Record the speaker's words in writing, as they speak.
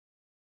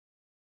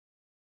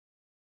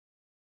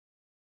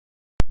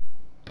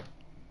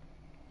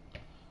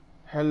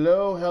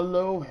Hello,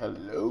 hello,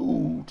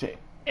 hello to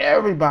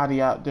everybody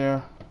out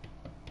there.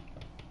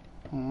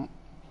 Hold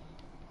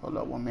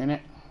up 1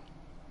 minute.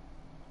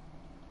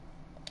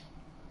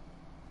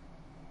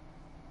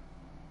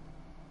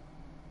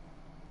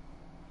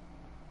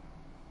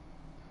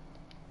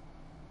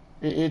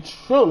 It's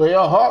truly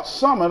a hot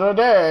summer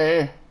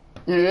today.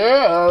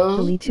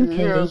 Yes,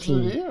 yes it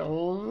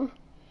is.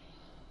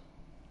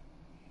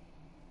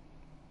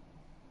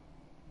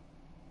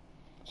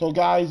 So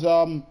guys,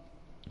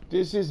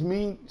 this is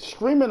me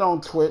streaming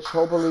on Twitch.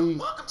 Hopefully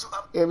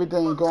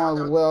everything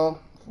going well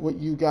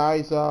with you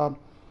guys.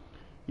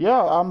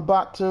 Yeah, I'm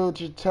about to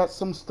test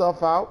some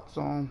stuff out.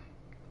 So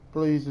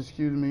please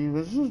excuse me.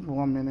 There's just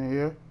 1 minute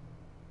here.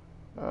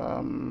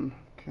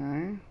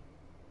 Okay.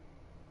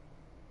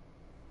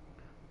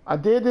 I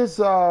did this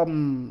a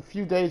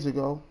few days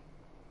ago,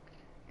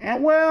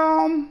 and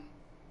well,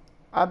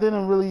 I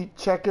didn't really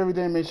check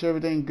everything, make sure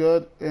everything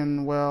good,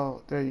 and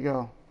well, there you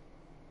go.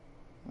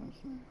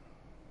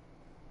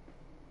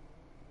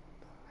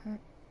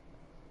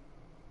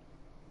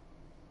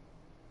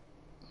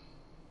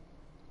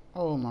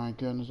 Oh my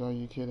goodness, are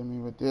you kidding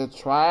me with this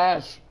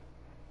trash?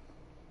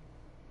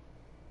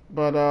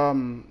 But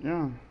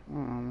yeah.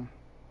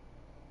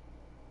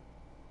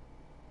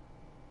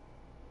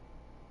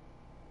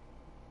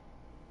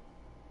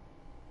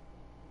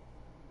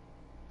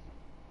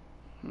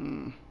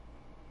 Hmm.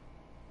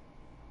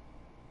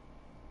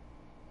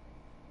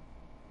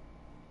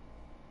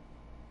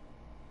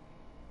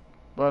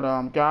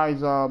 But guys,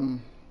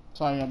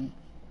 sorry, I'm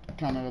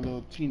kind of a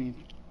little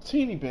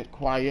teeny bit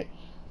quiet.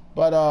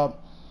 But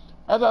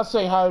as I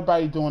say, how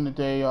everybody doing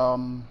today?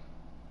 And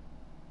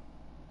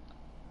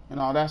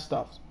all that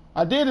stuff.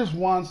 I did this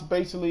once.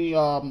 Basically,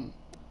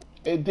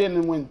 it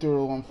didn't went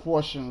through,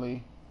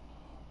 unfortunately.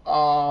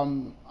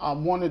 I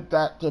wanted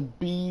that to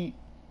be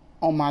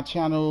on my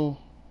channel,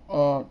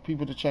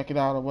 people to check it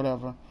out or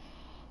whatever.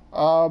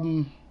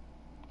 Um,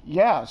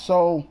 yeah.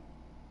 So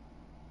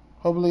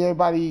hopefully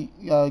everybody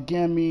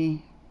get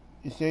me.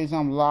 It says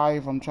I'm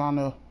live. I'm trying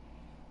to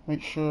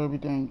make sure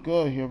everything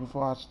good here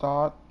before I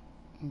start.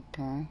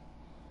 Okay.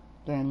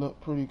 Thing look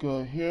pretty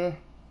good here.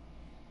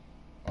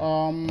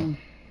 Um.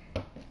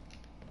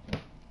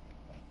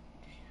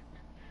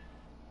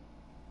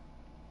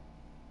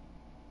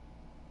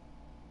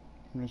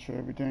 Make sure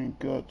everything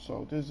good.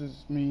 So this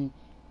is me.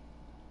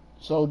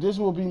 So this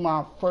will be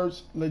my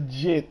first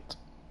legit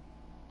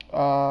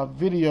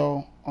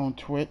video on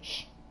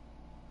Twitch.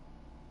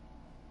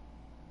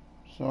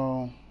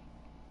 So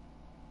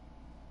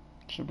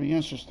should be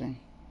interesting.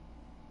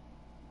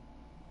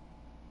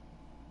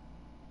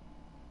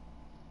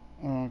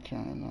 Okay,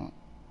 no,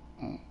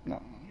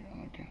 no,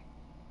 okay,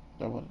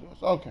 that's what it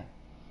is. Okay,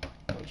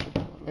 should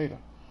do it later.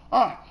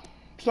 All right,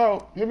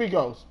 so here we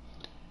goes.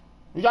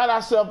 We got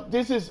ourselves.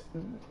 This is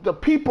the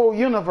People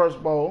Universe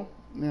Bowl.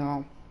 You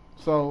know,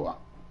 so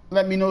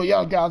let me know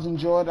y'all guys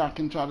enjoyed. I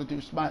can try to do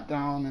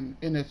SmackDown and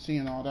NXT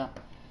and all that.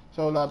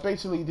 So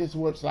basically, this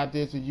works like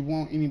this: if you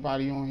want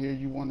anybody on here,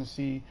 you want to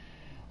see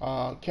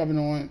Kevin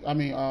Owens. I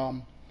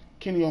mean,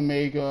 Kenny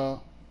Omega.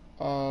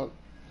 Uh,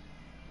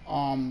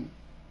 um,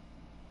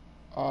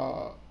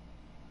 uh,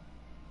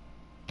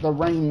 the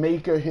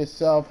Rainmaker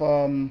himself.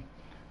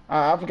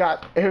 I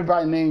forgot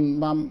everybody's name.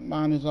 My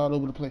mind is all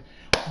over the place.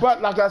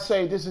 But like I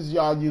say, this is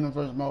y'all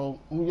universe mode.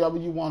 Whoever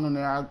you want on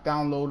there, I'll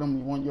download them.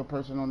 You want your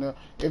person on there.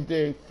 If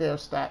they're fair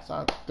stats,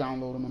 I'll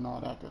download them and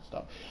all that good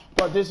stuff.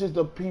 But this is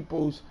the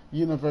people's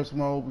universe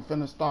mode. We're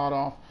finna start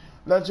off.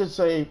 Let's just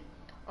say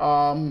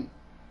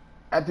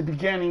at the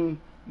beginning,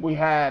 we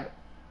had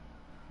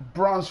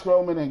Braun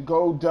Strowman and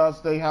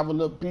Goldust. They have a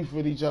little beef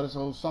with each other,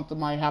 so something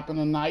might happen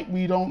tonight.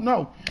 We don't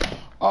know.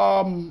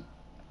 Um,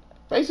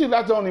 Basically,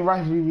 that's the only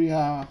rivalry we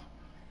have.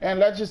 And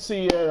let's just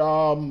see.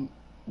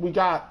 We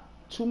got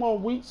 2 more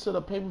weeks to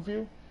the pay per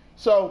view,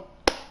 so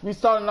we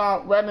starting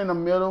out right in the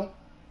middle.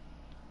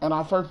 And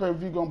our first pay per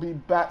view gonna be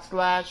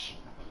Backlash.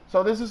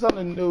 So this is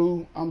something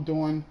new I'm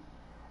doing.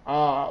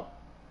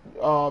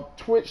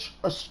 Twitch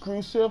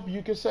exclusive,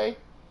 you could say.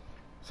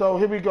 So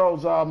here we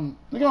goes.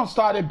 We're gonna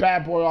start a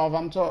bad boy off.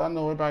 I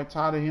know everybody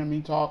tired of hearing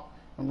me talk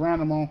and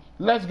random on.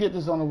 Let's get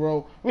this on the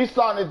road. We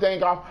starting the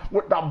thing off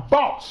with the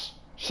boss,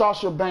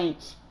 Sasha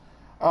Banks.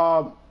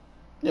 Uh,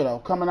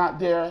 coming out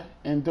there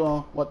and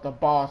doing what the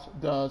boss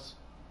does.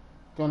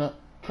 Gonna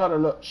cut a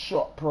little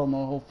short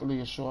promo.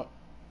 Hopefully it's short.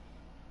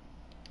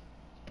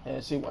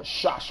 And see what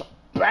Sasha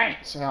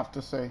Banks have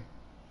to say.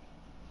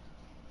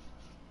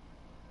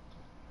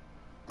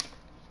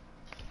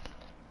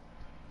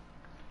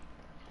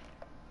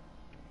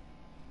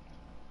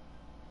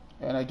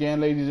 And again,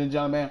 ladies and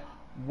gentlemen,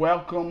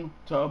 welcome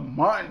to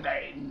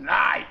Monday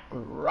Night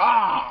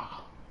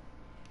Raw.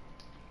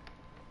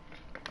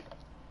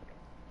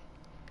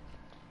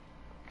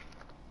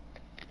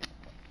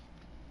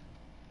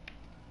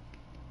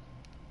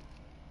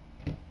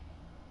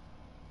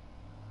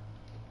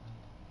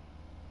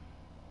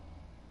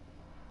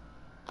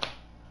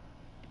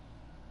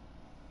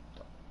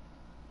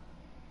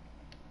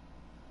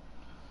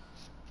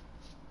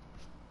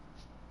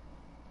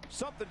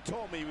 Something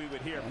told me we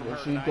would hear from there her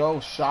she tonight.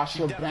 goes, Sasha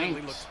She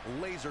definitely Banks.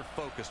 looks laser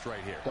focused right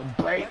here. The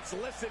break. Let's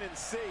listen and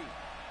see.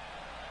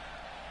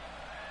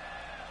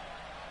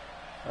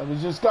 And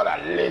we just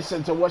gotta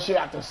listen to what she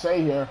had to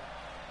say here.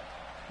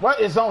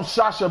 What is on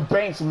Sasha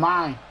Banks'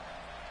 mind?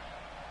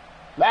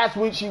 Last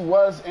week she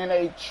was in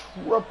a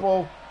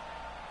triple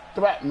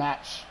threat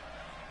match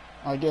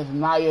against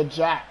Nia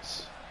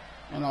Jax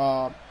and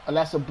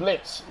Alexa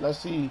Bliss. Let's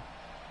see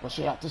what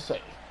she had to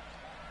say.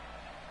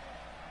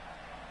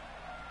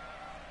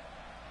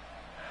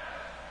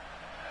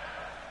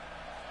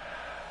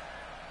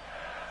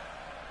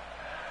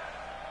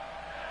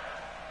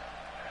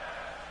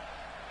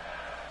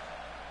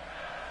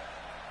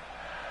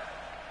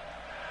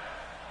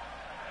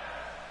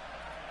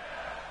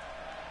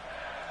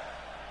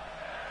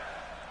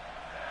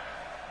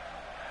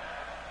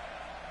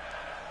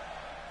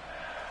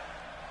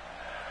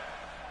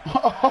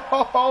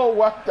 Oh,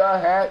 what the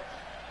heck?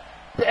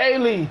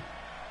 Bayley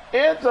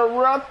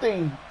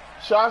interrupting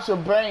Sasha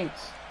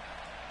Banks.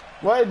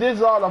 What is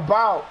this all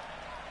about?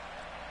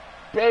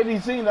 Bayley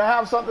seemed to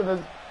have something that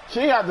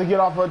she had to get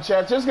off her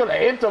chest. Just gonna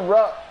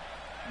interrupt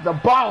the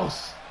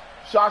boss,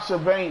 Sasha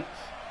Banks.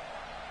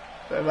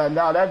 Right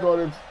now, that's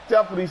gonna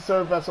definitely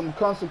serve as some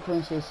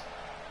consequences.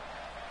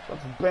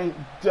 Sasha Banks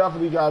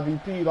definitely gotta be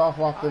peed off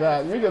after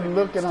that. You can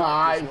look in her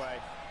eyes.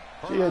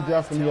 She is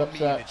definitely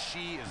upset.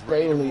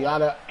 Bayley,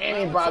 out of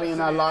anybody in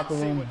that locker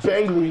room,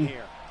 Bayley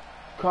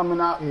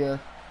coming out here,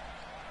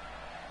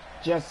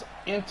 just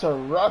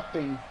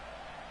interrupting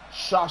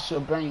Sasha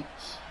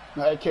Banks.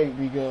 No, it can't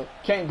be good.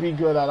 Can't be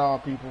good at all,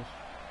 people.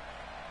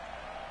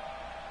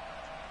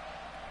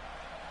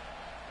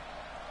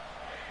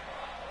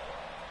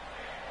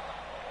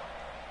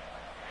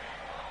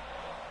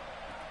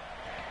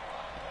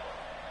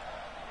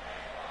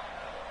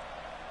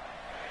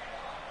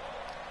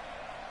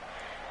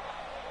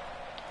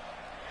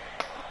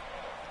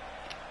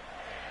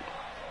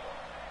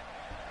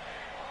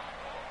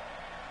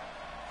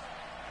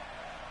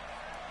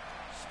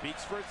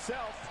 Speaks for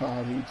itself.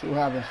 These two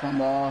having some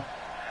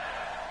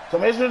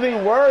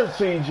interesting words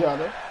to each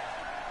other.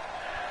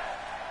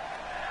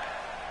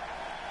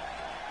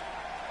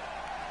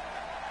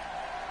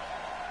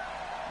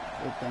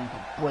 This thing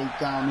could break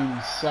down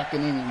any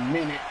second, any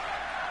minute,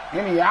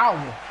 any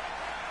hour.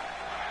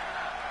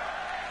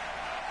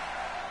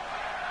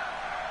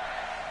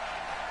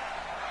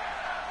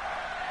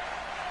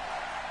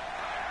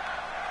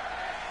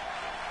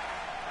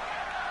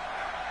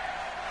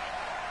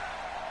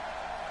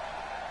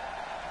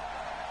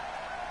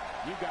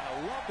 You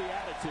gotta love the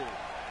attitude.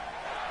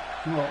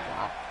 Oh,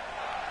 wow.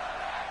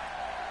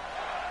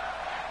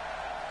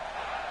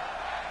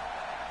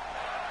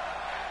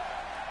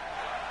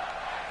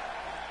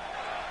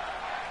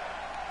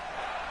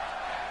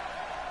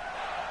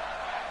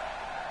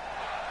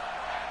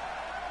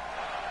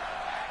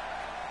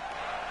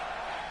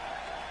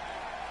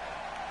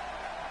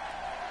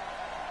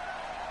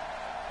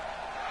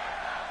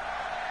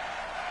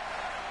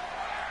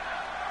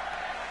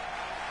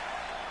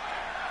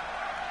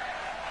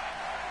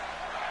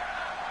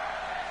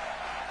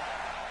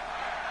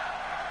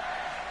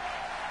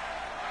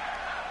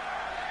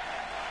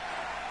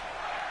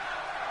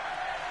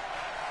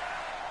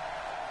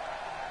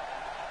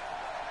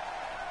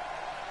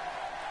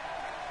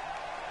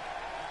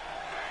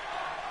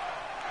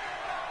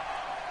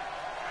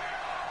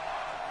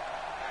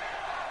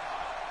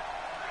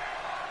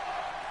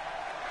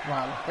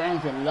 Wow, the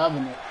fans are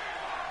loving it.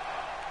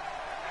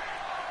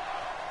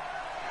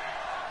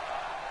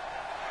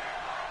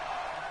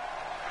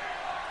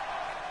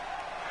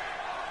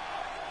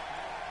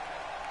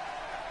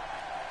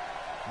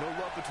 No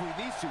love between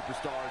these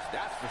superstars,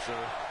 that's for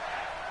sure.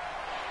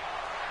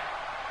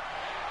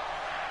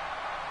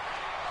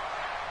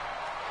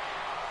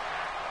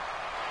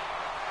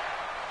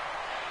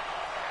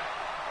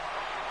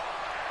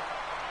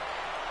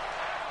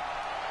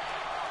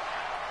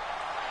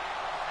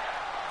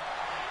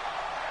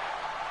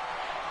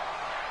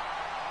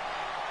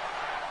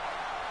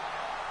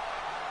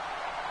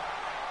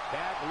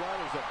 Bad blood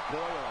is a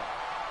boiler.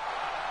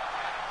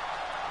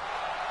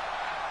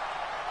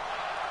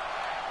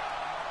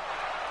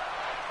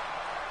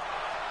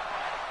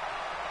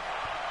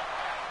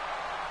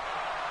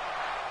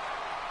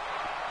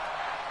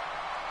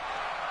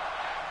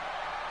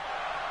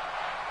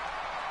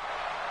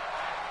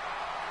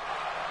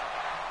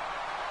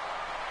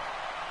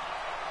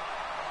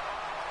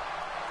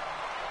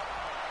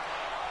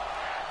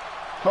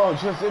 Oh,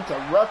 just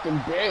interrupting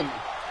Bayley.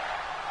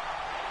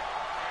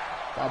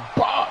 The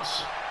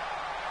boss.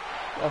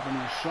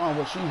 Definitely showing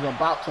what she's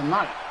about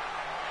tonight.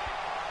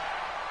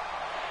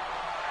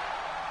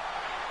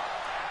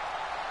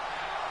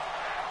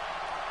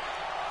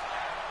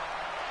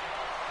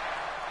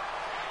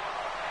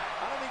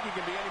 I don't think you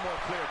can be any more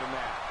clear than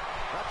that.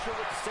 Not sure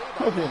what to say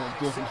about Look that. at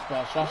the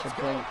disrespect. Sasha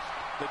Banks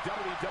The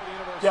WWE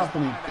Universe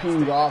definitely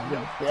peed off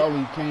that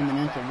Bayley came and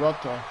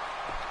interrupted her.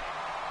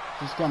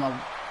 Just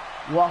gonna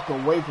walk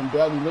away from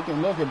Bayley. Look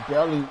at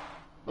Bayley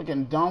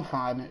looking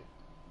dumbfounded.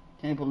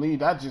 Can't believe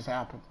that just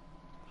happened.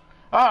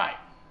 All right.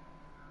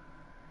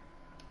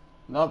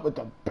 Enough with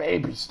the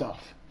baby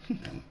stuff.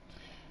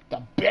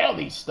 The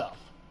belly stuff.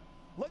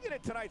 Looking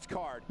at tonight's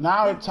card,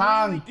 now it's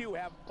time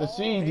to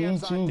see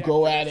these two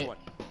go at it.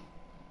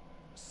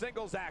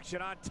 Singles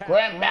action on tap.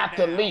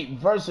 Grandmaster Elite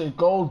versus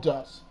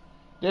Goldust.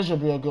 This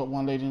should be a good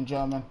one, ladies and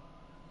gentlemen.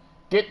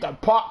 Get the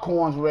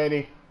popcorns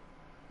ready.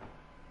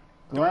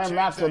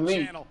 Grandmaster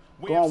Elite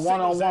going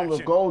one-on-one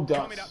with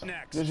Goldust.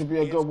 This should be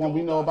a good one.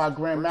 We know about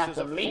Grandmaster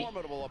Elite,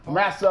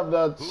 master of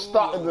the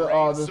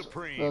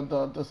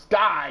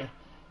sky,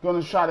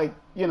 going to try to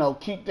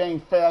keep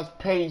things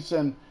fast-paced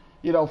and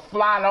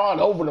flying all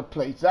over the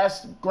place.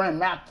 That's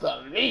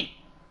Grandmaster Elite.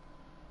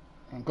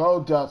 And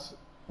Goldust,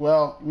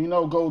 well, we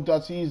know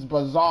Goldust, he's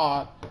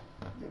bizarre.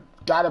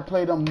 Got to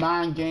play them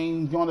mind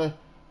games. Going to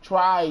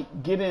try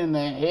get in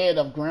the head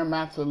of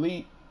Grandmaster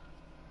Elite.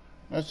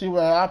 Let's see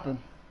what happened.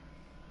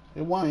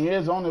 It one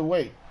is on the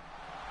way.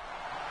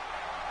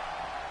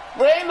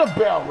 Ring the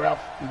bell, ref.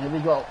 And here we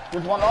go.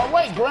 This one, oh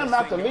wait,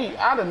 Grandmaster Elite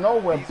out of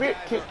nowhere, big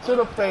kick to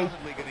the face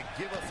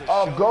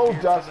of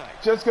Goldust,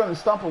 just gonna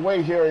stump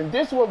away here. And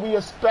this is what we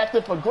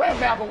expected for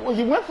Grandmaster.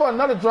 He went for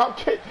another drop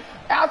kick,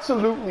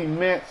 absolutely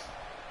missed.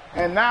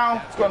 And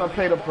now it's gonna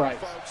pay the price.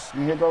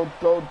 And here goes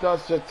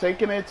Goldust, just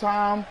taking their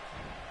time,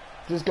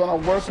 just gonna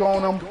work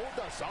on him,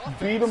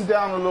 beat him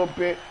down a little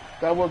bit.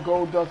 That's what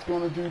Goldust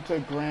gonna do to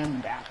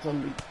Grandmaster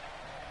Elite.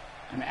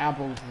 And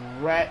elbows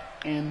right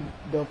in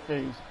the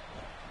face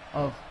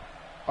of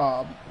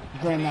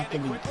Grandmaster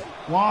Elite.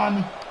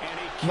 One.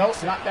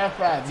 Nope, not that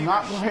fast.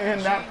 Not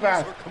going that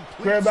fast.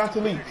 Grandmaster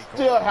Elite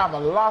still have a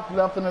lot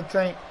left in the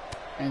tank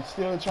and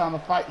still trying to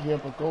fight here,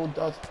 but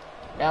Goldust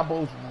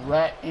elbows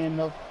right in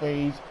the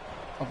face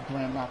of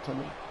Grandmaster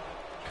Elite.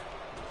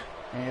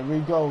 And here we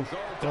go.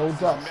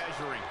 Goldust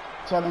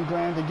telling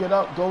Grand to get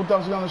up.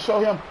 Goldust is going to show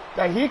him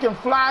that he can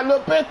fly a little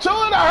bit to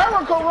the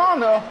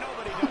Hurricanrana.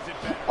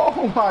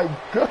 Oh my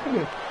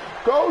goodness.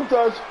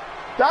 Goldust,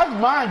 that's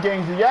mind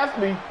games, you ask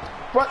me.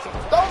 But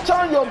don't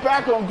turn your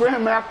back on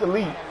Grandmaster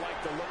Elite.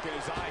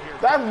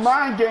 That's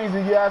mind games,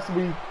 you ask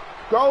me.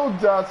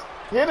 Goldust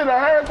hitting a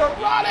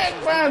Hurricanrana.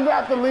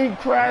 Grandmaster Elite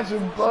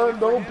crashing, but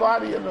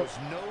nobody in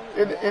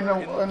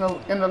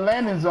the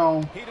landing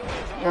zone.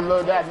 And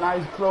look at that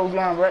nice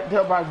clothesline right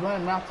there by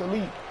Grandmaster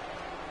Elite.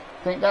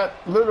 I think that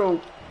little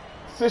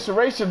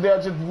situation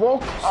there just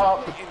woke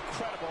up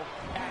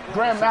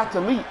Grandmaster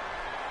Elite.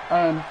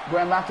 And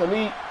Grandmaster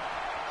Elite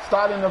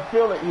starting to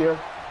feel it here.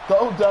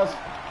 Goldust,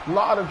 a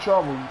lot of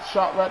trouble.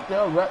 Shot right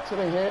there, right to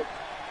the head.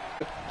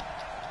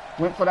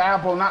 Went for the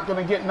elbow, not going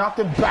to get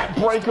nothing.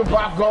 Backbreaker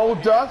by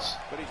Goldust.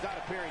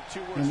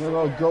 And there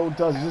goes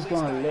Goldust, just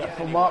going to lift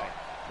him up.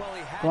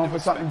 Going for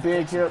something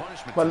big here.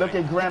 But look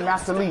at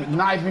Grandmaster Elite.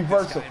 Nice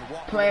reversal.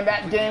 Playing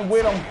that game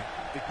with him.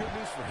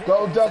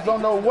 Goldust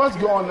don't know what's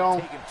going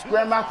on.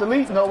 Grandmaster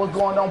Elite know what's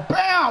going on.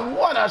 Bam!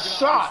 What a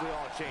shot!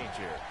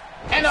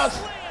 And a...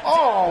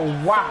 Oh,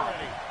 wow.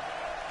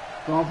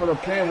 Going for the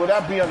pin. Will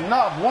that be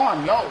enough?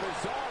 One, no.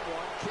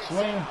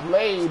 Swing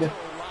blade.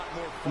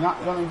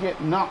 Not going to get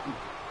nothing.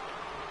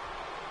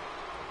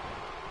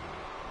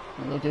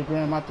 And look at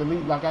Grandmaster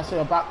Elite. Like I said,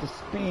 about the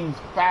speed.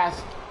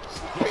 Fast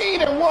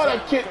speed. And what a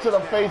kick to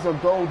the face of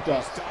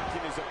Goldust.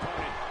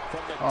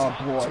 Oh,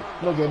 boy.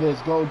 Look at this.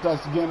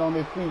 Goldust getting on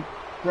his feet.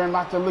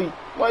 Grandmaster Elite.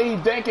 What are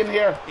you thinking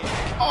here?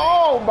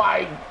 Oh,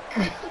 my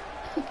God.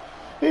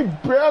 He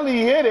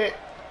barely hit it.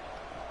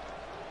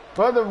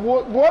 But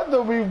what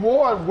the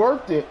reward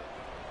worth it?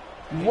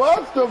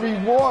 Was the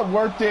reward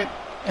worth it?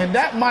 And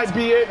that might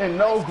be it. And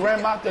no,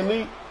 Grandmaster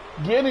Elite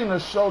getting the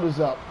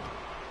shoulders up.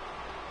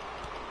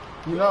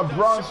 You know,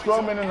 Braun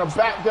Strowman in the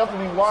back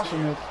definitely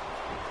watching this.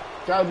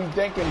 Gotta be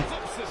thinking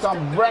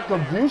some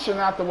retribution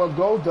after what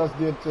Goldust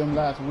did to him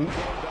last week.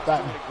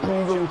 That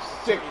brutal,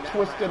 sick,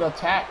 twisted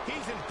attack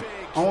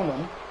on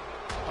him.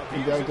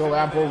 And there go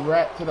elbow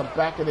right to the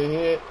back of the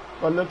head.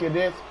 But look at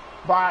this.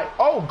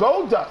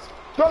 Goldust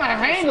gonna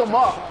hang him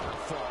up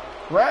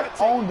right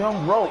on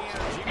them ropes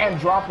and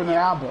dropping the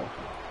elbow.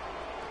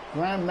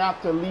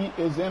 Grandmaster Elite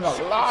is in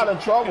a lot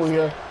of trouble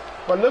here.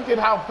 But look at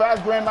how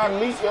fast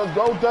Grandmaster Elite is.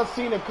 Goldust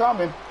seen it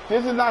coming.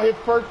 This is not his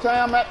first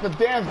time at the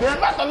dance.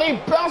 Grandmaster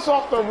Elite bounced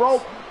off the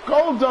rope.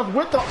 Goldust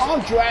with the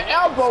arm drag,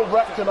 elbow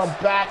right to the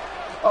back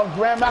of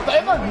Grandmaster.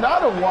 And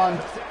another one.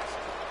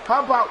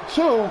 How about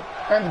two?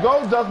 And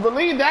Goldust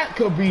believe that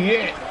could be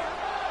it.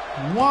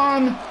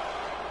 1,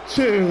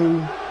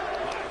 2,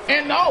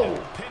 and no.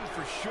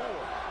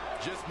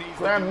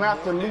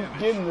 Grandmaster Elite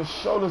getting the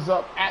shoulders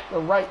up at the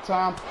right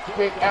time.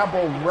 Big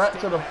elbow right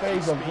to the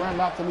face of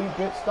Grandmaster Elite.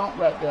 Big stomp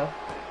right there.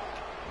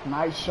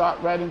 Nice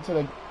shot right into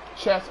the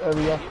chest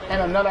area.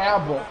 And another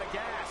elbow.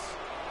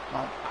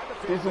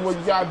 This is what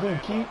you gotta do.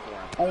 Keep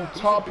on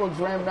top of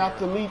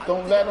Grandmaster Elite.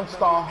 Don't let him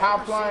start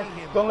high flying.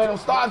 Don't let him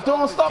start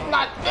doing stuff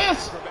like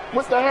this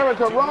with the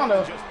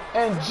Hurricanrana.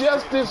 And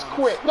just this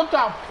quick. Look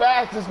how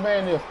fast this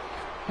man is.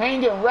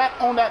 Hanging right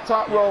on that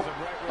top rope.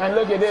 And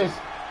look at this.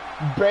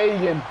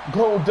 Begging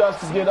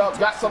Goldust to get up.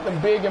 Got something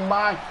big in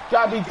mind.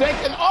 Gotta be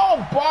thinking,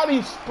 oh,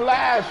 body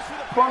splash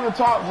from the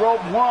top rope.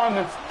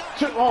 1,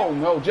 Oh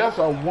no, just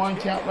a 1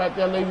 count right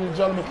there, ladies and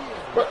gentlemen.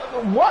 But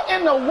what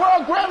in the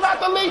world,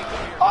 Grandmaster Lee?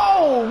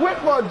 Oh, whip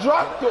for a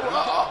drop.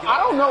 I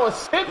don't know, a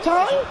sit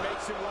time?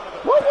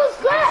 What was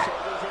that?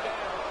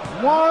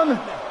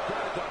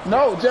 1.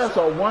 No, just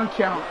a 1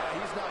 count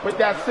with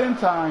that sin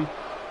time.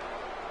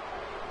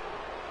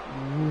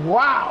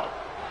 Wow.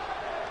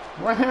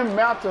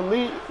 Grandmaster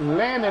Lee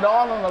landed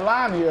all on the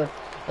line here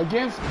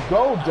against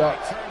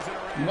Goldust.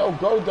 You know,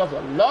 Goldust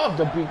would love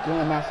to beat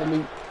Grandmaster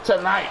Lee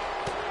tonight.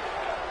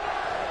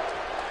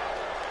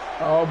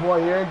 Oh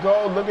boy, here it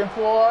goes, looking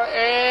for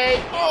a,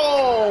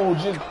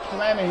 just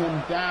planting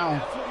him down.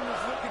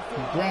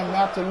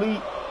 Grandmaster Lee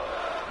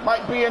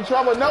might be in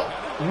trouble. Nope,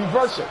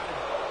 reverse it.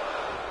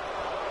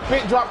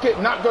 Big drop kick,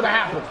 not gonna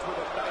happen.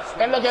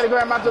 And look at it,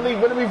 Grandmaster Lee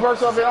with a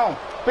reverse of it on.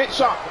 Big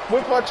shot,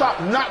 whip for a chop,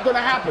 not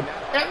gonna happen.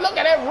 And look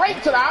at that right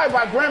to the eye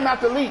by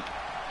Grandmaster Lee.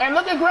 And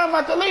look at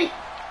Grandmaster Lee.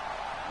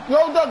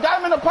 Goldust got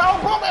him in the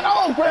power bomb,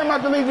 and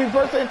Grandmaster Lee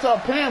reversed it into a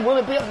pin. Will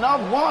it be enough?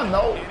 1?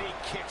 No.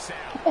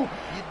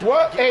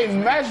 What a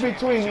match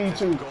between these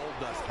two.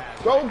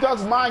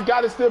 Goldust's mind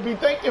got to still be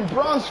thinking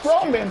Braun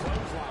Strowman.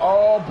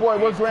 Oh boy,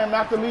 what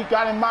Grandmaster Lee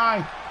got in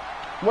mind?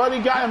 What he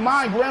got in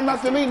mind?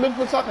 Grandmaster Lee looking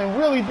for something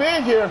really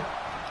big here.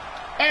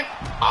 And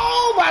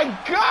oh my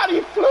God,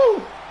 he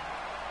flew.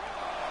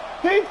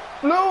 He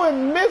flew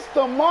and missed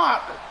the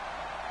mark.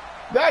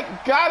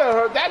 That gotta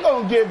hurt. That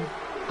gonna give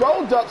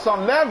Goldust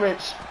some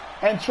leverage.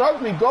 And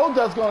trust me,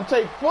 Goldust's gonna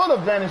take full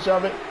advantage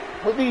of it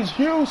with these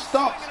huge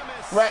stumps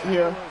right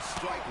here.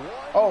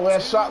 Oh,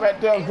 that shot right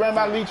there.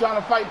 Grandmaster Lee trying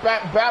to fight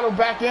back, battle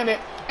back in it.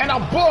 And a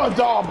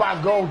bulldog by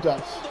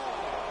Goldust.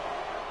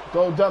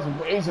 Goldust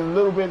wasting a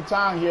little bit of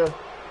time here.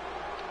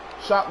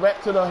 Shot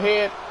right to the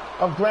head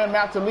of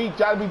Grandmaster Lee.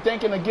 Got to be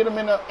thinking to get him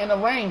in the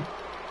ring.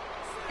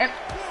 And,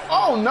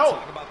 oh no.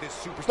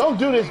 Don't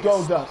do this,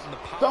 Goldust.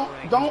 Don't.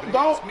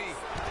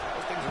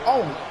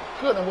 Oh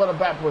my goodness, what a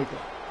backbreaker.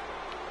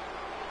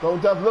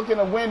 Goldust looking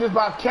to win this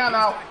by count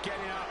out.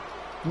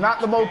 Not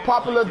the most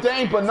popular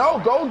thing, but no,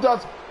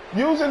 Goldust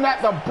using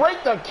that to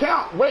break the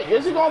count. Wait,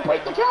 is he going to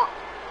break the count?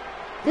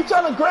 He's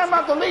telling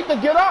Grandmaster Lee to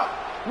get up.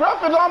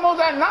 Ref is almost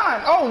at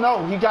 9. Oh,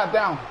 no, he got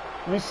down.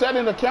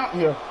 Resetting the count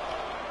here.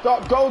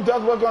 Thought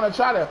Goldust was going to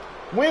try to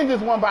win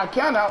this one by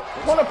count out.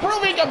 Want to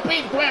prove he can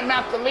beat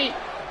Grandmaster Lee.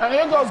 And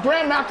here goes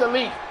Grandmaster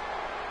Lee.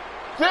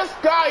 This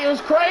guy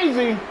is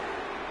crazy.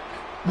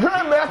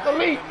 Grandmaster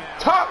Lee,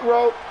 top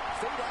rope.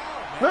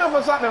 Looking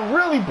for something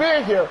really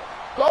big here.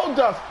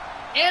 Goldust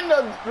in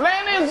the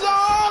landing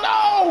zone.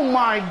 Oh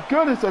my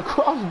goodness, a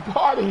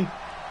crossbody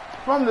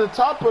from the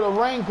top of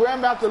the ring.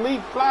 Grandmaster Lee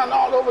flying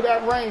all over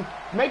that ring,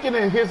 making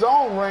it his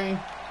own ring.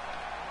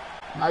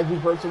 Nice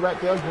reversal right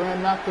there.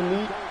 Grandmaster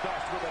Lee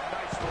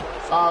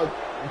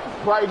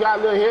probably got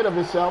a little ahead of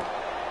himself.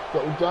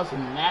 Goldust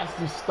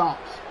nasty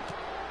stumps.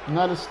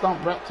 Another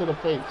stump right to the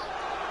face.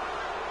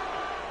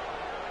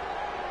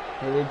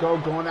 Here we go,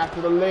 going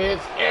after the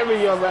legs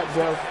area right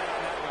there.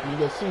 You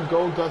can see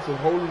Goldust is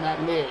holding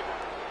that leg.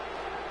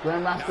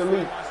 Grandmaster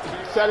Lee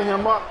setting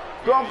him up.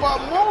 Going for a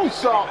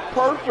moonsault.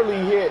 Perfectly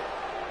hit.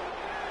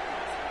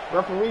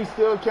 Referee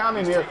still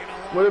counting here.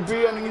 Would it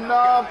be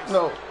enough?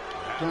 No.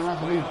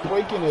 Grandmaster Lee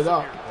breaking it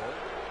up.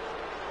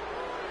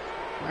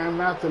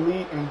 Grandmaster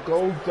Lee and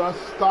Goldust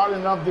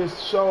starting up this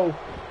show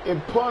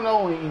and putting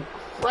on an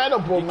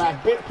incredible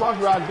match. Big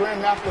punch by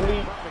Grandmaster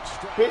Lee.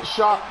 Big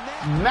shot.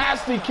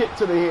 Nasty kick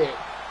to the head.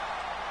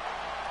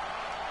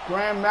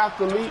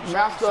 Grandmaster Lee,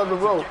 master of the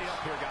ropes.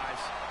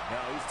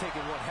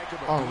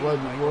 Oh, what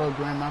in the world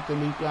Grandmaster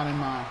Lee got in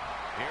mind?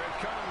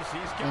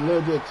 And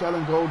look at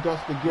telling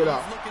Goldust to get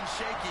up.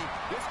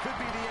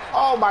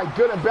 Oh my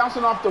goodness,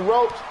 bouncing off the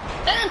ropes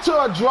into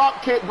a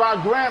drop kick by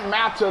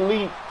Grandmaster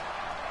Lee.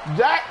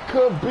 That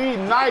could be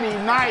nighty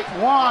night.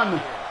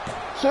 1,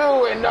 2,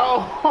 and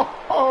no.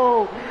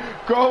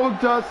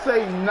 Goldust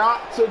say,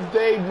 not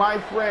today, my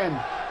friend.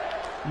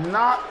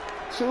 Not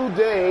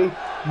today,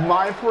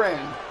 my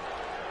friend.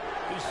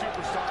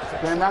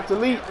 Grandmaster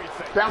Lee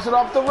bouncing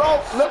off the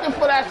rope, looking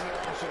for that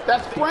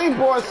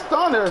springboard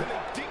stunner.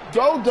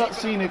 Goldust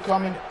seeing it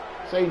coming.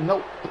 Say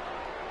nope.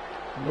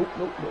 Nope.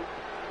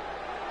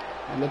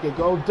 And look at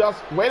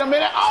Goldust. Wait a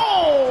minute.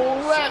 Oh,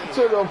 right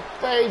to the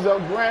face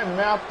of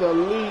Grandmaster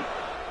Lee.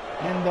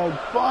 And the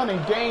fun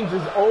and games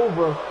is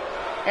over.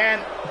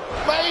 And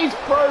face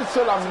first to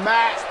the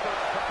mat.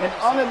 And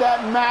under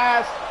that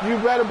mask, you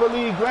better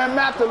believe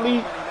Grandmaster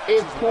Lee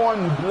is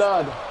pouring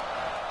blood.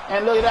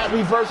 And look at that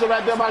reversal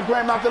right there by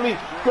Grandmaster Lee.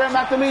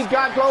 Grandmaster Lee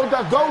got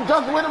Goldust.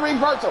 Goldust with a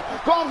reversal.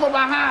 Going from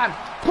behind.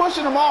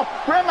 Pushing him off.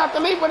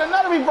 Grandmaster Lee with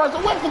another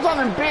reversal. Went for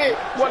something big.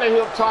 What a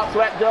hip toss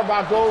right there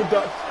by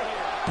Goldust.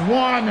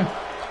 1,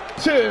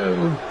 2.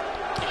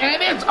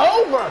 And it's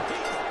over.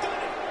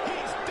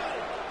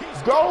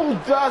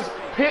 Goldust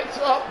picks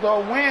up the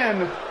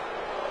win.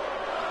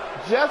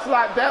 Just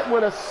like that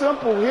with a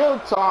simple heel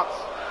toss.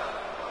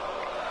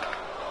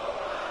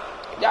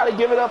 Gotta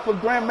give it up for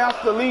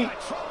Grandmaster Lee.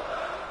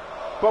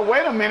 But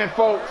wait a minute,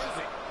 folks.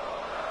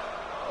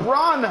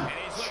 Braun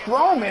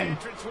Strowman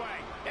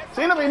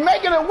Seem to be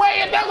making it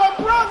way, and there goes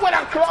Braun with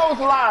a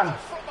clothesline.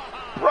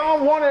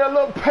 Braun wanted a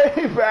little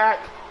payback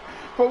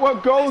for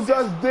what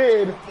Goldust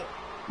did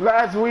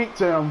last week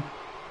to him.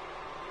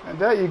 And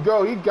there you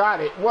go, he got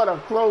it. What a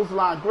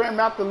clothesline.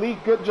 Grandmaster Lee,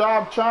 good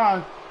job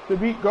trying to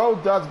beat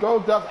Goldust.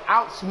 Goldust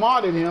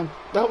outsmarted him.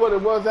 That's what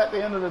it was at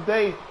the end of the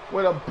day,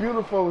 with a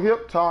beautiful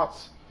hip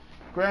toss.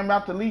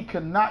 Grandmaster Lee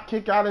could not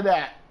kick out of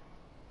that.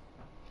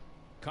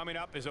 Coming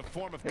up is a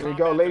form of here we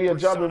go, ladies and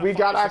gentlemen. We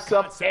got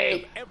ourselves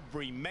a,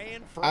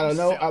 I don't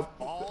know,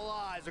 all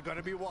eyes are going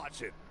to be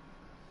watching.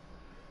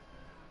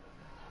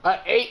 An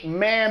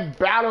 8-man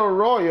battle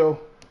royal.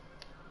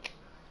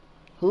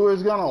 Who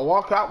is going to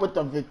walk out with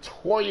the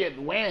victorious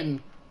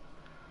win?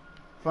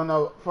 From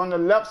the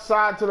left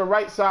side to the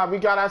right side, we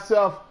got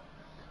ourselves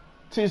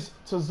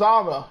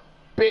Cesaro,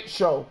 Big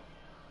Show.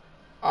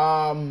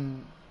 I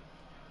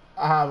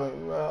have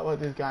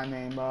what's this guy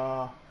named?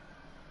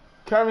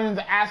 Kevin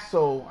the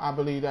Asshole, I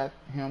believe that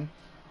him.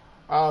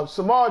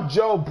 Samoa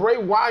Joe, Bray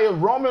Wyatt,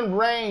 Roman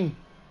Reigns,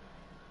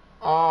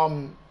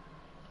 Darren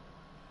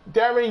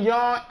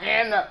Young,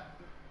 and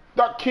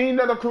the king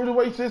of the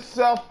cruiserweights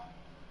himself,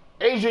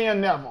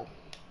 Adrian Neville.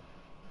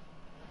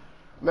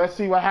 Let's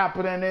see what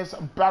happened in this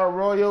battle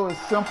royal. It's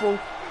simple.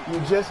 You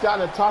just got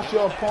to toss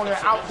your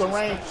opponent out the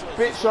ring.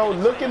 Big Show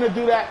looking to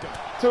do that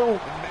to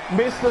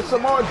Mr.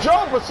 Samoa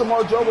Joe, but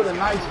Samoa Joe with a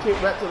nice kick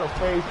right to the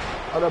face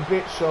of the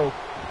Big Show.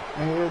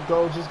 And here it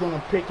goes, just going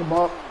to pick him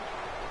up.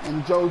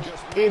 And Joe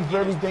is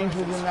very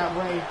dangerous in that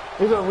ring.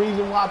 There's a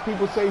reason why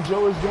people say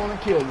Joe is going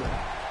to kill you.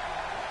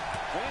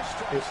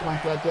 It's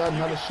like right there,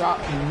 another shot,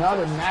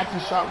 another nasty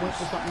shot, went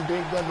for something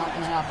big. That's not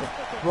going to happen.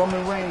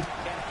 Roman Reigns,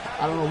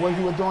 I don't know what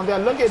he was doing there.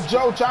 Look at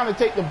Joe trying to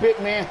take the big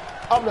man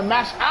of the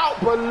match out,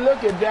 but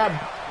look at that.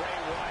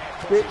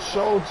 Big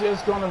Show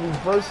just going to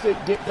reverse it,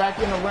 get back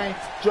in the ring.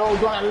 Joe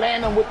going to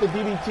land him with the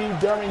DDT.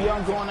 Darren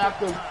Young going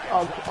after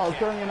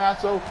Kurian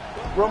Asso.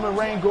 Roman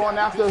Reigns going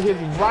after his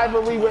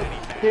rivalry with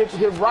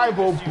his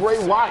rival Bray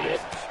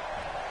Wyatt.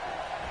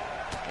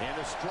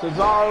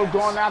 Cesaro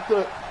going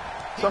after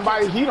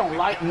somebody he don't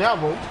like,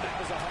 Neville.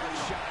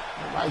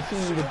 Everybody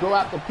seems to go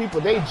after people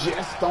they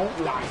just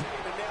don't like.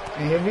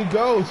 And here he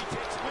goes.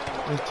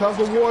 The tug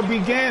of war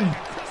begins.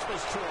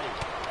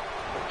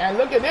 And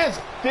look at this.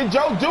 Did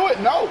Joe do it?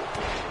 No.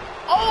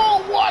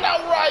 Oh, what a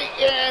right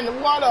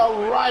hand. What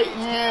a right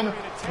hand.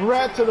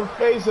 Right to the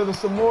face of the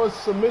Samoa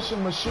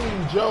submission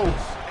machine, Joe.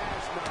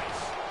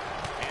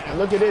 And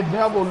look at it.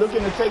 Neville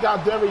looking to take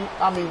out Kevin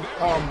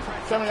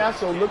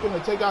Asso looking to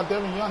take out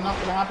Darren Young. Not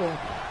going to happen.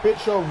 Big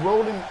Show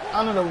rolling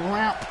under the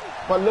ramp.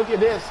 But look at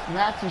this.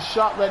 Nasty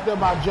shot right there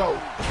by Joe.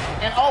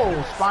 And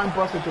spine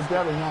buster to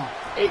Darren Young.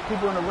 8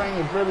 people in the ring.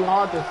 It's very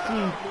hard to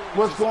see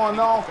what's going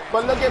on.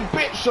 But look at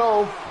Big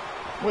Show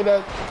with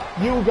a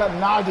Yuga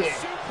Nage.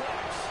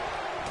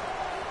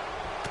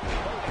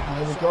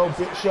 Here we go.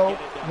 Big Show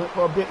went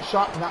for a big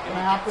shot. Not going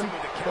to happen.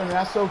 Kevin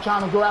Asso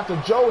trying to go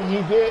after Joe, and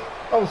he did.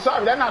 Oh,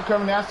 sorry. That's not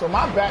Kevin Asso.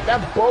 My bad.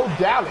 That's Bo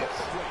Dallas.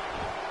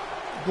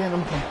 Getting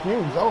them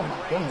confused. Oh,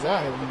 my goodness.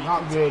 That is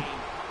not good.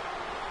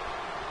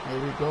 Here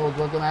we go. What's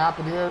going to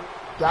happen here?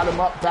 Got him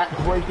up.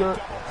 Backbreaker.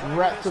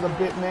 Right to the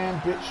big man.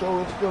 Big Show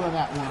is feeling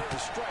that one.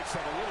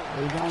 What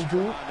are you going to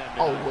do?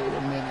 Oh, wait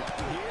a minute.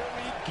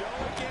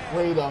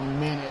 Wait a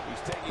minute.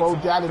 Bo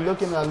Dallas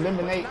looking to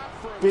eliminate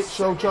Big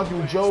Show. Trust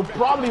me, Joe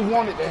probably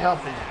wanted to help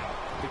him.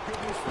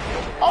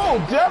 Oh,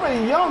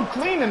 Darren Young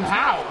cleaning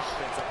house.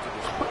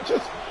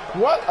 Just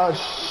what a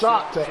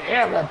shot to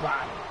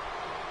everybody.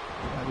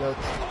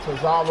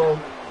 Cesaro.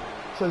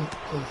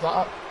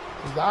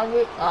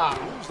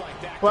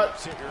 But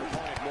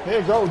here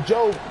you go,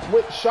 Joe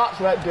with shots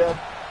right there,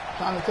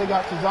 trying to take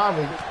out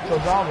Cesaro.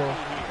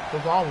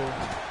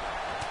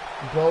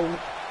 Joe.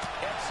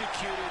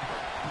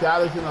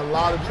 Dallas in a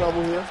lot of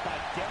trouble here.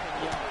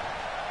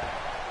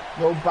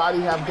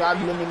 Nobody have got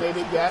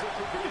eliminated yet.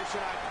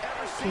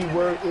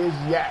 Keyword is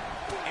yet.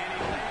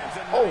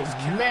 Oh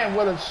man,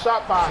 what a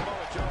shot by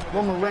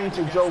Roman Reigns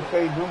to Joe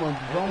face.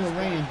 Roman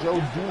Reigns and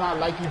Joe do not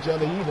like each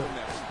other either.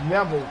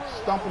 Neville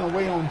stomping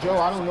away on Joe.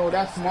 I don't know.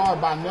 That's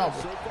smart by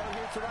Neville.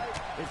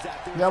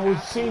 Neville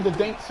seemed to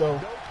think so.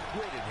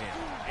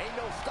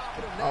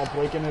 Oh,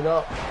 breaking it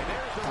up.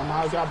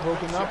 Somehow it got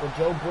broken up, but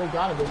Joe broke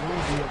out of it.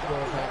 Wednesday at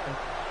 12 happened.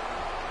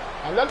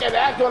 And look at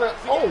that.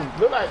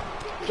 Look like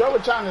Joe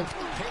was trying to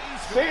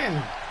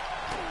send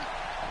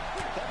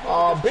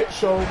Big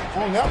Show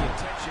on Neville.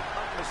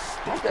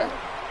 Okay.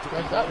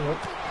 Guess that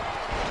worked.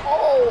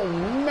 Oh,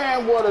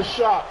 man, what a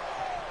shot.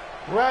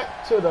 Right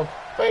to the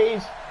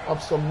face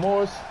of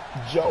Samoa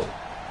Joe.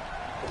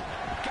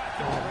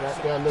 Right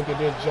there, look at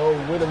this. Joe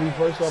with a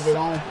reverse of it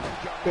on.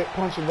 Big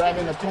punching right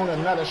in the corner.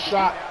 Another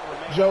shot.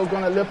 Joe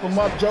gonna lift him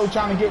up. Joe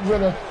trying to get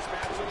rid of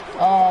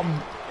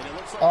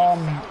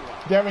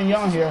Darren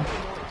Young here.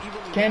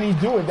 Can he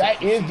do it?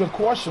 That is the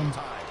question.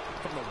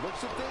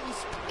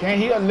 Can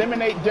he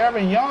eliminate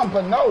Darren Young?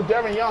 But no,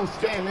 Darren Young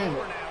staying in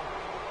it.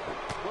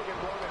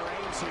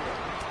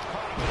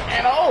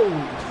 And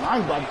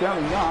nice by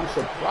Darren Young. I'm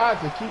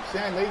surprised to keep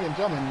saying, ladies and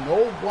gentlemen,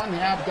 no one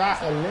have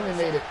got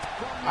eliminated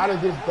out of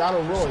this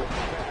battle royal.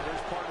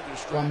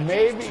 Well,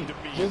 maybe,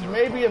 just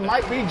maybe it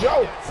might be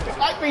Joe. It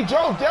might be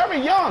Joe.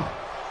 Darren Young.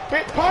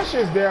 Big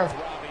punches there.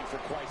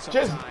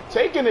 Just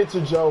taking it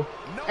to Joe.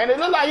 And it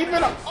looked like he's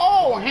gonna,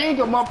 hang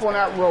him up on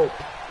that rope.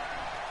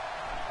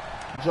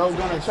 Joe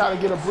gonna try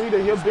to get a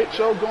breather here. Big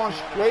Show going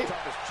straight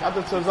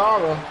after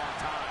Cesaro.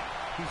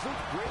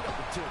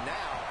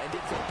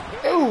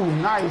 Ooh,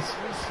 nice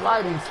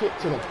sliding kick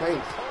to the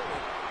face.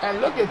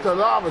 And look at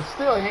Cesaro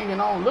still hanging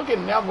on. Look at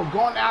Neville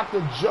going after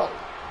Joe.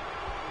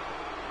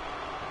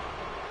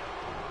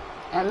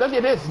 And look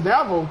at this,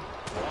 Neville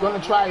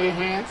gonna try his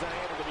hand.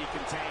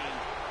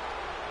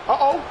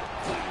 Uh-oh.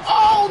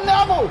 Oh,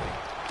 Neville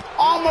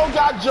almost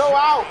got Joe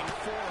out.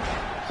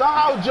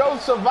 Somehow Joe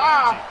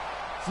survived.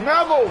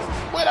 Neville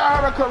with a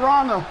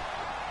hurricanrana.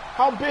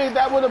 How big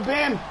that would have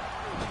been.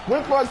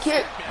 Went for a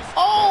kick.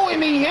 Oh,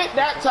 and he hit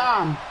that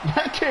time.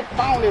 That kick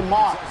pounded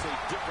Mark.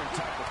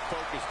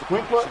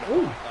 Went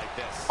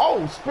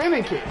for,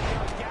 spinning kick.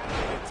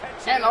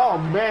 And oh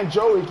man,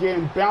 Joe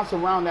again bounced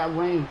around that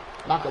ring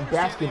like a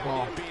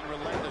basketball.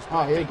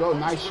 Oh, here you go.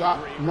 Nice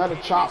shot. Another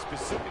chop.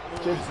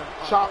 Just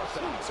chops,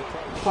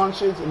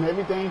 punches, and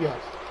everything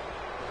else.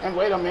 And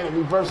wait a minute,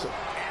 reversal.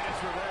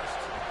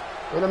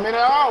 Wait a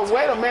minute. Oh,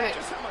 wait a minute.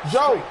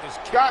 Joe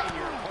got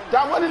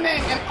what in there.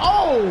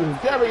 And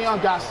Darren Young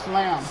got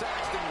slammed.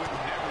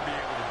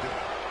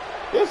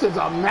 This is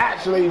a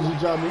match, ladies and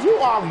gentlemen. You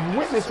are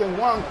witnessing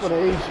one for the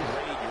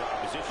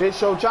ages. Big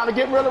Show trying to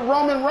get rid of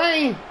Roman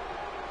Reigns.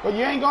 But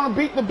you ain't going to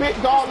beat the big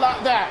dog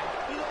like that.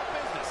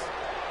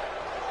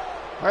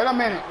 Wait a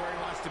minute.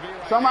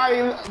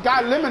 Somebody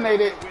got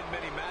eliminated.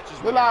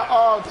 Look like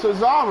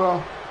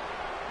Cesaro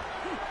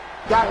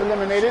got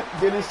eliminated.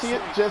 Didn't see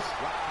it, just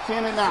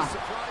seeing it now.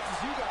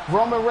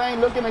 Roman Reigns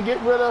looking to get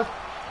rid of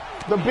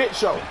the Big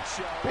Show.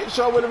 Big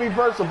Show with a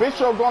reversal. Big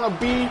Show going to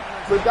be,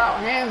 without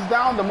hands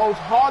down, the most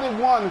hardest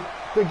one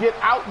to get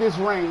out this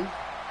ring.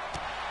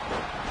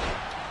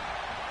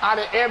 Out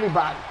of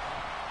everybody.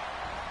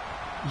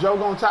 Joe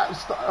going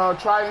to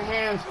try the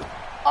hands.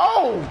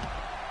 Oh!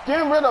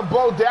 Getting rid of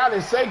Bo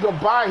Dallas. Say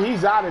goodbye.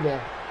 He's out of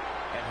there.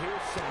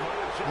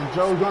 And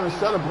Joe's going to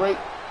celebrate.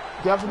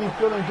 Definitely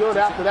feeling good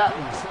after that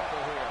one.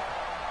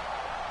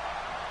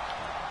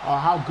 Oh,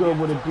 how good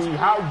would it be?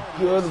 How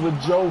good would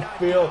Joe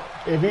feel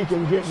if he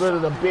can get rid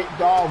of the big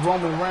dog,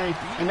 Roman Reigns?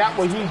 And that's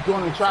what he's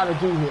going to try to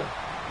do here.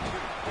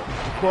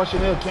 The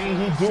question is, can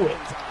he do it?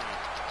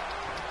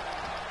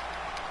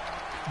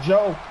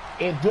 Joe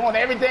is doing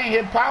everything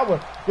in his power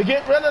to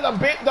get rid of the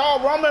big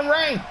dog, Roman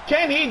Reigns.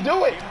 Can he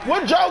do it?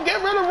 Would Joe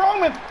get rid of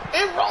Roman?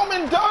 Is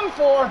Roman done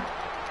for?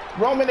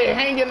 Roman is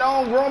hanging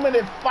on. Roman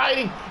is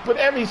fighting with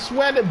every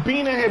sweat and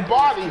beat in his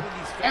body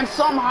and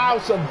somehow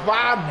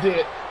survived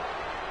it.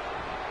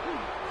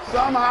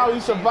 Somehow he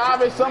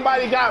survived it.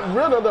 Somebody got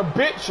rid of the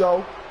Big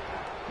Show.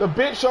 The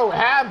Big Show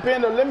have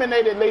been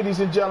eliminated, ladies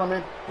and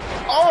gentlemen.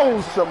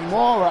 Oh,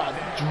 Samoa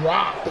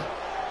drop.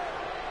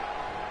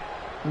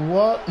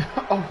 What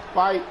a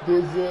fight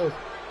this is.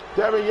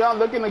 Darren Young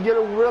looking to get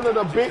rid of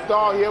the big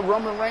dog here.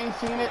 Roman Reigns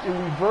seen it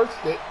and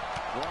reversed it.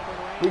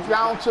 We're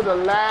down to the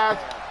last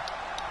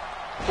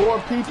 4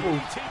 people.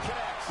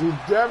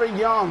 It's Darren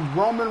Young,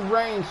 Roman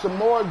Reigns,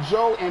 Samoa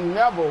Joe, and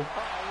Neville.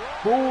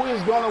 Who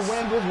is going to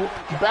win this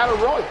Battle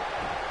Royal?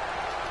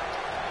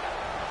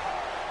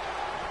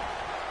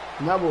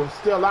 Neville is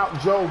still out.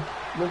 Joe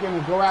looking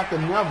to go after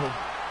Neville.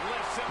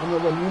 And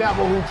it was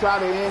Neville who tried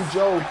to end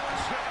Joe,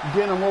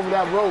 getting him over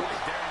that rope.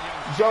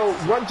 Joe,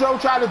 what Joe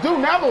tried to do?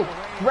 Neville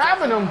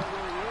grabbing him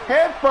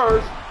head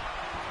first.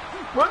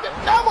 But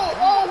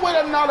Neville,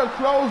 with another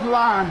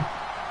clothesline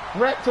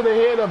right to the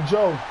head of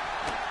Joe.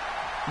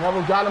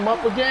 Neville got him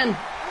up again.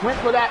 Went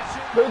for that.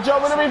 But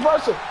Joe with a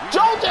reversal.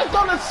 Joe just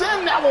gonna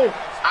send Neville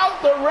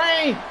out the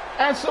ring.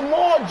 And some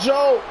more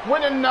Joe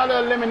with another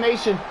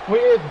elimination.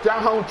 We're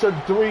down to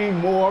 3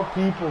 more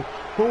people.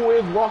 Who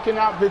is walking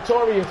out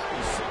victorious?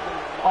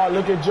 Oh,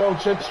 look at Joe.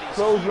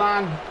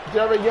 Clothesline,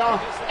 Darren Young.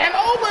 And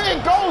over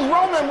it goes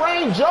Roman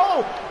Reigns.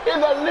 Joe is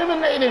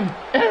eliminating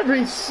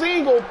every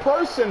single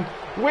person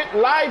with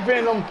life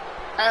in them.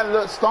 And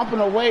look, stomping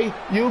away.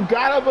 You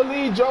gotta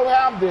believe Joe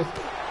have this.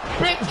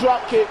 Big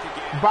drop kick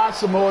by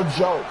Samoa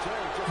Joe.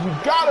 You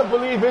gotta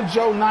believe it's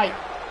Joe Knight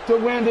to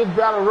win this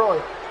Battle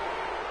Royal.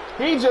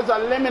 He just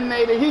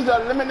eliminated. He's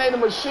an eliminating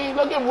machine.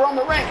 Look at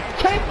Roman Reigns.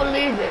 Can't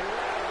believe it.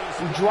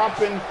 He's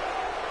dropping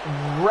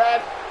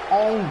red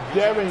on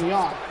Darren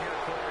Young.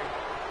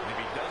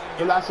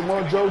 Looks like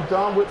Samoa Joe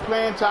done with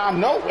playing time.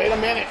 No, wait a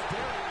minute.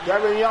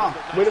 Darren Young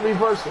with a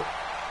reversal.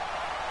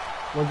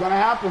 What's gonna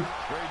happen?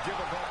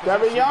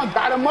 Darren Young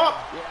got him up.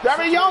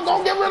 Darren Young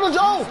gonna get rid of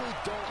Joe.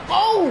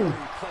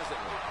 Oh!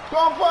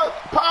 Going for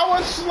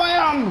power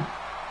slam.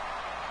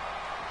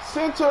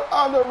 Center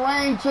of the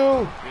ring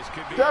too.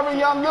 Darren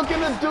Young looking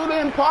to do the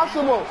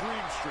impossible.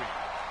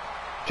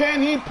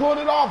 Can he pull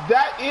it off?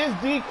 That is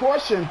the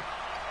question.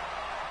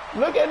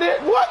 Look at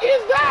it. What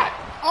is that?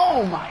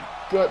 Oh my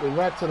goodness.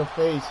 Right to the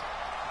face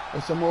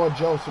of Samoa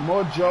Joe.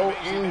 Samoa Joe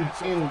in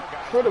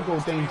critical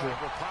danger.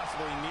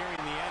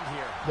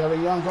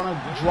 Darren Young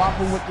gonna drop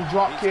him with the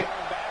drop kick.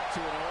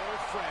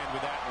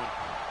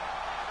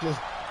 Just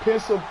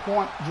pistol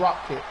point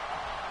drop kick.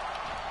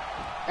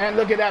 And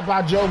look at that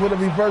by Joe with a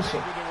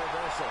reversal.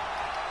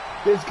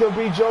 This could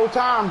be Joe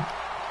time.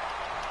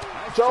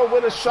 Joe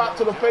with a shot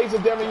to the face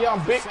of Darren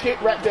Young. Big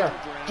kick right there.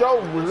 Joe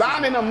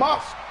lining him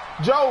up.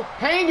 Joe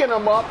hanging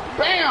him up.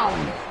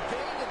 Bam!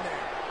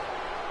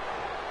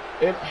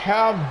 It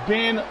have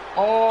been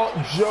all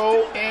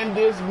Joe in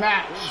this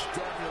match.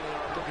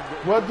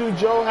 What do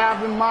Joe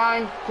have in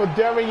mind for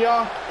Darren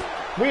Young?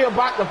 We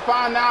about to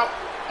find out.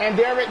 And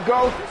there it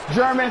goes.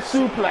 German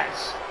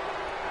suplex.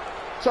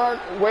 Turn.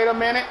 Wait a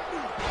minute.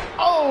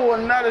 Oh,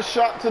 another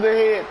shot to the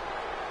head.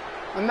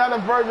 Another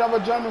version of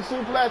a German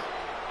suplex.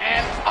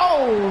 And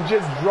oh,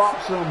 just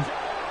drops him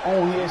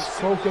on his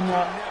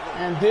coconut.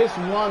 And this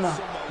one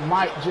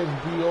might just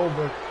be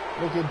over.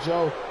 Look at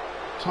Joe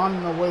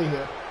turning away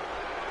here.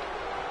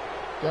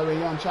 Darren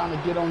Young trying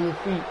to get on his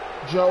feet.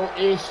 Joe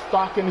is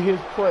stalking his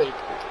prey.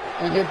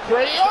 And his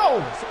prey,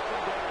 oh!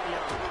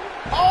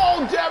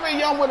 Oh, Darren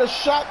Young with a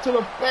shot to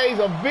the face,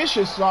 a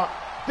vicious shot.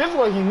 This is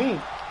what he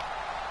needs.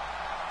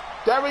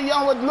 Darren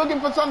Young was looking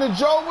for something.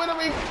 Joe with a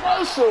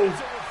reversal.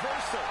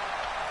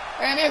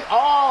 And it's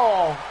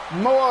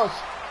almost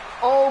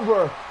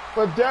over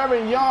for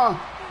Darren Young.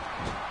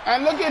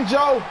 And look at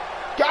Joe.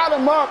 Got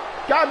him up.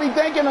 Got to be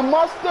thinking a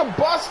Mustard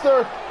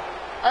Buster.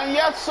 And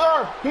yes,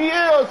 sir, he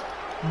is.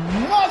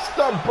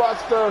 Mustard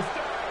Buster.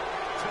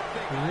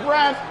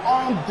 Ran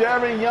on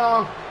Darren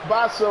Young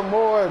by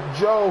Samoa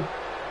Joe.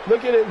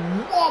 Look at it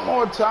one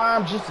more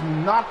time. Just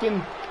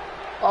knocking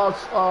us,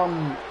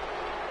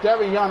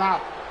 Darren Young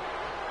out.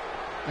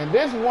 And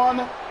this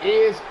one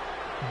is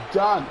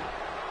done.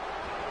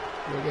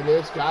 Look at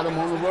this. Got him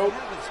on the rope.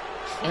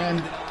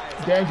 And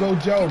there go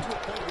Joe.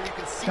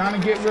 Trying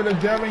to get rid of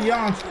Darren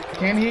Young.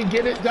 Can he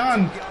get it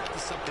done?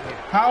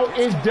 How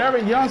is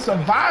Darren Young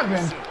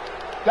surviving?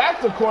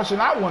 That's the question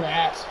I want to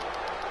ask.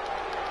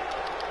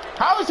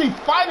 How is he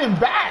fighting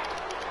back?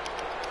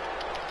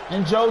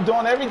 And Joe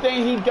doing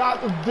everything he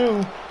got to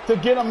do to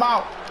get him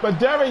out. But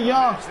Darren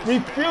Young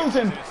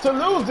refusing to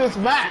lose this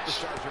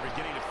match.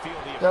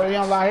 Darren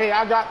Young like, hey,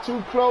 I got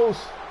too close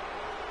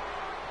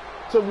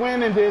to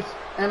winning this,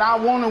 and I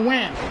want to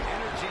win.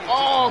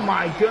 Oh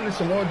my goodness,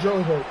 Samoa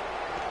Joe hurt.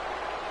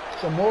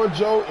 Samoa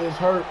Joe is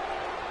hurt.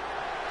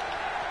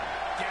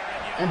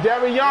 And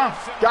Darren Young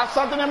got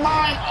something in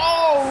mind.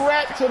 Oh,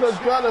 right to the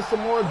gut of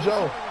Samoa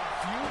Joe.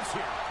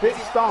 Big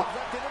stomp.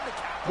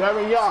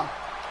 Darren Young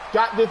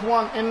got this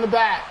one in the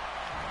back.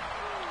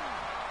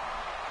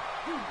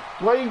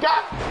 Well, you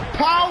got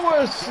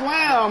power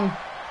slam.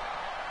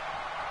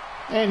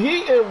 And he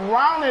is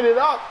rounding it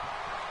up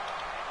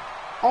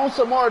on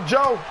Samoa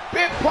Joe.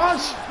 Big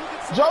punch.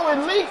 Joe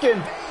is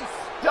leaking.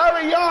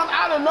 Darren Young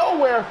out of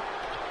nowhere.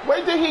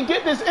 Where did he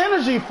get this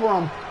energy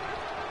from?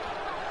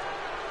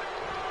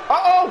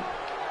 Uh-oh.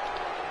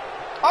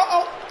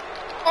 Uh-oh.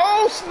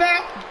 Oh,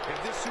 snap.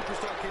 If this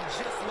superstar can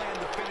just land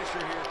the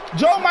finisher here.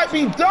 Joe might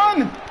be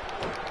done.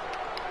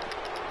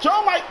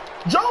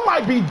 Joe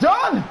might be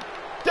done.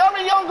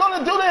 Darren Young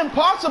gonna do the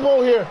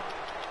impossible here.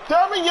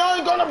 Darren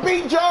Young gonna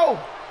beat Joe.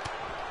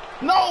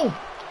 No.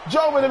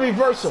 Joe with a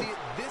reversal.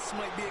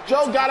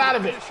 Joe got out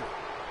of it.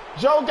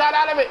 Joe got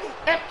out of it.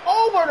 And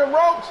over the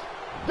ropes.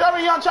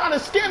 Darren Young trying to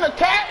skin the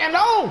cat. And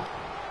no.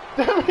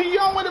 Darren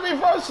Young with a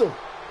reversal.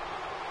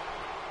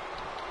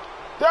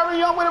 Darren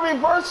Young with a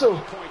reversal.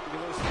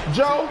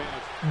 Joe,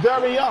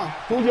 Darren Young.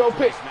 Who's your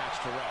pick?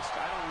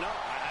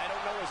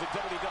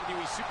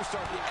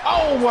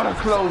 Oh, what a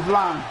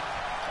clothesline.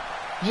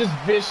 Just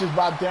vicious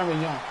by Darren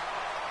Young.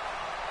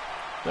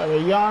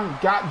 Darren Young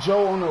got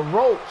Joe on the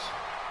ropes.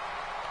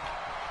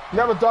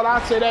 Never thought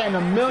I'd say that in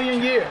a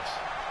million years.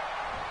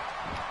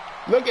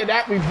 Look at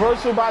that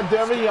reversal by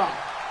Darren Young.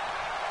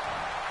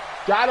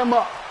 Got him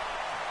up.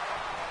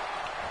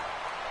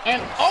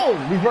 And, oh,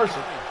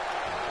 reversal.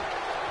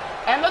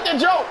 And look at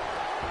Joe.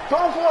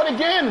 Going for it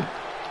again.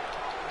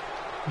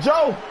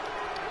 Joe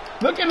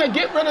looking to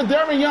get rid of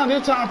Darren Young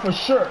this time for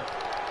sure.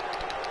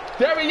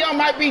 Darren Young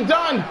might be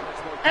done.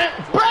 And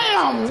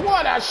bam!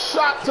 What a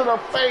shot to the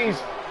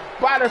face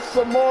by the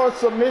Samoa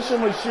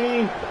submission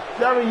machine.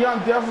 Darren Young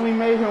definitely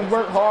made him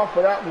work hard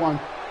for that one.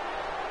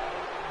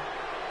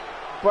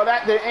 But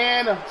at the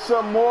end,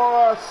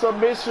 Samoa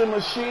submission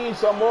machine,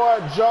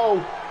 Samoa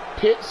Joe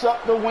picks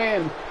up the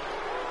win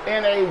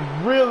in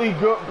a really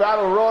good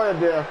battle royal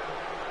there.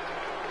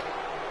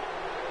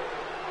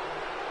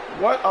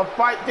 What a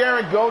fight. There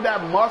it go,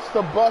 that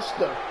Mustard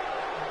Buster.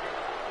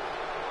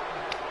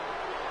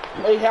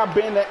 They have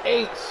been the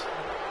eights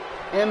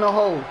in the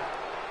hole.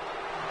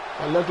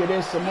 And look at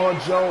this, Samoa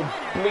Joe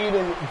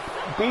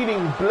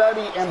beating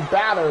bloody and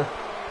battered,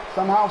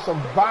 somehow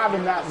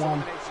surviving that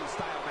one.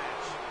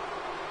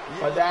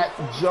 But that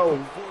Joe,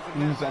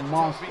 he's a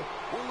monster.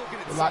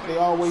 But like they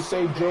always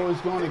say, Joe is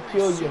going to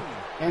kill you.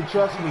 And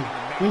trust me,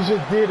 he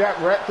just did that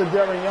right to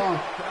Darren Young,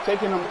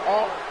 taking him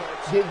off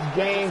his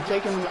game,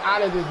 taking him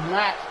out of this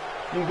match.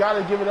 You got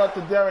to give it up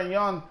to Darren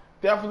Young.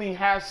 Definitely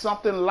has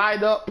something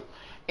light up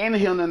in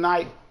him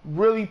tonight.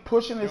 really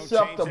pushing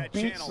himself to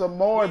beat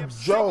Samoa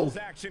Joe.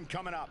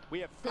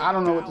 I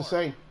don't know what to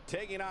say.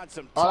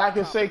 All I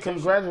can say,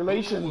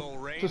 congratulations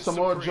to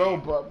Samoa Joe,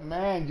 but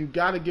man, you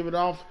got to give it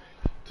off.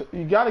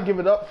 You got to give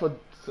it up for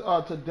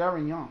to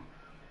Darren Young.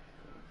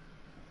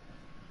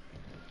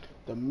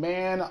 The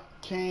man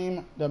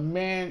came, the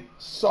man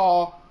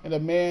saw, and the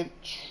man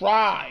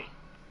tried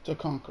to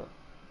conquer.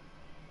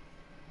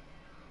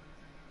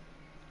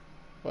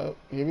 But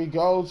here he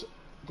goes.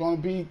 Going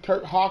to be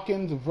Kurt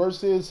Hawkins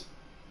versus,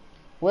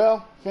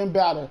 well, Finn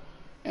Balor.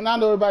 And I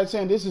know everybody's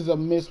saying this is a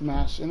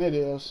mismatch, and it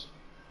is.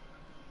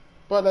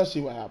 But let's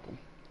see what happens.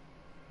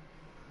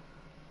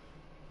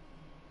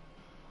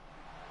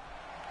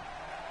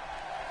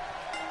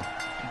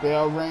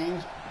 Bell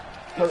rings.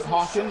 Kurt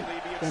Hawkins.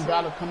 Finn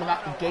Balor coming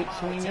out the gate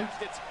swinging.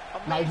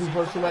 Nice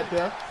reversal right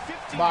there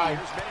by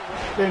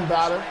Finn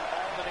Balor.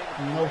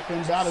 You know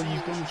Finn Balor,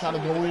 he's going to try to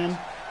go in.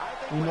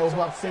 We know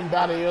what Finn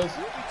Balor is.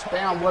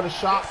 Bam, what a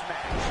shot.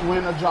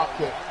 Win a drop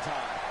kick.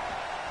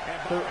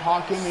 Kurt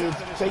Hawkins is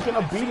taking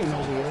a beating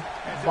over here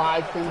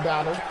by Finn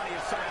Balor.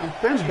 And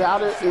Finn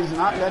Balor is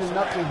not letting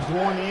up, just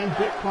going in,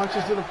 big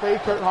punches to the face.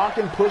 Kurt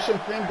Hawkins pushing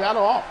Finn Balor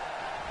off.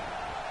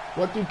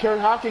 What do Kurt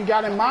Hawkins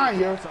got in mind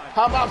here?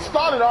 How about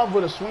started off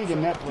with a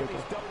swinging net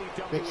breaker?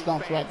 Big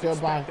stumps right there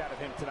by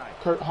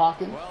Kurt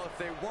Hawkins.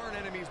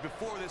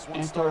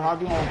 And Kurt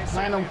Hawkins will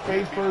plant him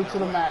face first to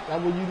the mat.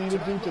 That's what you need to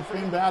do to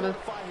Finn Balor.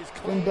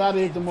 Finn Balor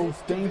is the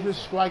most dangerous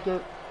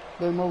striker,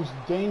 the most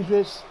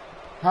dangerous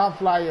high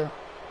flyer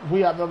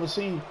we have ever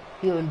seen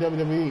here in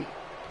WWE.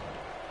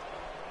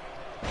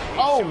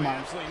 Oh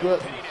my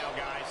goodness.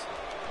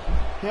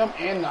 Him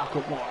and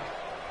Nakamura.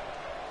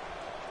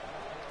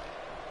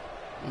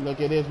 And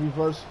look at his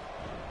reverse.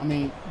 I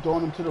mean,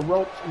 throwing him to the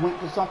ropes. Went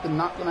for something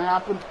not going to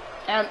happen.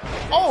 And,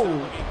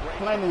 oh,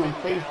 planting him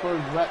face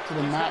first right to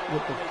the mat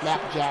with the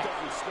flapjack.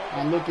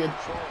 And look at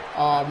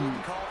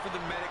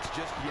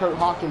Kurt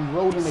Hawkins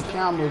rolling the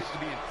cameras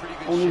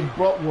on his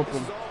butt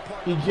whooping.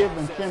 He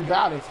giving Finn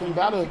Balor. Finn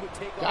Balor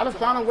got to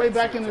find a way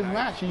back in this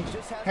match. He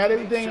had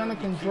everything under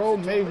control,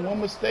 made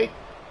one mistake,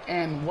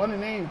 and what a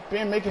name,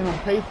 been making him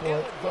pay for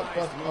it.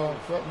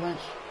 Foot wrench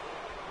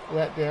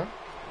right there.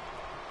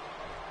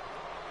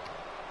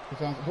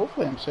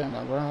 Hopefully I'm saying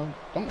that right.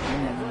 Don't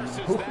remember.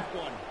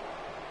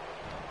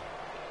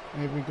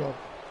 Here we go.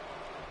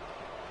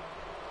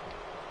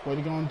 What are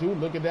you going to do?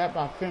 Look at that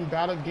by Finn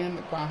Balor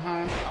again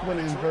behind with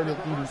an inverted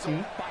DDT.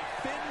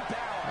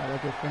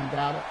 Look at Finn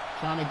Balor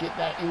trying to get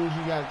that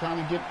energy,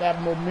 trying to get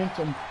that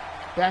momentum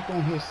back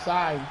on his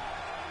side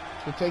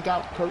to take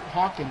out Kurt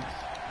Hawkins.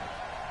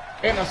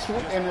 And a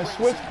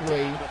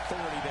switchblade.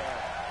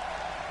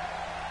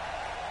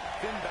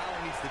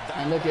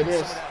 And look at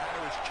this.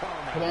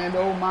 Playing the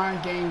old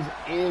mind games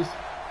is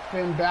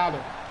Finn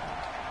Balor.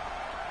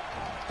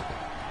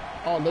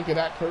 Oh, look at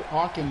that. Kurt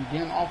Hawkins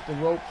getting off the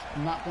ropes.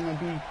 Not going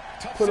to be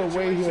put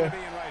away here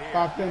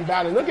by Finn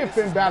Balor. Look at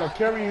Finn Balor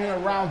carrying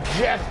him around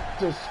just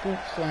to scoop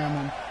slam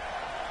him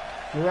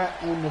right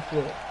on the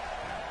floor.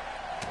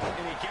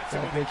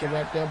 Look at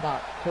right there by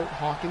Kurt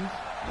Hawkins.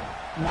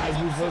 Nice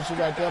reversal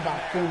right there by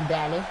Finn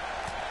Balor.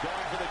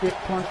 Big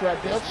punch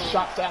right there.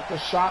 Shots after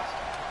shots.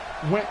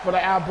 Went for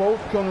the elbow.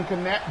 Couldn't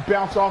connect.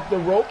 Bounce off the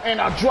rope. And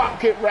a drop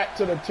kick right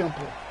to the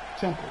temple.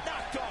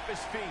 Knocked off his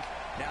feet.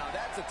 Now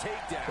that's a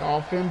takedown.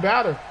 All Finn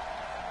Balor.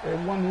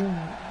 Everyone who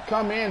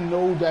come in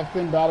knows that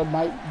Finn Balor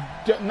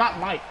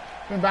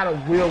Finn Balor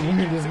will win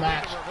this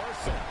match.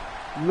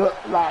 Look,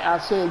 like I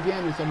say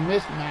again, it's a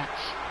mismatch.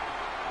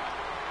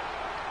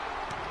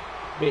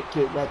 Big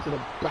kick right to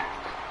the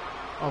back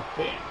of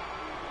Finn.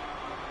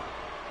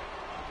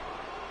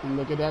 And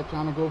look at that,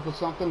 trying to go for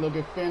something. Look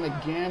at Finn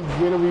again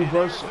with a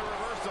reversal.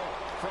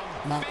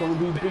 Not going to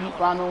be beat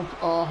by no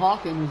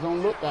Hawkins. He's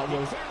going to look that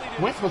way.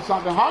 Went for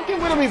something.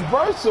 Hawkins with a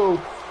reversal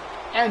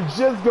and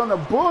just going to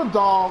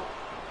bulldog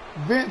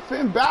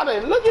Finn Balor.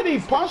 And look at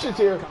these punches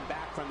here.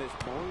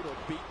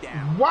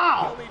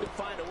 Wow.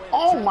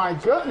 Oh my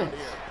goodness.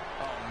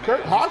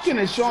 Kurt Hawkins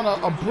is showing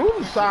a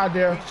brutal side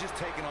there.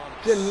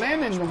 Just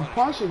landing them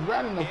punches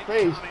right in the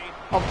face.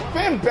 A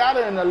Finn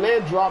Balor in the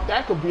leg drop,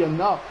 that could be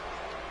enough.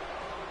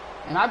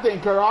 And I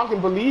think Kurt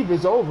Hawkins believes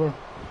it's over.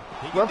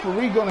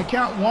 Referee gonna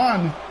count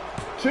 1,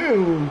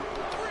 2,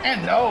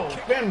 and no,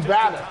 Finn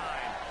Balor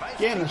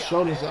getting the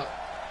shoulders up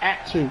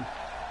at 2.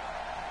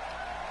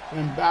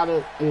 Finn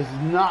Balor is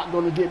not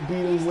gonna get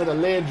beaten with a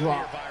leg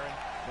drop.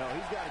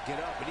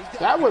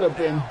 That would have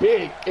been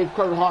big if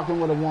Kurt Hawkins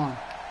would have won.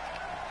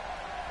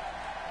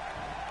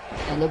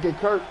 And look at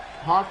Kurt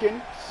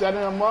Hawkins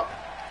setting him up,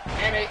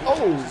 and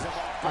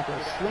like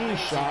a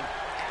slingshot.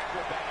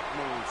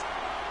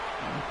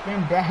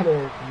 Finn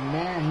Balor,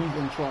 man,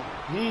 he's in trouble.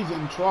 He's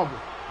in trouble.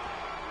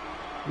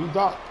 We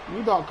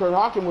thought Kurt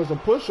Hawkins was a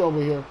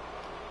pushover here.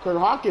 Kurt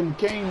Hawkins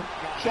came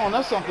showing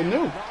us something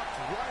new.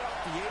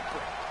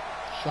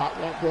 Shot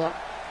right there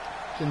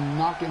to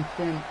knocking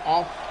Finn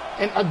off.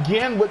 And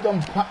again with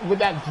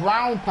that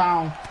ground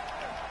pound.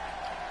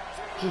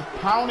 just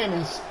pounding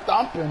and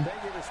stomping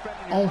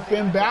on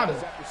Finn Balor.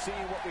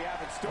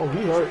 Oh,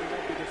 he hurt.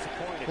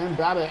 Finn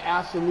Balor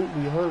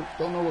absolutely hurt.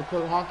 Don't know what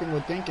Kurt Hawkins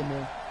was thinking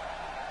there.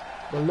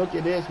 But look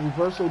at this.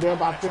 Reversal there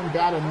by Finn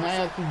Balor.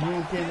 Nasty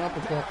European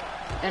uppercut.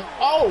 And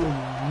oh,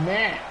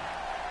 man.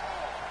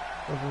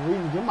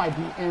 This might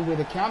be in with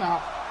a count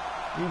out.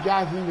 You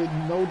guys need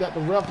to know that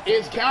the ref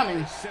is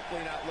counting. Simply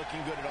not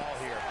looking good at all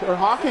here. Kurt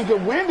Hawkins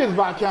could win this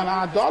by count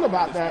out. I thought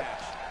about that.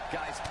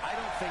 Guys, I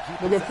don't think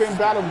he look at Finn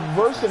Balor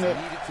reversing it.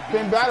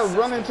 Finn Balor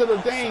running to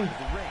the thing,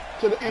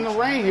 in the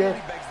ring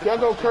here. There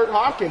go Kurt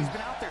Hawkins.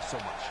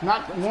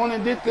 Not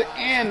wanting this to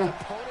end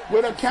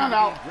with a count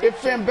out. If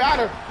Finn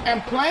Balor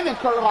and planting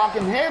Kurt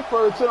Hawkins head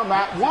first to the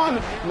mat.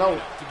 One,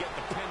 no.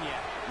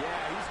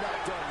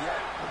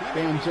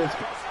 Finn just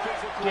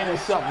getting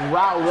himself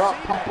riled up,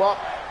 pump up,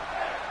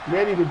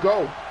 ready to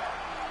go.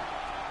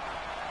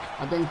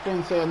 I think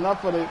Finn said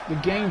enough of the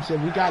game.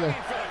 Said we gotta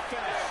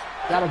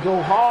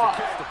go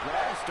hard.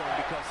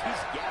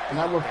 And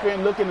that's what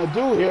Finn looking to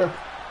do here.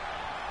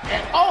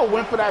 And oh,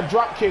 went for that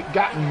drop kick,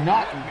 got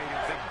nothing.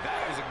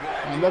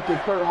 And look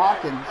at Kurt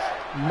Hawkins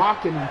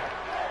mocking him.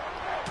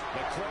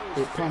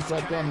 Big punch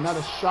right there,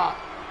 another shot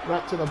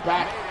right to the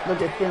back.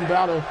 Look at Finn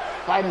Balor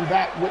fighting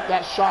back with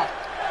that shot.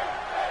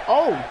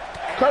 Oh,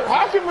 Kurt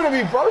Hawkins with a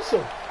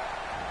reversal.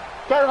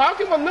 Kurt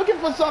Hawkins was looking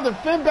for something.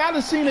 Finn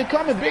Balor seen it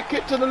coming, big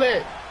kick to the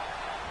leg.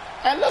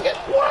 And look at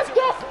what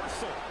the...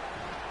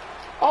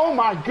 Oh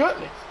my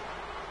goodness.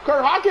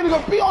 Kurt Hawkins is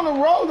going to be on the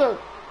road to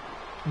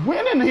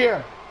winning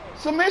here.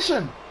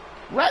 Submission.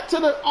 Right to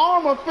the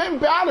arm of Finn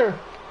Balor.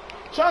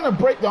 Trying to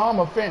break the arm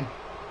of Finn.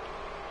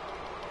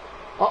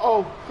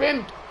 Uh-oh.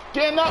 Finn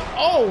getting up.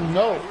 Oh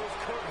no.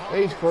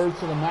 Face first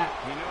to the mat.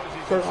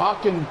 Kurt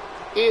Hawkins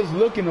is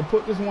looking to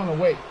put this one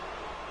away.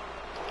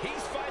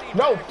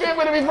 No, Finn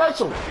with a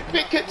reversal.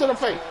 Big kick to the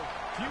face.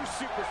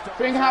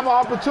 Finn have an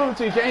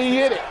opportunity. Can he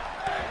hit it?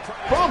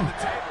 Boom.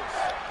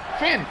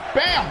 Finn,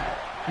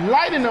 bam.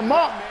 Lighting him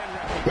up.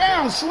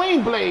 Bam,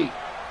 sling blade.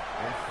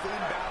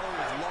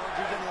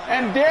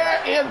 And there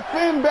is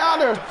Finn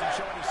Balor.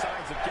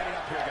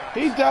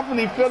 He's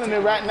definitely feeling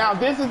it right now.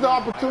 This is the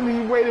opportunity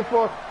he waited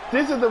for.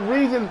 This is the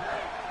reason.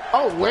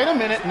 Oh, wait a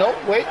minute. Nope,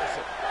 wait.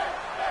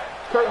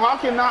 Kurt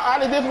Hawkins not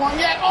out of this one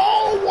yet.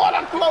 Oh, what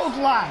a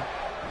clothesline.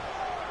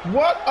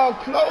 What a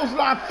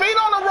clothesline. Feet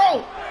on the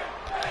rope.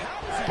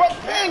 But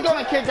Finn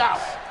gonna kick out.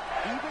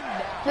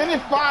 Finn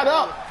is fired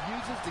up.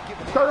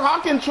 Kurt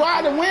Hawkins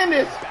tried to win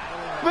this.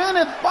 Finn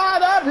is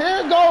fired up.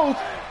 Here it goes.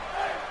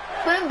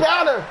 Finn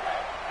Balor.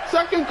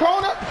 Second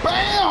corner.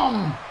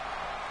 Bam.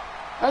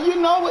 And you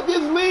know what this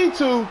leads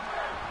to.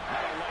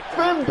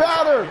 Finn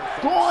Balor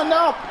going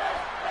up.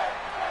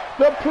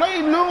 The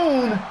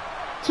prelude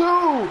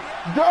to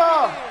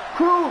the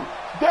Coup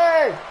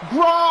de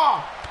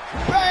Grace.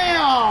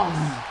 Bam.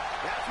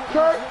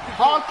 Kurt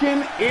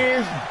Hawkins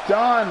is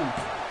done.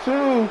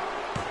 2,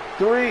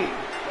 3.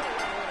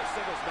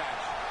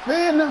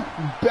 Finn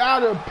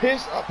Balor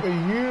picks up a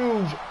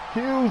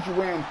huge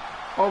win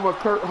over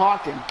Kurt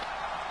Hawkins.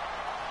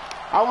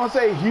 I won't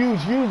say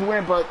huge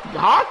win, but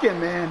Hawkins,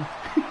 man,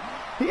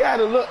 he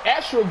had a little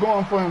extra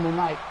going for him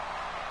tonight.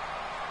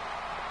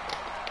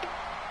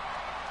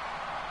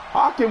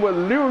 Hawkins was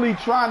literally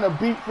trying to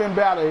beat Finn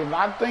Balor, and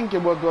I think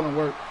it was going to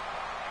work.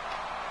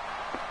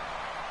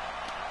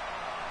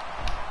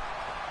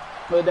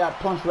 Put that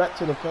punch right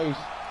to the face.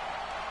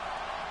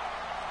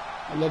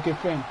 And look at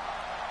Finn.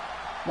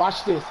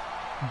 Watch this.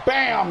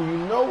 Bam! You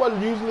know what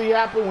usually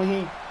happens when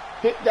he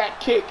hit that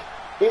kick?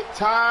 It's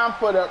time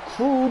for the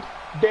Coup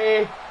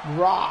de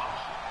Grace.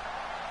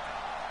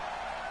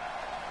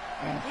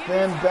 And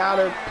Finn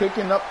Balor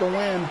picking up the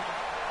win.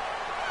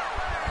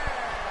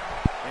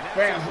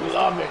 Fans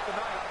love it.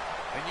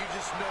 And you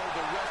just know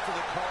the rest of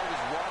the card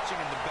is watching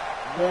in the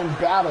back. Finn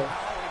Balor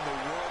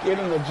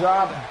getting the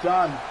job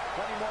done.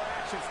 Plenty more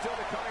action still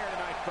to come here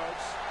tonight,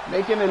 folks.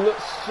 Making it look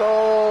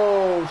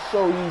so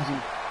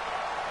easy.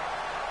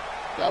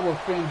 That's what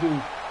Finn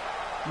do.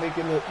 Make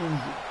it look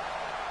easy.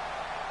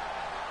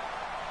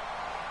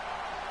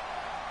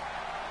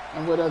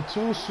 And with a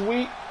too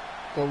sweet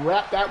to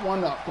wrap that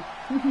one up.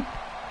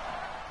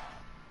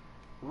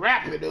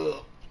 Wrap it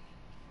up.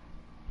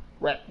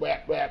 Wrap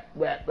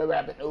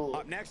it up.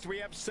 Up next, we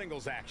have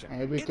singles action.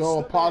 And here we go.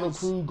 Apollo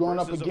Crews going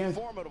up against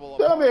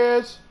The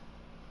Miz.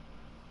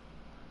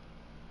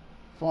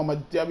 Former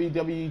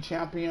WWE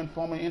champion,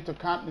 former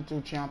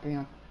Intercontinental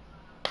champion.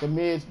 The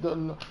Miz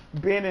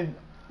been in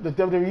the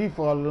WWE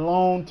for a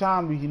long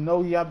time. You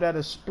know he have that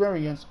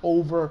experience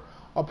over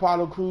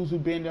Apollo Crews, who's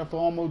been there for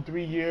almost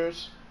 3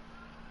 years.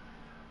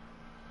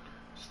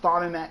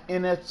 Starting at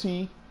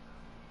NXT.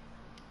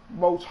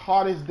 Most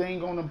hardest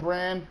thing on the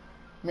brand.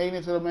 Made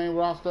into the main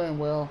roster, and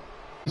well,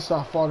 he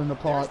started falling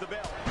apart.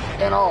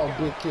 And all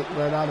big kick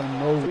right out of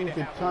nowhere. We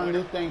could turn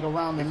this thing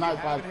around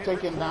tonight by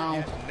taking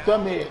down The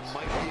Miz.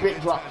 Big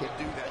drop kick.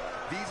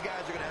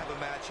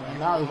 And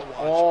now it's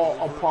all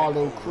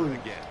Apollo Crews.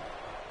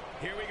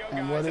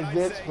 And what is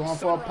this? Going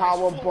for a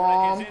power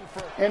bomb.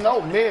 And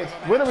oh, Miz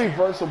with a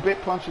reversal.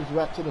 Big punches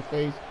right to the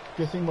face.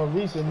 You see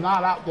Maurice is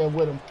not out there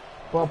with him.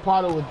 But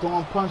Apollo was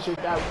doing punches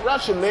that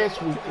Russian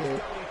last week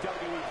there.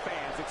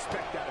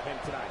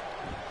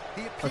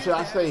 Or should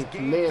I say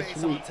last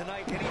week?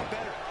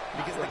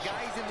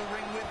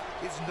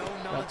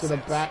 Right to the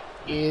back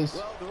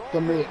is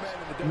the Miz.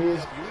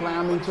 Miz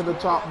climbing to the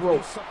top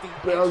rope.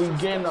 Barely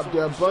getting up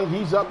there, but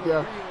he's up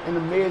there. And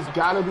the Miz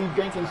gotta be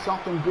thinking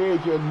something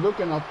big. You're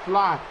looking to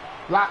fly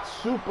like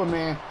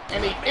Superman.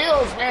 And he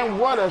is, and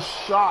what a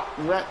shot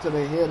right to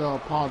the head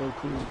of Apollo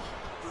Crews.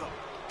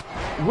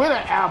 With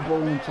an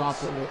elbow on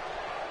top of it.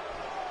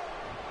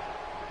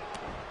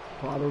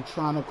 Apollo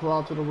trying to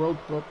crawl to the rope,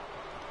 but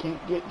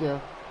can't get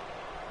there.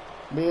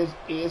 Miz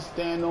is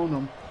standing on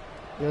him.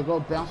 There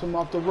go, bounce him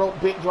off the rope.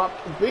 Big drop,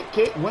 big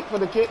kick, went for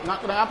the kick, not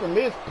gonna happen.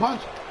 Miz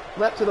punch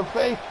right to the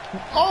face.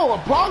 Oh,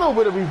 Apollo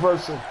with a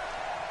reversal.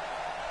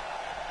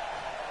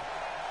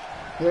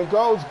 There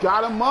goes,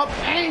 got him up,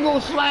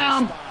 angle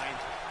slam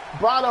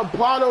by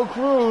Apollo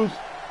Crews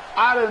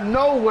out of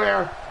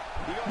nowhere.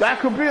 That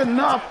could be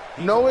enough.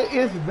 No, it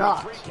is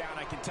not.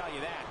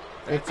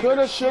 It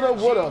coulda, shoulda,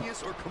 woulda,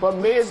 but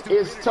Miz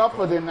is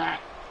tougher than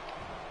that.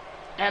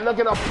 And look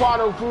at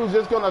Apollo Crews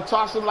just gonna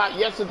toss him like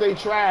yesterday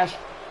trash.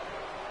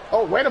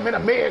 Oh, wait a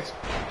minute, Miz.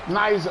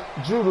 Nice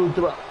judo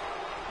throw.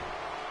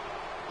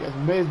 Guess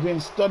Miz been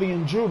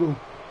studying judo.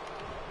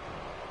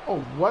 Oh,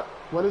 what?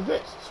 What is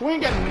this?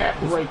 Swing and neck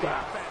breaker.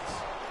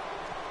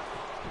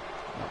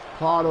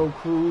 Apollo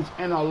Crews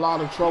in a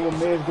lot of trouble.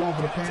 Miz going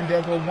for the pin.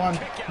 There go one.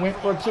 Went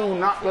for two.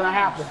 Not gonna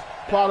happen.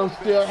 Apollo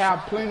still have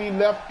plenty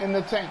left in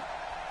the tank.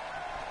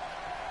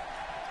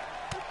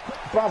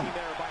 Boom.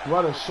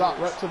 What a shot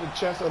right to the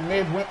chest of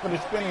Miz. Went for the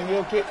spinning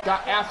heel kick.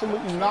 Got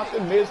absolutely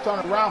nothing. Miz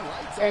turned around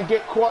and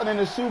get caught in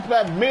the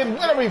suplex. Miz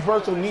with a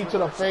reversal knee to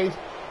the face.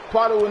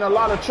 Apollo in a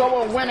lot of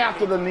trouble and went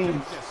after the knees.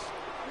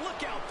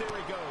 Look out, there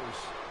he goes.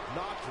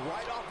 Knocked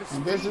right off his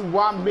And this is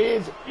why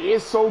Miz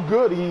is so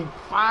good. He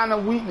find a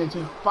weakness.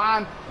 He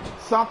find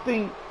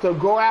something to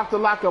go after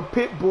like a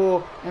pit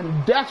bull.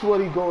 And that's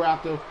what he go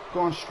after.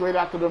 Going straight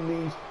after the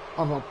knees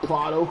of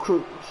Apollo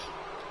Crews.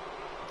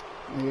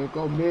 There you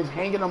go, Miz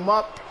hanging him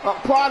up.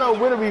 Apollo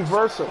with a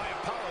reversal.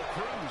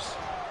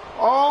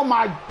 Oh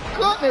my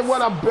goodness,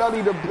 what a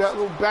belly to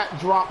back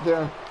drop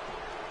there.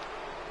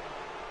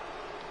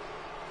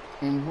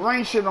 And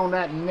wrenching on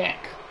that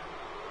neck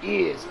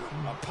is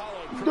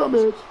the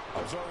Miz.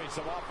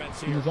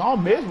 He's all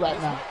Miz right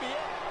now.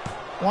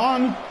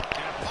 1,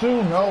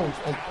 2, no.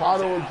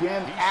 Apollo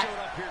again at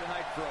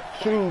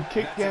 2,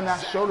 kicked in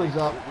that shoulders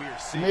up.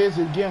 Miz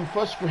again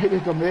frustrated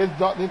because Miz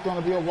thought this was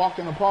going to be a walk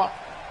in the park.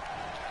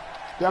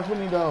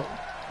 Definitely the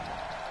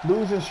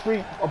losing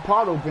streak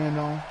Apollo been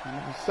on.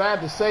 It's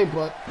sad to say,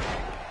 but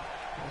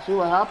let's see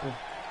what happened.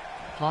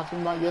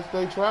 Talking about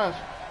yesterday trash.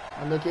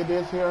 I look at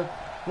this here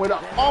with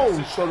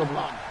a shoulder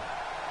block.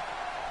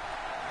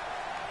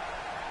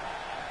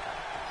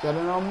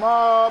 Setting him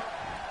up.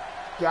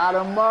 Got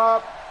him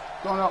up.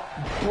 Gonna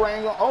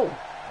bring him. Oh,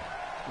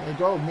 there you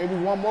go. Maybe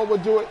one more will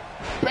do it.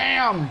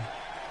 Bam!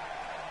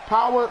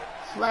 Power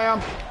slam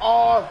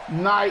all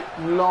night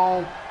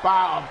long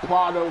by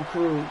Apollo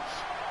Crews.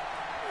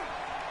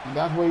 And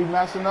that's where he's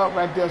messing up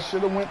right there.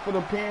 Should have went for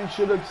the pin.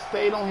 Should have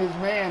stayed on his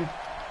man.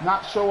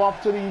 Not show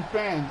off to these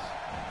fans.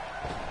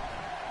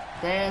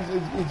 Fans,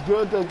 it's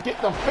good to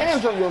get the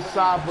fans on your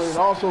side, but it's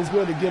also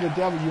good to get a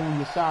W on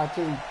your side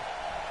too.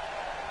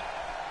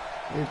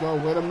 There you go.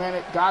 Wait a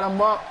minute. Got him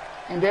up.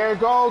 And there it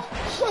goes.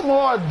 Some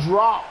more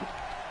drop.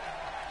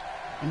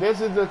 And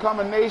this is the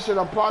combination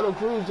of Apollo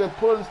Crews that's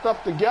putting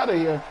stuff together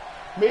here.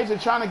 Miz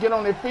is trying to get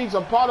on their feet.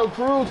 Apollo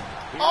Crews.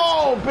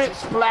 Oh, big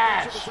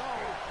splash.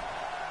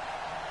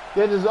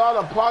 This is all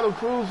Apollo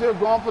Crews here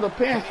going for the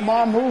pin.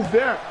 Small move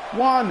there.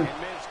 1.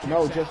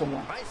 No, just a 1.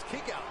 Nice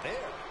kick out there.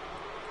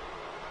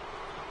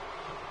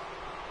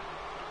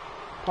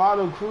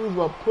 Apollo Crews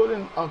were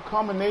putting a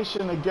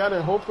combination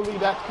together. Hopefully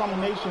that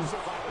combination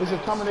is a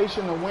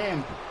combination to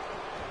win.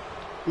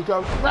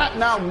 Because right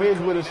now Miz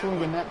with a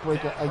swinging neck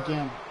breaker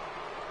again.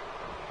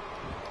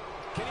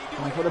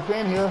 Going for the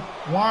pin here.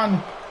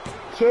 1,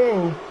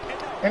 2.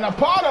 And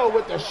Apollo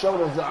with the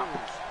shoulders up.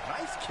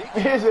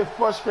 Is it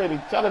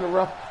frustrating? Telling the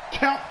ref,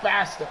 count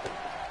faster.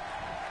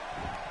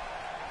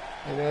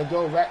 And there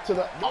go right to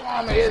the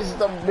arm. Is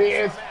the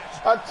Miz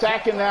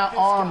attacking that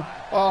arm.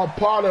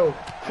 Apollo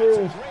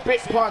Crews, big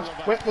punch,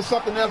 went for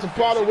something else.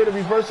 Apollo with a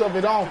reverse of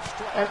it on.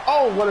 And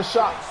oh, what a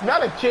shot.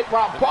 Another kick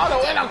by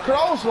Apollo in a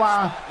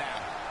clothesline.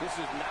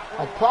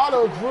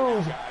 Apollo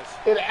Crews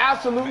is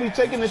absolutely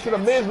taking it to the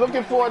Miz,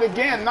 looking for it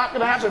again. Not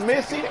going to happen.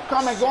 Miz see it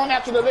coming, going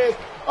after the leg.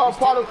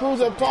 Apollo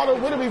Crews,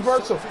 Apollo with a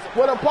reversal.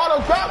 When Apollo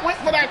got, went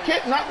for that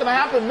kick, not going to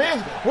happen.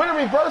 Miz with a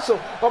reversal.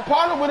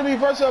 Apollo with a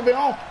reversal of it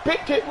on. Big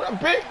kick,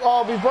 big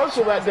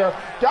reversal right there.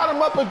 Got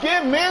him up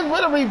again. Miz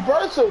with a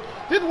reversal.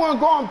 This one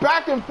going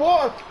back and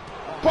forth.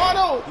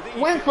 Apollo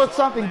went for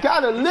something,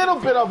 got a little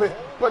bit of it,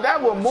 but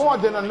that was more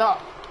than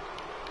enough.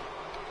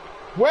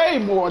 Way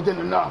more than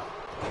enough.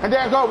 And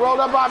there go, rolled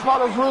up by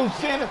Apollo Crews,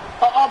 seeing an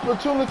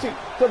opportunity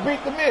to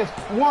beat the Miz.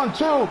 1,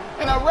 2,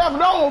 and a ref.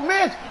 No,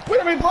 Miz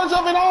with a reverse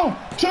of it on.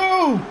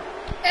 2.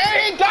 And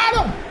he got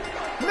him.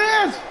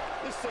 Miz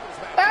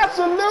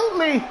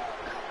absolutely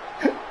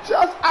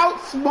just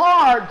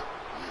outsmarted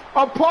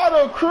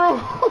Apollo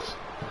Crews.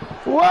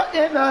 What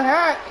in the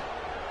heck?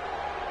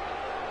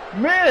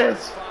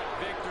 Miz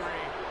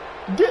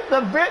get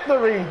the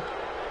victory.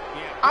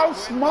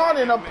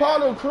 Outsmarting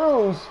Apollo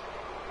Crews.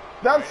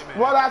 That's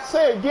what I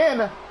say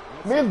again.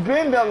 Miz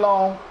been there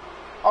long.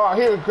 Oh,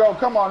 here we go.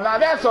 Come on now.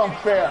 That's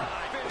unfair.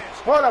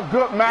 What a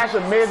good match.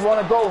 And Miz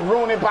want to go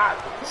ruin it by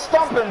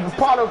stumping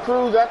Apollo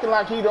Crews, acting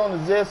like he don't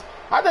exist.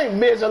 I think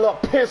Miz a little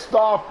pissed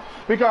off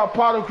because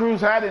Apollo Crews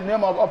had it in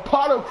him.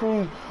 Apollo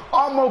Crews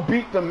almost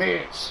beat the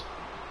Miz.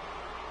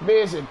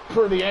 Miz is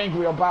pretty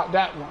angry about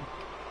that one.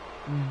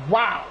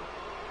 Wow.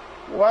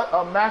 What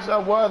a match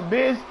that was.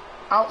 Miz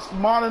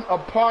outsmarting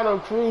Apollo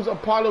Crews.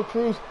 Apollo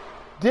Crews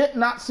did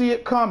not see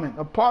it coming.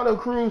 Apollo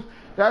Crews,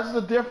 that's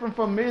the difference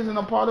for Miz and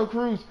Apollo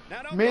Crews.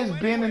 Miz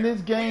been in this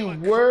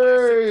game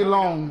way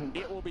long.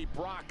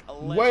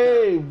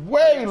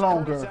 Way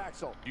longer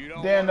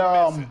than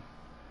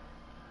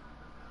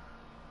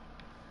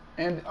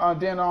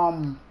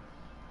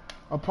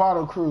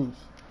Apollo Crews.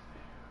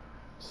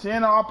 Seeing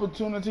an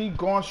opportunity,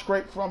 going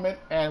straight from it,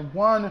 and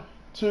 1,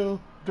 2,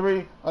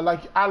 3, or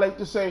like I like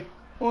to say,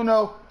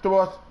 uno,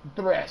 dos,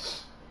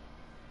 tres.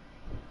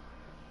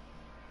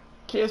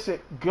 Kiss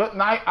it. Good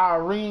night,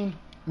 Irene.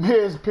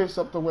 Miz picks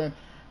up the win.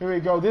 Here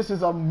we go. This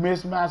is a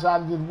mismatch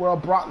out of this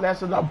world. Brock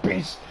Lesnar, the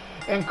beast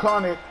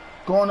incarnate,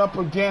 going up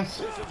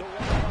against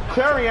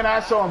Karrion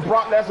Kross, and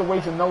Brock Lesnar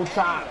wasting no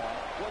time.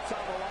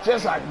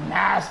 Just a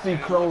nasty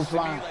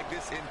clothesline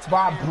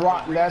by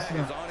Brock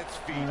Lesnar.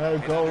 And there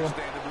you go.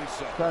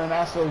 Karrion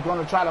Kross is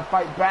going to try to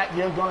fight back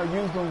here. Going to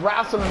use the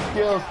wrestling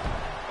skills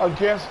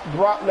against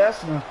Brock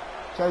Lesnar.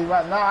 Tell you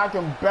right now, I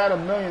can bet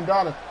 $1 million.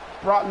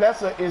 Brock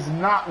Lesnar is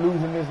not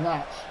losing this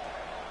match.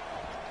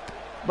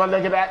 But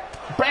look at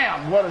that.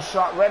 Bam! What a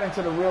shot right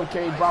into the real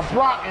cage by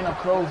Brock in a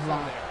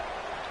clothesline.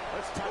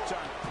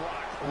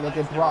 Look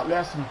at Brock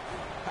Lesnar.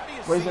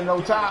 Wasting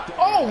no time.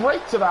 Oh,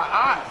 right to the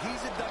eye.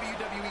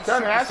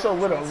 Karrion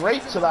Kross with a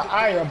right to the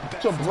eye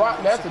to Brock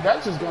Lesnar.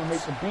 That's just going to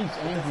make the beast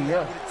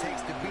angrier.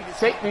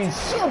 Take these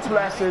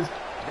suplexes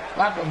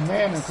like a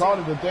man and call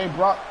it a day.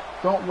 Brock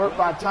don't work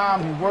by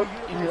time. He work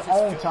in his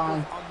own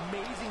time.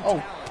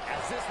 Oh,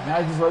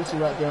 nice reversal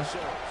right there.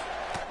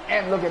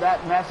 And look at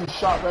that nasty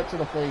shot right to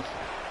the face.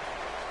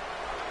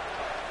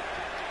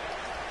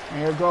 And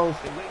here it goes.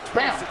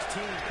 Bam!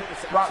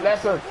 Brock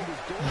Lesnar,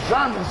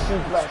 German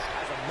suplex.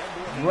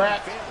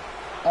 Right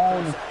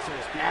on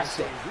Kross.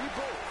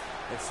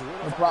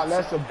 And Brock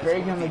Lesnar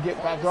begging him to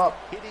get back up.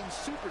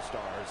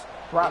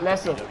 Brock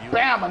Lesnar,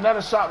 bam!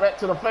 Another shot right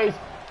to the face.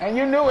 And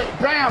you knew it.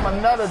 Bam!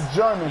 Another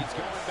German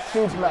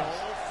suplex.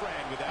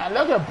 And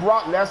look at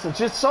Brock Lesnar,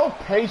 just so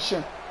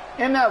patient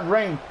in that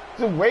ring.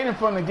 Just waiting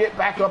for him to get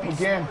back up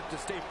again.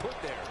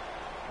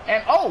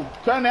 And oh,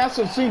 Karrion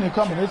Kross seen it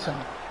coming this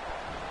time.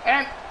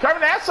 And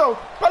Karrion Kross,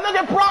 but look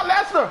at Brock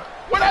Lesnar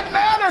with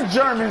another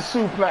German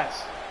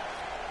suplex.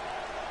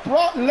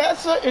 Brock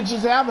Lesnar is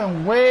just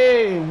having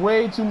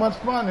way too much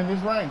fun in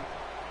this ring.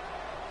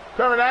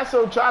 Karrion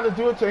Kross tried to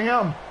do it to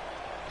him.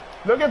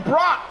 Look at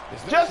Brock,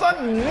 just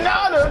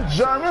another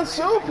German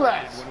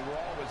suplex.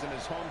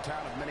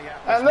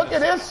 And look at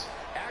this.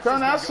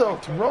 Karrion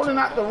Kross rolling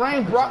out the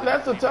ring. Brock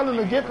Lesnar telling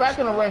him to get back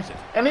in the ring.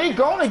 And he's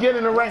going to get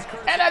in the ring.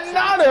 And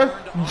another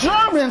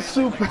German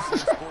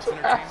suplex.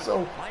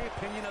 So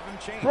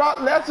Brock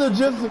Lesnar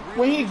just,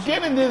 when he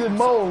get into this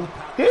mode,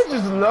 he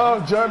just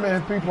loves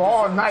German people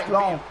all night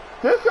long.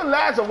 This can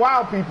last a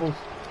while, people.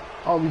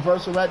 Oh,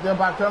 reversal right there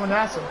by Karrion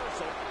Kross.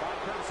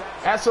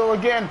 Kross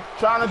again,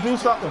 trying to do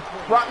something.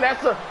 Brock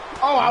Lesnar,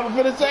 oh, I was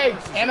going to say,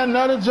 and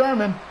another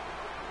German.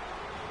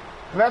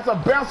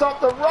 Lesnar bounce off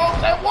the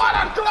ropes, and what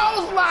a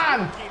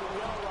clothesline!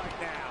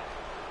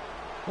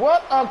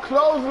 What a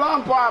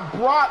clothesline by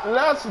Brock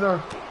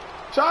Lesnar.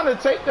 Trying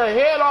to take the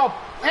head off,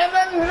 and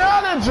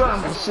another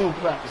German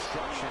suplex.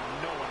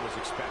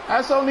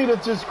 Kross need to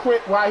just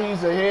quit while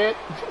he's ahead.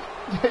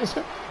 This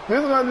looks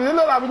like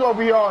we're going to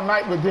be all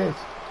night with this.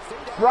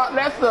 Brock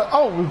Lesnar,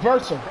 oh,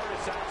 reversal.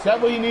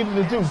 That's what he needed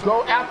to do.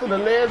 Go after the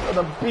legs of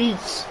the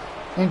beast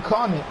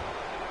incarnate.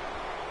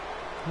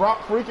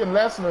 Brock freaking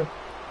Lesnar.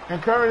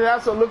 And Karrion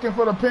Kross looking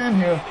for the pin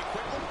here.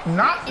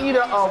 Not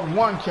either a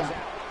 1 count.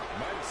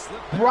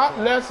 Brock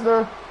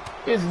Lesnar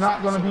is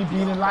not going to be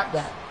beaten like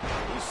that.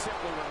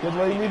 That's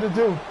what you need to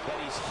do.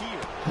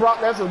 Brock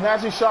Lesnar,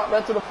 nasty shot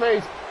right to the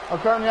face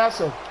of Karrion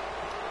Kross.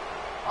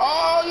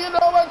 Oh, you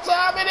know what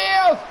time it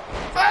is.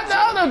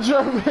 Another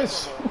German.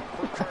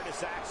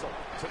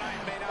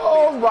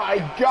 Oh my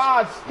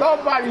God.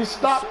 Somebody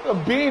stop the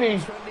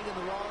beating.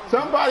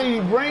 Somebody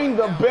ring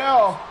the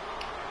bell.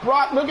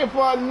 Brock looking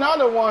for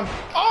another one.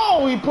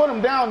 Oh, he put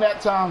him down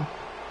that time.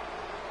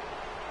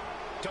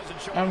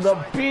 And the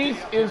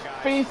beast is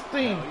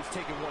feasting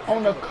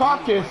on the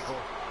carcass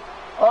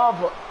of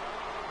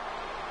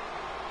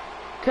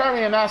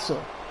Karrion Kross.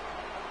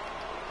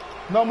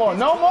 No more.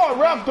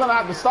 Ref's gonna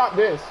have to stop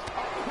this.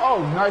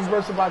 Oh, nice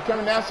reversal by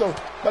Karrion Kross.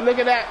 But look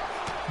at that.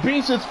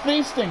 Beast is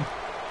feasting.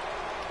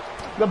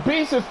 The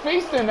Beast is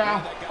feasting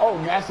now. Oh,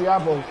 nasty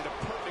elbows.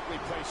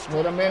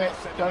 Wait a minute.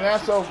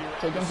 Garnasso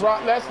taking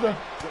Brock Lesnar.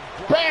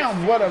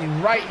 Bam! What a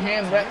right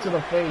hand right to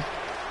the face.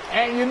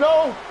 And you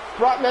know,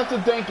 Brock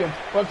Lesnar thinking,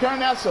 but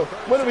Garnasso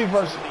with a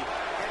reversal.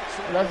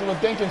 Lesnar was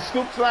thinking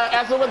scoop slam.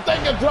 Lesnar was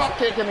thinking drop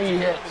kick, and he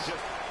hits.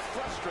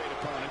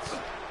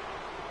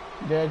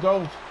 There it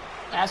goes.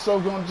 Asso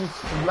going to just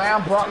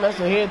slam Brock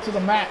Lesnar head to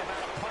the mat.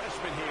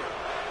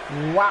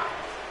 Wow.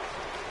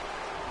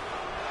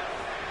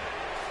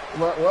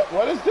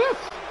 What is this?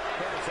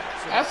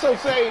 Asso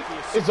say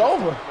it's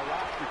over.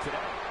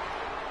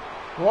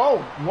 Whoa,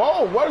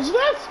 what is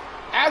this?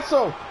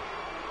 Asso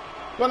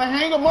gonna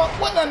hang him up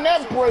with a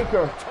neck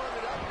breaker.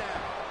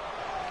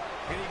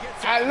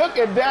 And look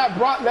at that,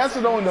 Brock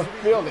Lesnar don't even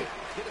feel it.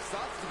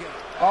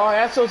 Oh,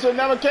 Asso should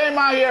never came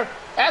out here.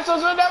 Asso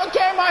should never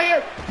came out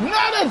here.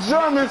 Not a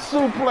German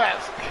suplex.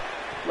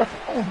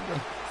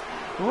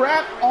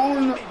 Right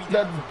on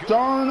the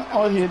darn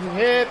on his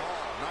head.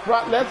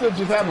 Brock Lesnar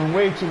just having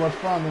way too much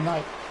fun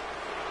tonight.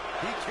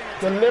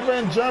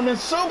 Delivering German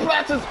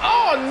suplexes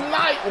all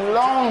night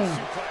long.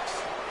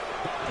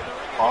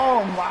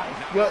 Oh my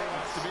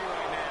goodness.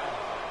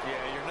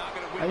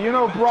 And you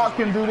know Brock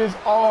can do this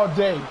all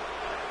day.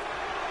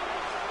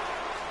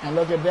 And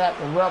look at that,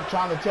 the ref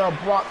trying to tell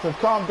Brock to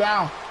calm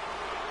down.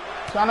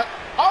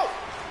 Oh,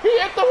 he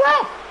hit the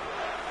ref.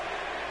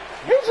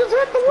 He just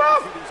hit the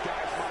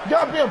ref.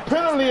 Gotta be a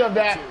penalty of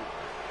that.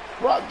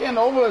 Brock getting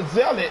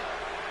overzealous.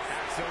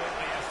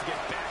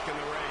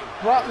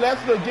 Brock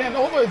Lesnar again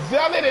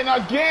overzealous and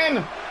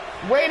again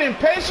waiting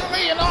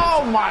patiently, and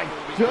oh my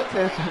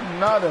goodness,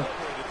 another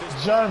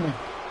German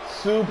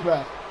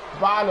suplex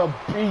by the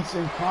Beast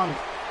incarnate.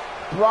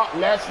 Brock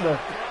Lesnar,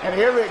 and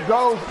here it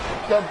goes,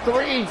 the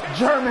 3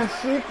 German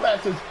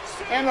suplexes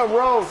in a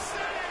row.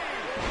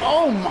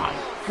 Oh my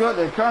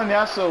goodness,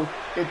 Garnasso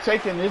is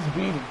taking this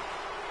beating.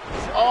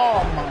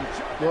 Oh my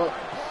goodness.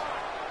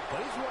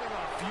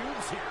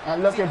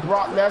 And look at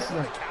Brock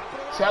Lesnar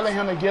telling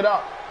him to get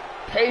up.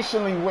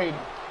 Patiently waiting.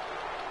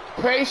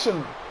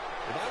 Patiently.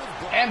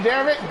 And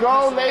there it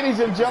goes, ladies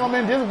and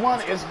gentlemen. This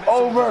one is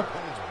over.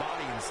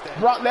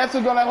 Brock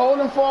Lesnar gonna hold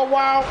him for a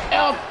while.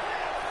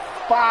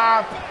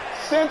 F5.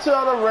 Center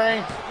of the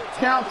ring.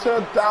 Count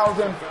to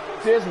 1,000.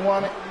 This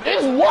one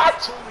is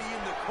what?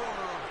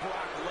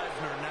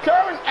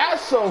 Karen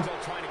Asso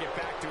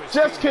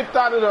just kicked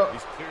out of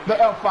the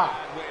F5.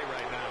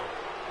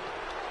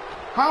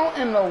 How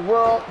in the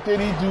world did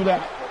he do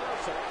that?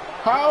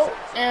 How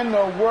in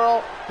the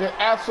world did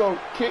Asso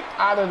kick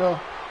out of the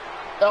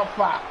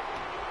F5?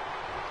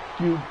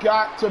 You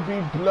got to be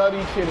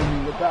bloody kidding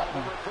me with that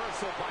one.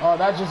 Oh,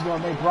 that's just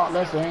going to make Brock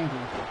Lesnar angry.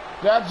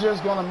 That's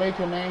just going to make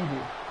him angry.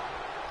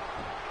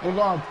 They're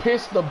going to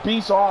piss the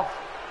Beast off.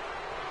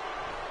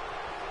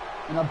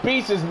 And the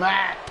Beast is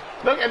mad.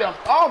 Look at him.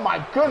 Oh my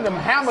goodness.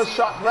 Hammer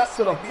shot right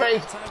to the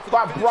face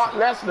by Brock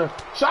Lesnar.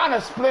 Trying to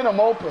split him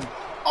open.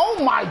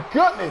 Oh my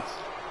goodness.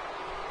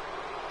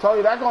 Tell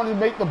you, that's going to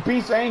make the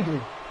Beast angry.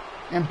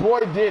 And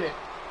boy, did it.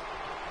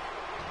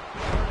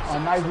 A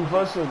nice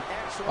reversal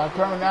by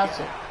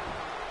Garnasso.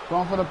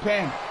 Going for the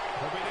pin.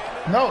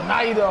 No,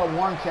 not either a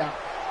 1 count.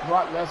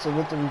 Brock Lesnar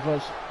with the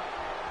reversal.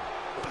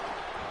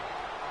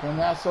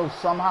 Garnasso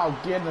somehow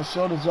getting the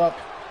shoulders up.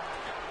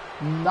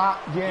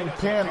 Not getting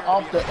pinned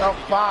off the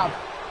F5.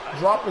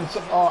 Dropping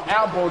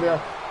elbow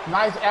there.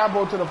 Nice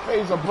elbow to the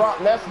face of Brock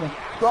Lesnar.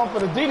 Going for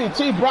the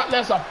DDT. Brock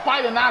Lesnar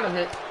fighting out of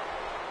it.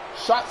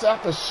 Shots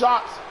after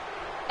shots.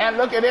 And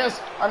look at this.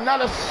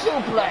 Another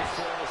suplex.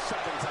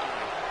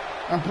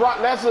 And Brock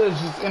Lesnar is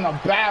just in a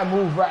bad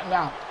move right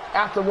now.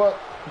 After what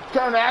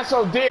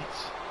Garnasso did.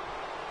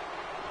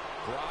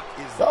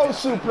 Those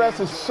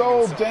suplexes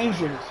so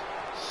dangerous.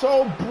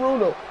 So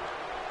brutal.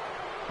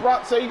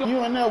 Brock say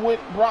you in there with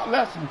Brock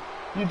Lesnar.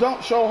 You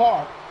don't show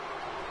hard.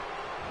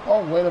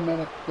 Oh, wait a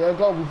minute. There you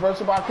go.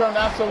 Reversal by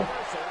Garnasso.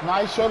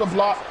 Nice shoulder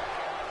block.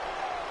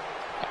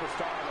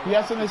 He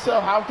asking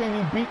himself, how can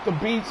he beat the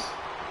Beast?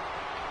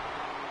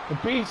 The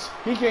Beast,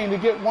 he can't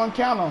even get 1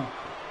 count on.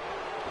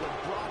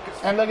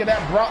 And look at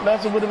that, Brock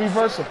Lesnar with a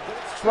reversal.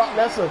 Brock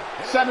Lesnar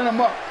setting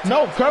him up.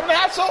 No,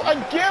 Garnasso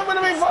again with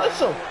a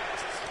reversal.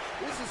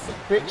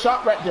 Big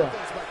chop right there.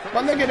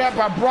 But look at that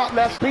by Brock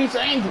Lesnar. Beast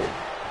angry.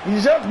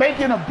 He's just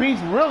making the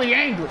Beast really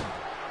angry.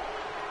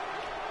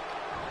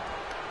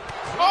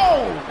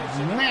 Oh,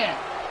 man.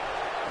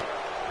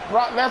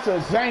 Brock Lesnar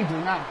is angry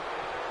now.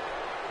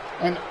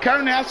 And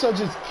Garnasso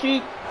just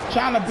keep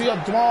trying to be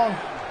a thorn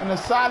in the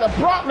side of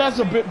Brock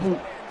Lesnar. Big boot.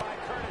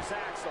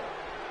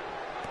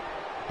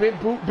 Big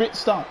boot, big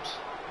stumps.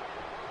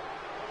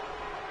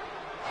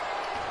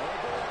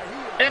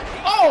 And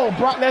oh,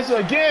 Brock Lesnar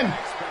again.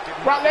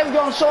 Brock Lesnar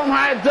gonna show him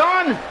how it's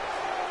done.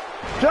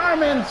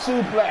 German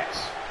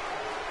suplex.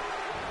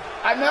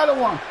 Another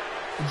one.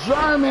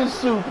 German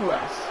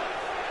suplex.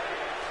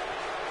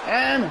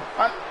 And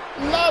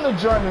another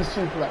German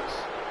suplex.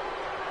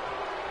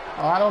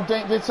 Oh, I don't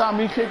think this time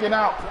he kicking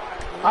out.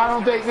 I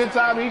don't think this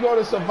time he go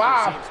to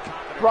survive.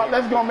 Brock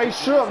Lesnar gonna make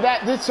sure of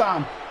that this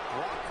time.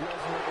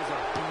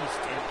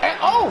 And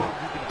oh,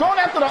 going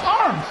after the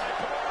arms.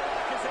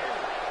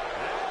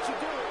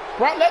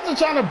 Brock Lesnar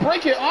trying to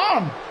break your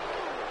arm.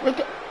 Look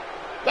at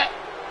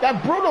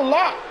that brutal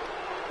lock.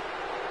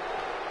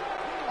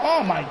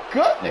 Oh my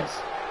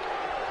goodness.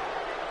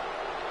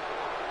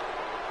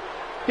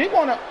 He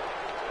gonna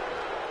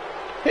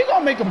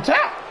make him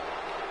tap.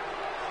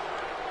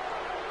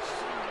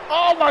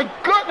 Oh my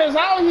goodness,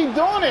 how is he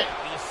doing it?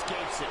 He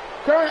escapes it.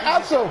 Kurt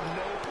Angle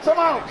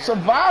somehow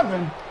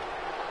surviving.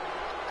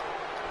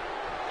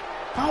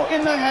 How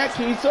in the heck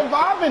he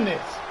surviving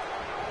this?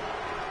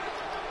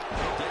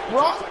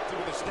 Brock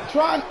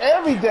trying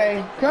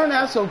everything. Kurt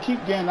Angle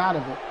keep getting out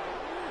of it.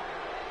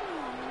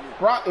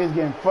 Brock is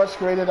getting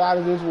frustrated out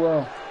of this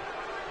world.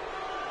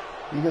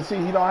 You can see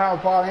he don't have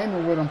Paul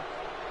Heyman with him.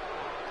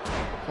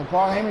 So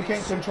Paul Heyman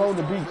can't control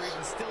the beast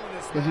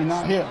because he's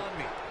not here.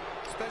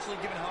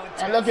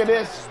 And look at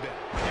this.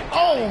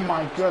 Oh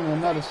my goodness,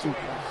 another suplex.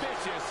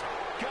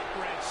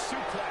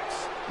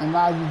 And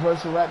now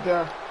reversal right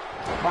there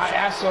by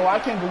Asso. I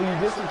can't believe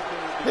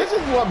this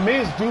is what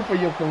Miz do for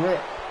your career.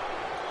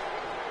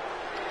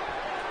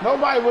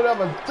 Nobody would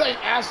ever think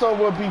Asso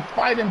would be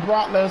fighting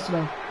Brock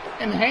Lesnar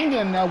and hanging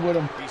in there with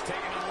him.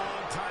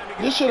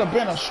 This should have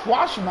been a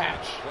squash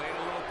match.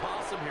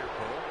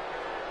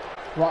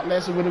 Brock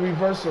Lesnar with a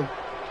reversal.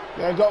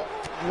 There you go.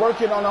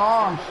 Working on the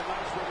arms.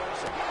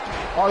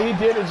 All he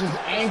did is just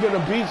anger the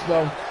beast,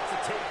 though.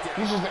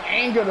 He's just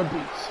anger the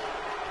beast.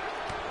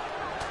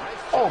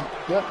 Oh,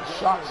 good.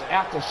 Shots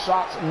after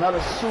shots. Another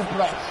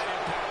suplex.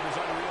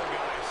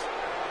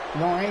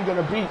 Don't anger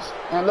the beast.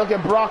 And look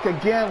at Brock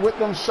again with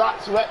them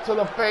shots right to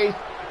the face.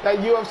 That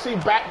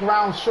UFC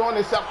background showing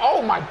itself.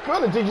 Oh, my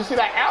goodness. Did you see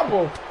that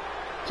elbow?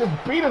 Just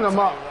beating him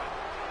up.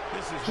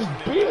 Just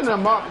beating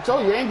him up. I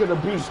told you, anger the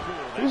beast.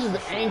 This is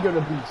the anger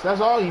the beast.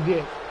 That's all he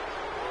did.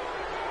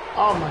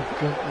 Oh, my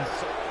goodness.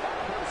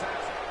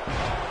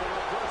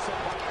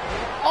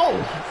 Oh,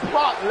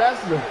 Brock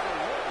Lesnar.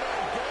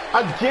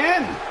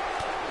 Again.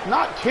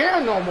 Not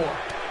caring no more.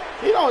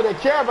 He don't even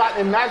care about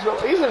the match.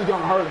 He's just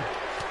going to hurt him.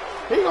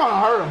 He's going to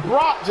hurt him.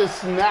 Brock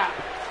just snapped.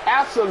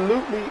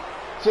 Absolutely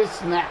just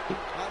snapped.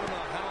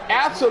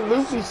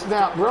 Absolutely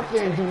snapped. Referee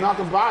ain't do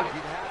nothing about it.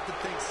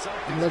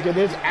 And look at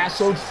this.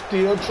 Asso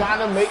still trying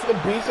to make the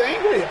beast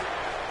angrier.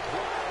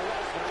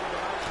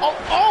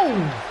 Oh.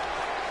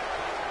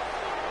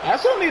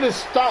 Asso need to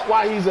stop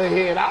while he's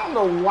ahead. I don't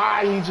know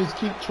why he just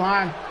keep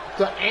trying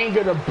to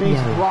anger the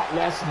beast, Brock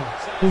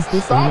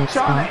Lesnar. Stop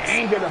trying to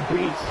anger the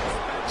beast.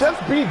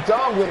 Just be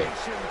done with it.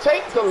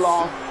 Take the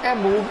loss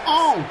and move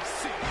on.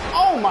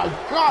 Oh my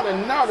God,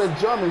 another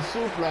German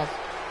suplex.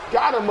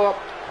 Got him up.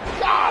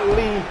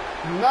 Golly,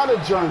 another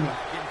German.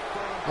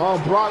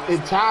 Oh, Brock is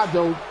tired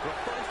though.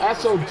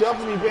 Asso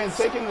definitely been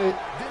taking it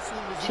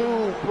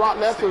to Brock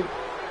Lesnar.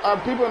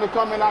 People in the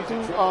comment out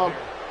too.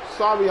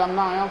 Sorry, I'm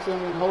not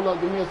answering. Hold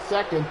up, give me a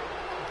second.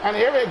 And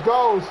here it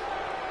goes.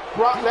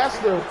 Brock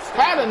Lesnar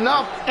had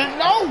enough, and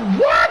no,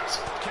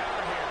 what?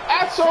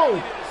 Asso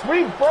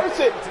reverse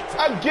it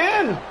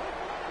again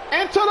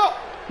into the,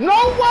 no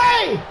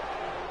way,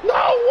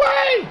 no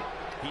way.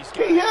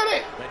 He hit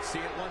it.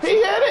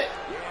 He hit it.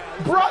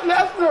 Brock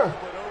Lesnar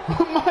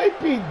might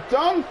be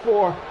done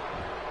for.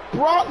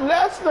 Brock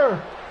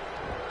Lesnar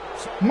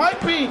might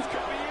be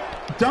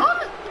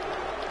done.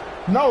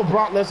 No,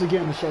 Brock Lesnar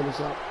getting the shoulders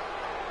up.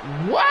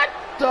 What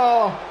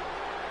the?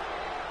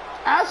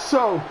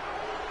 Asso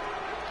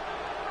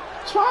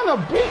trying to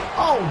beat.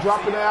 Oh,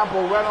 dropping the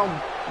apple right on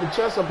the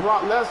chest of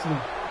Brock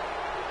Lesnar.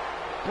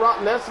 Brock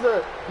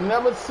Lesnar,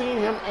 never seen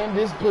him in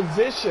this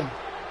position.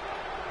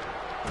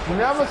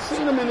 Never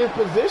seen him in this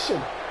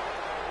position.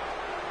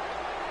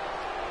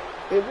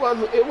 It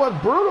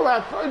was brutal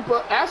at first,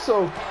 but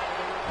Asso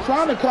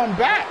trying to come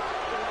back.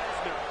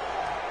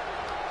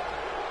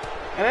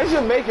 And it's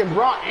just making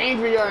Brock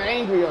angrier and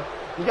angrier.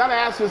 You got to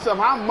ask yourself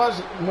how much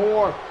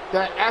more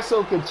that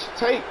Asso could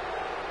take.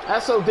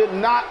 Asso did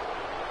not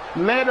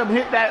let him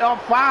hit that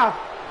up 5.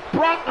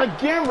 Brock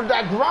again with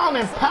that ground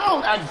and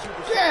pound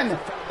again.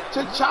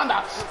 Just trying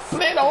to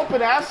split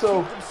open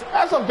Asso.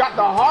 Asso got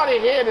the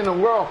hardest head in the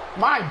world.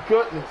 My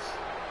goodness.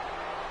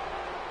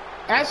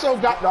 Asso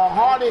got the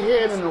hardest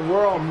head in the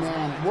world,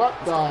 man. What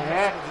the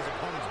heck?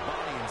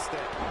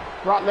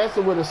 Brock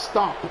Lesnar with a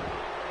stomp.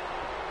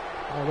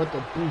 Oh, what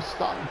the beast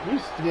stomp.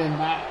 Beast getting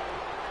mad.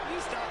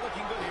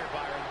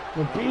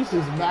 The beast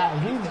is mad.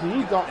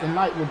 He thought the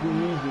night would be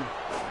easy.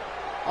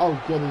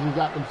 Oh goodness, he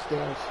got them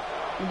stairs.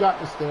 He got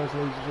the stairs,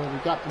 ladies and gentlemen.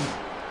 He got them.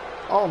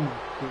 Oh my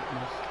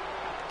goodness.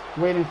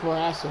 Waiting for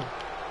Asso.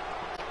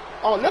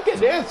 Oh, look at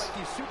this.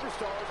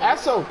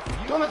 Asso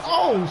doing it.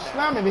 Oh,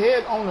 slamming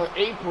head on the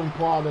apron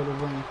part of the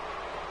ring.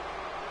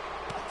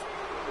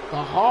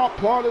 The hard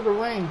part of the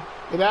ring.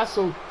 With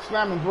Asso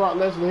slamming Brock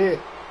Lesnar head.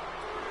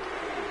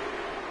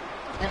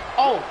 And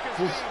oh,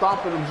 just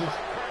stopping him. Just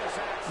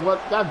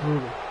what? That's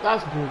brutal.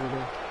 That's brutal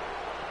though.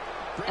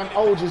 And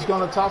oh, just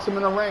gonna toss him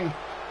in the ring.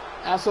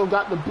 Asso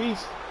got the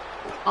beast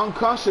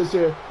unconscious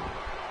here.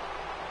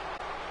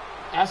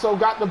 Asso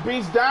got the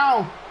beast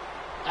down.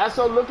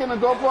 Asso looking to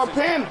go for a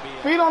pin.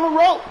 Feet on the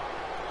rope.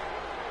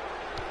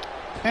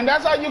 And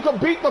that's how you can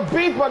beat the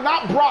beast, but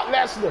not Brock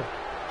Lesnar.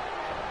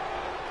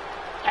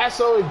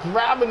 Asso is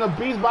grabbing the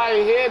Beast by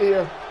his head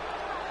here.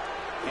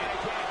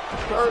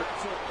 Kurt.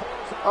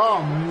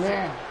 Oh,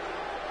 man.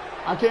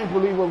 I can't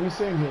believe what we're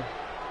seeing here.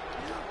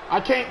 I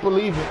can't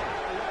believe it.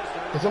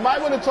 If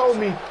somebody would have told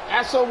me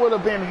Asso would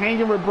have been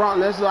hanging with Brock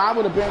Lesnar, I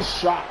would have been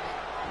shocked.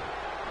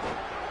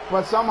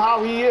 But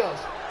somehow he is.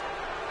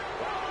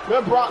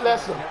 Look at Brock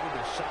Lesnar.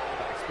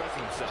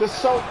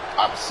 Just so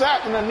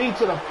upset in the knee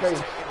to the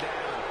face.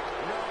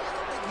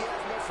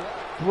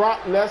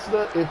 Brock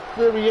Lesnar is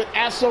furious.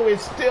 Asso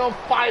is still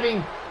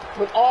fighting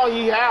with all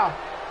he has.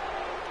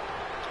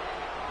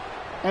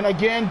 And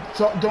again,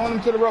 throwing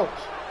him to the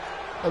ropes.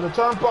 And the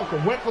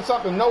turnbuckle went for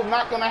something. No,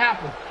 not going to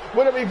happen.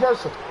 With a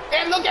reversal.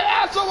 And look at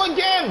Asso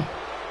again.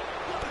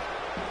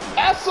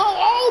 Asso,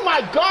 oh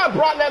my God,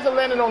 Brock Lesnar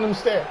landed on them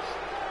stairs.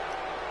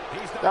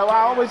 That's why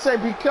I always say,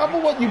 be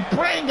careful what you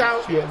bring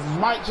out. You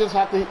might just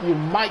have to, you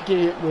might get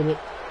hit with it.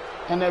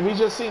 And then we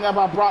just seen that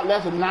about Brock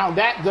Lesnar. Now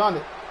that done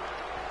it.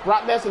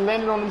 Brock Lesnar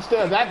landed on them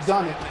stairs. That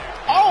done it.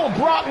 Oh,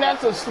 Brock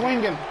Lesnar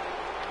swinging.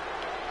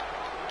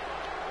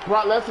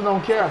 Brock Lesnar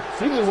don't care.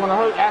 He just want to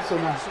hurt Asso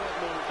now.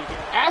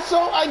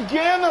 Asso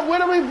again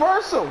with a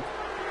reversal.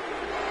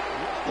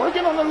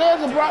 Working on the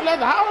legs of Brock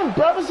Lesnar. How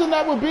embarrassing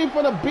that would be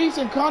for the Beast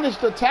and Carnage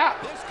to tap.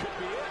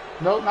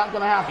 Nope, not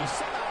going to happen.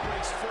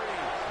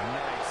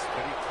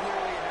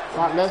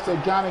 Brock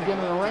Lesnar got to get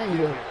in the ring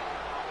here.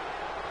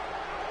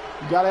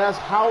 You got to ask,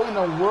 how in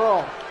the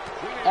world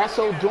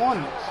Asso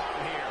doing this?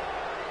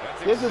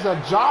 This is a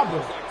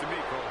jobber.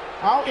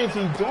 How is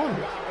he doing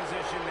this?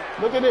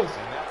 Look at this.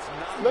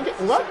 Look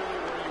at what?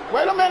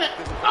 Wait a minute.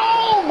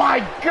 Oh my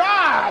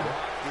God!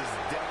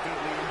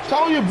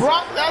 Told you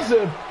Brock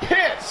Lesnar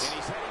pissed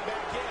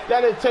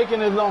that it's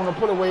taking it long to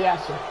put away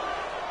Asso.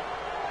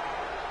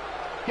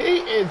 He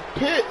is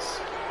pissed,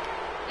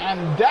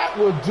 and that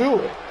will do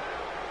it.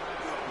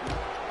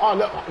 Oh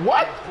look,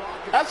 what?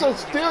 Asso's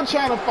still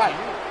trying to fight.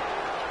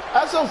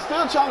 Asso's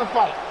still trying to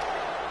fight.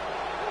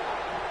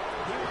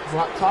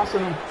 Brock tossing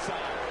him.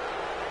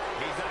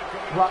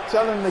 Brock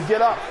telling him to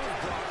get up.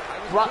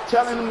 Brock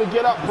telling him to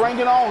get up. Bring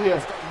it on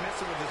here.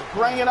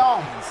 Bring it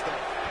on.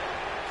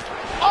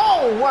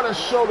 Oh, what a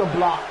shoulder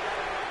block.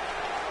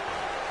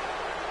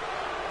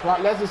 Brock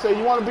Lesnar say,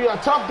 you want to be a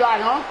tough guy,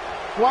 huh?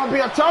 You want to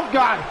be a tough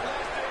guy?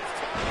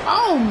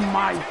 Oh,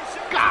 my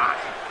God.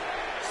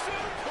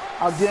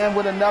 Again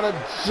with another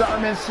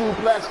German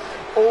suplex.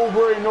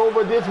 Over and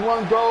over. This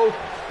one goes.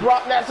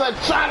 Brock Lesnar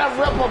trying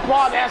to rip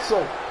apart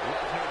Asso.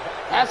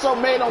 Asso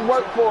made him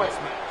work for it.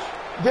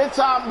 This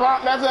time,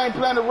 Brock Lesnar ain't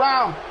playing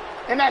around.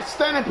 In that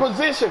standing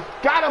position,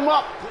 got him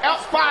up.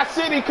 F5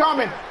 City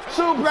coming.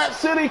 Suplex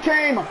City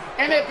came,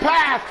 and it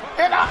passed.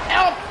 And a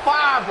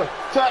F5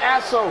 to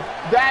Asso.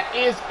 That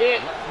is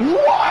it.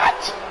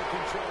 What?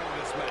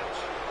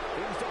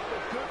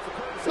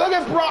 Look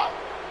at Brock.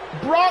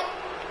 Brock.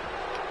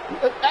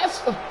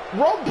 That's a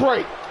rope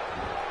break.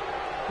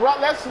 Brock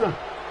Lesnar.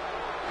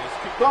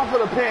 Going for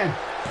the pin.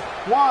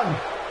 1,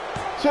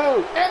 2,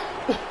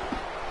 and...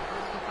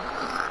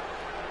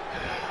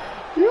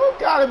 You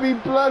gotta be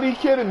bloody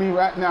kidding me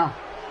right now.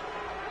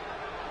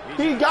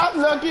 He got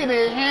lucky and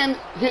his hand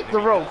hit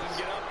the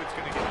ropes.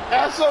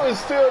 Asso is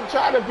still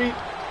trying to beat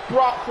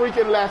Brock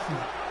freaking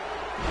Lesnar.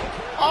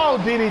 Oh,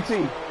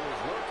 DDT.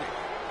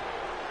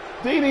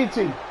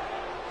 DDT.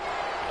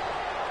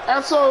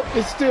 Asso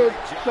is still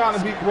trying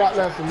to beat Brock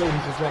Lesnar, ladies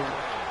and gentlemen.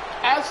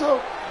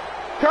 Asso,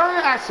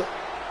 current Asso,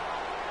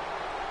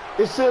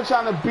 is still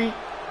trying to beat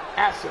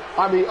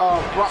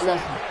Brock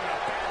Lesnar.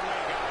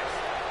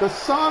 The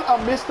son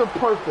of Mr.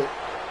 Perfect,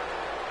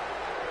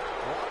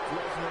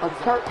 or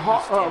Kurt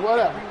Hawk, or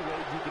whatever,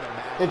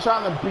 they're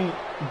trying to beat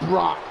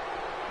Brock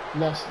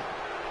Lesnar.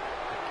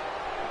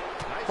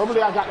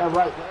 Hopefully I got that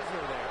right.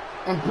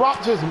 And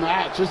Brock just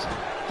mad, just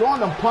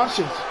throwing them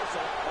punches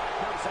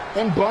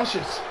in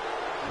bunches.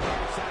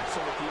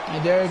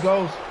 And there it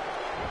goes.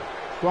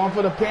 Going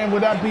for the pin.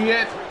 Would that be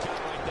it?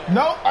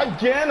 No,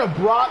 again, a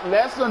Brock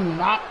Lesnar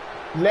not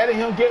letting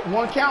him get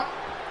one count.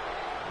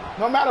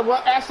 No matter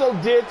what Asso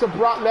did to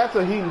Brock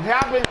Lesnar, he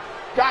haven't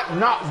got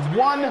not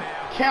one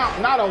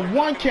count, not a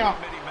one count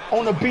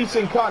on the Beast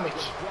and Carnage.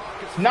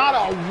 Not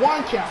a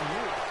one count.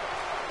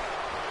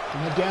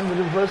 And again,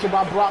 the reversal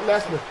by Brock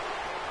Lesnar.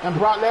 And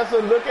Brock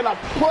Lesnar looking to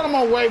put him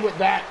away with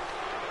that.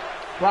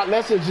 Brock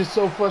Lesnar is just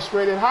so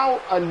frustrated. How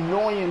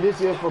annoying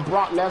this is for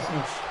Brock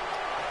Lesnar.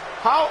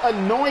 How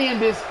annoying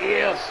this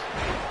is.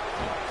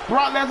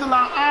 Brock Lesnar,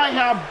 I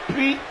have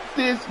beat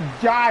this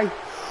guy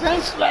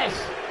senseless.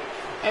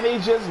 And he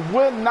just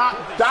would not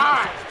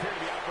die.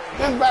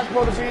 This match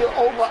supposed to be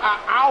over an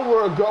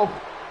hour ago.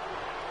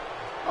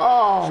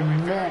 Oh,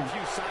 man.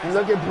 And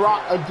look at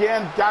Brock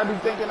again. Got to be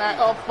thinking that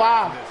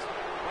F5.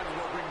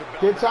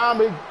 This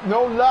time,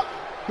 no luck.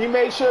 He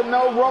made sure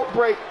no rope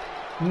break.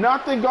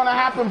 Nothing going to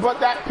happen but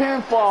that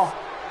pinfall.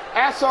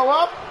 Asso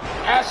up,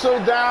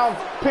 Asso down,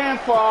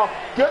 pinfall.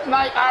 Good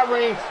night,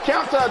 Irene.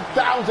 Count to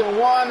 1,000.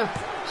 1,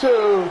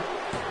 2,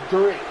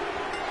 3.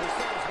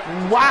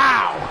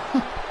 Wow.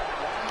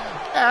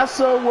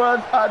 Asso was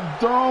a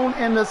thorn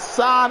in the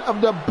side of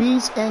the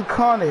Beast and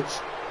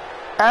Carnage.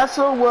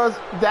 Asa was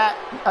that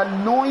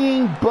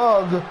annoying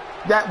bug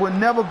that would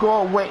never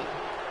go away.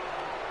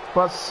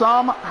 But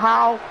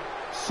somehow,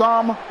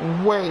 some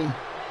way,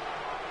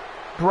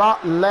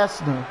 Brock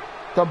Lesnar,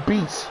 the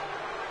Beast.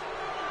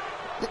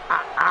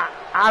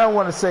 I don't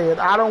want to say it.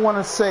 I don't want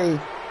to say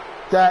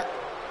that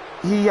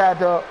he had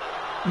to,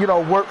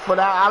 work for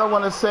that. I don't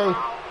want to say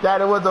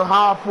that it was a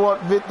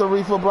hard-fought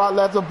victory for Brock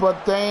Lesnar,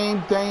 but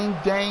dang,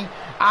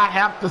 I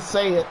have to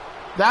say it.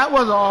 That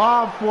was a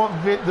hard-fought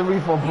victory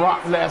for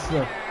Brock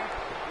Lesnar.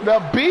 The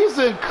Beast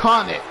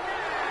Incarnate.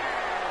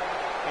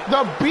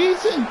 The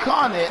Beast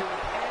Incarnate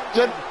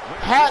just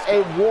had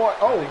a war.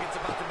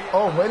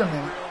 Oh, wait a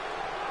minute.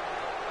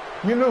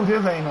 You knew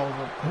this ain't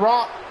over.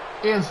 Brock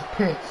is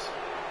pissed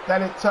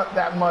that it took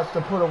that much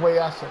to put away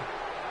Asa.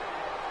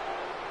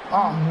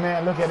 Oh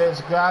man, look at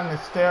this guy on the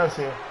stairs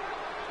here.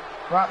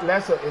 Brock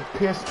Lesnar is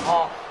pissed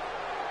off.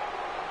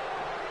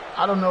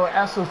 I don't know if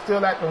Asa's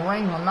still at the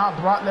ring or not.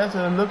 Brock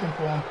Lesnar is looking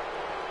for him.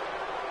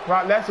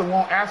 Brock Lesnar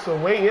want Asa.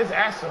 Where is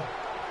Asa?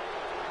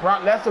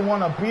 Brock Lesnar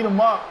want to beat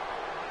him up.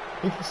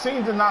 He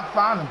seems to not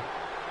find him.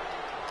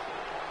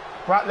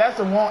 Brock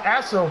Lesnar want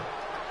Asa.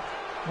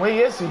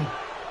 Where is he?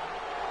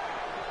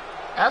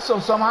 Asa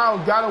somehow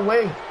got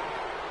away.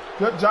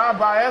 Good job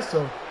by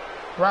Asa.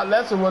 Brock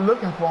Lesnar was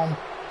looking for him.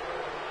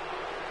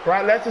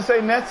 Brock Lesnar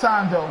say next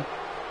time though.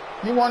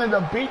 He wanted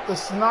to beat the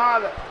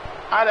snot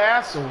out of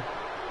Asa.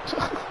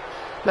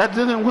 That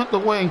didn't went the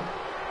way.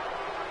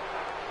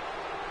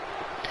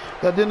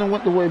 That didn't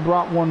went the way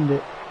Brock wanted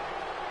it.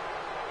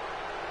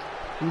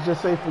 He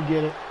just say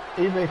forget it.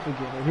 He say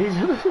forget it. He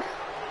just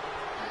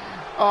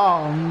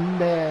oh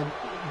man.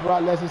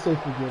 Brock Lesnar say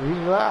forget it.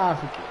 He's like,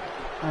 forget it.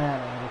 I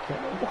don't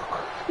care.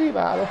 He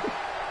lied.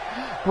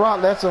 Brock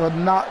Lesnar was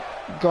not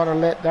gonna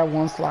let that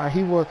one slide.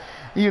 He was,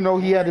 he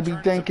had to be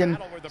thinking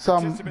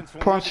some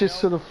punches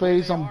to the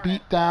face, some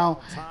beat down,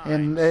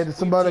 and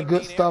some other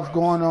good stuff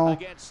going on.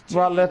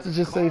 Brock Lesnar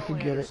just say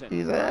forget it.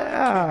 He's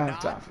like,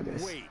 time for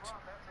this.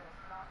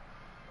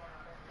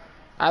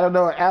 I don't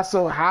know if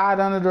Asa hide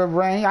under the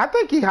ring. I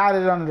think he hide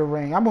it under the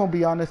ring. I'm gonna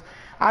be honest.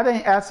 I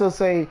think Asa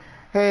say,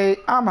 hey,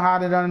 I'm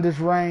hiding under this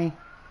ring.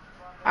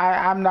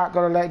 I'm not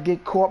gonna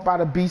get caught by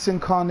the Beast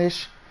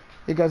Incarnate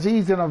because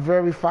he's in a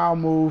very foul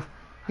move.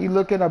 He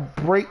looking to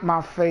break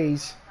my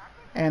face,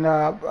 and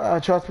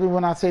trust me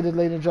when I say this,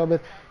 ladies and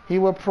gentlemen, he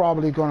was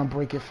probably gonna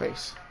break your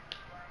face.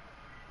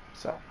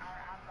 So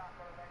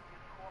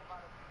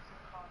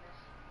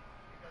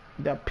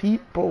the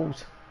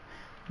people's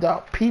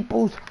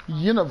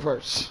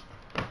universe.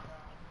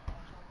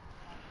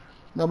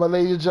 Now, my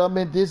ladies and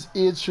gentlemen, this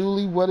is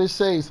truly what it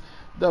says.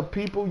 The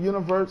people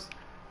universe.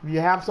 If you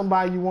have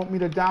somebody you want me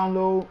to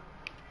download,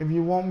 if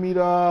you want me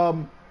to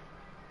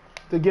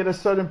get a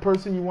certain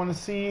person you want to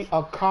see,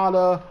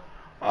 Okada,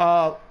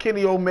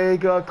 Kenny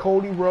Omega,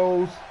 Cody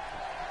Rhodes,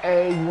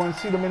 hey, you want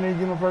to see them in the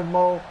universe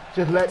mode,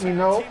 just let me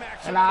know,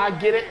 and I'll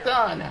get it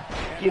done.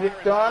 Get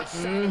it done.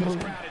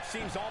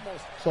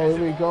 So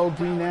here we go,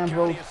 Dean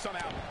Ambrose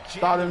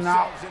starting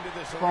out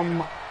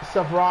from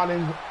Seth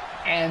Rollins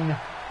and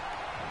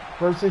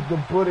versus the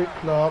Bullet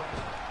Club.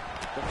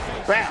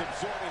 Bam!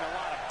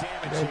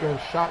 There goes,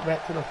 shot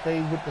back to the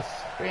face with the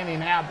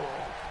spinning elbow.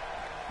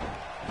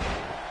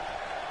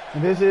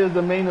 And this is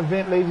the main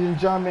event, ladies and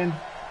gentlemen.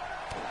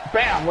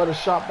 Bam! What a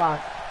shot by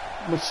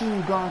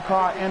Machine Gun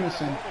Carl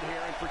Anderson.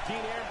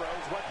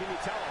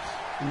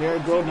 And there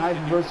you go, nice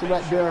reversal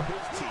right there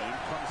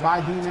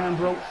by Dean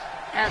Ambrose.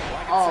 And,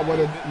 oh, what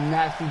a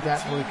nasty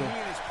backbreaker.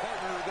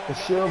 The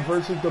Shield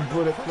versus the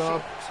Bullet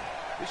Club.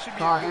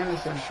 Carl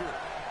Anderson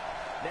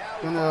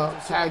gonna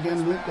tag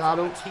in Luke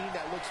Gallows.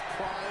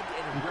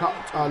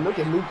 Look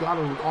at Luke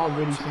Gallows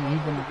already saying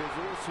he's gonna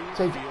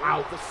take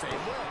out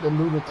the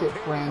lunatic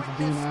friends,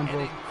 Dean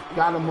Ambrose.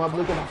 Got him up,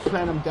 looking to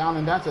plant him down,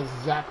 and that's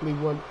exactly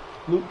what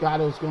Luke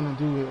Gallows gonna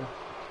do here.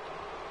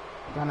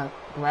 Gonna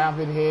grab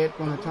his head,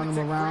 gonna turn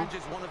him around.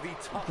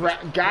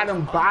 Got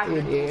him by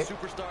his head.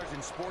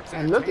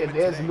 And look at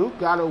this, Luke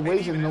Gallows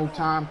wasting no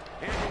time.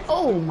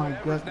 Oh my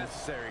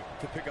goodness.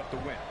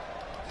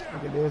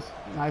 Look at this,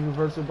 nice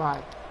reversal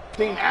by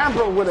Dean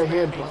Ambrose with a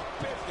headbutt.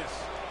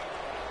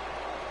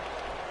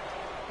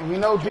 And we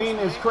know Dean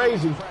is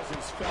crazy.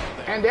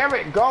 And there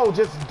it goes,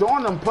 just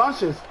doing them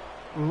punches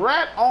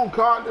right on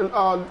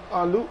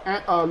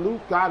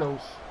Luke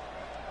Gallows.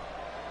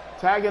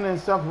 Tagging in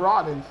Seth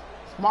Rollins.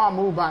 Small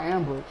move by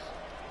Ambrose.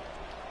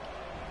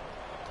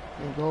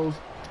 There goes,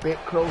 big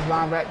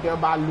clothesline right there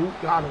by Luke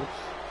Gallows.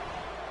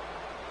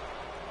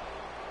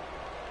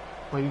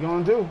 What are you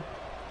gonna do?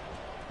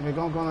 They're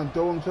gonna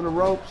throw him to the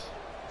ropes.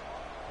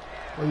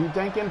 What are you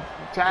thinking?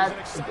 Tag,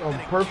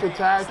 a perfect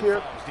tag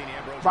here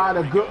by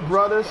the Good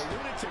Brothers.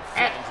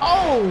 And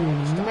oh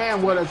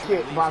man, what a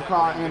kick by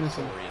Carl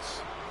Anderson.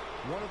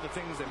 One of the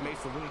things that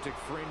makes the Lunatic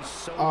Fringe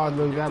so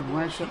look, that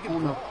wrenching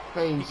on the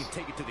face.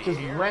 Just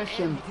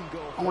wrenching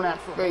on that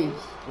face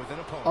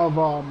of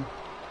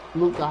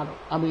Luke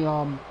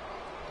Gallows.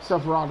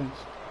 Seth Rollins.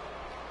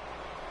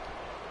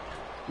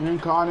 And then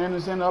Carl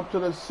Anderson up to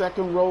the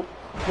second rope.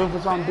 Looking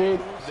for something big.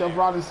 Seth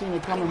Rollins seen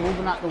it coming,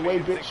 moving out the way.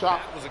 Big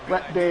shot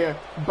right there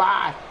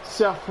by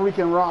Seth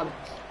freaking Rollins.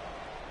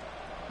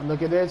 And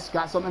look at this.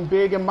 Got something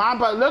big in mind.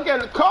 But look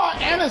at Carl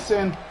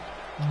Anderson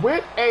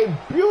with a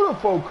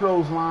beautiful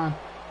clothesline.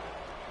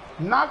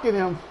 Knocking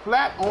him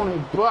flat on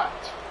his butt.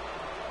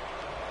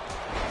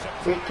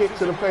 Big kick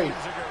to the face.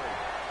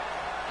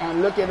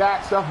 And look at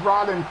that. Seth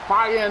Rollins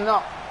firing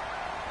up.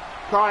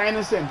 Carl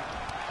Anderson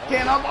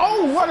getting up.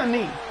 Oh, what a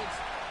knee.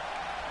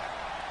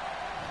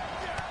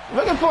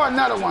 Looking for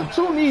another one.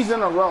 2 knees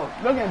in a row.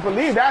 Looking,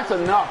 believe that's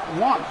enough.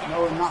 One.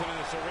 No, enough.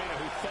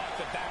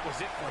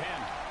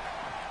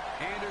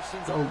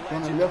 So,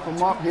 gonna lift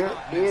him up. Here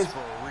is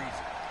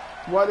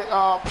what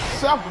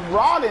Seth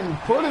Rollins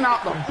putting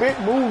out the big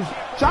moves.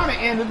 Trying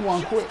to end this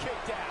one quick.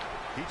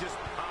 He just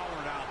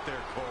powered out there,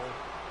 Cole.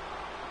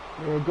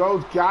 There it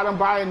goes. Got him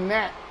by a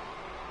neck.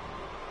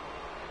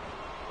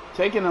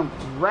 Taking him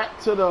right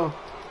to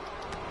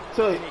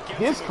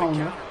his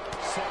corner.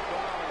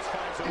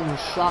 And a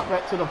shot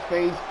right to the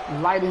face,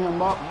 lighting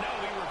him up,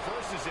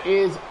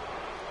 is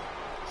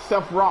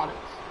Seth Rollins.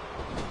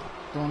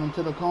 Throwing him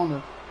to the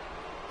corner.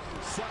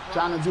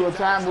 Trying to do a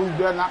time move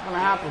there, not going to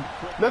happen.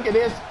 Look at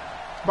this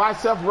by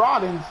Seth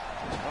Rollins.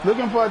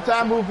 Looking for a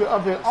time move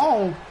of his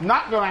own,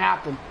 not going to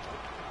happen.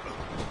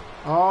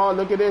 Oh,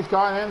 look at this.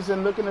 Carl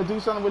Anderson looking to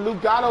do something with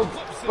Luke Gallows.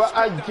 But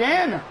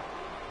again,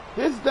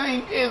 this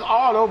thing is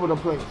all over the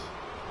place.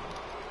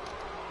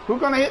 Who's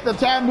going to hit the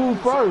time move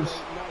first?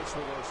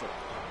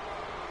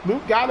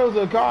 Luke Gallows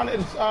or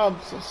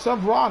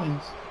Seth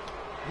Rollins.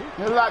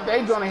 It's like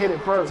they're going to hit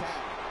it first.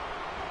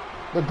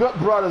 The Good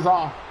Brothers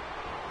are.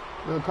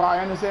 Carl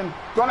Anderson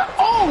going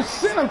to,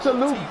 send him to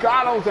Luke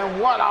Gallows, and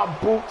what a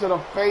boot to the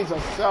face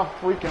of Seth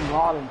freaking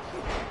Rollins.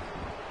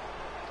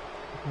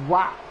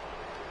 Wow.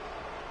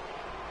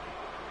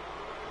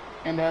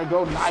 And there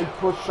goes nice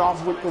push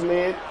off with the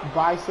leg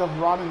by Seth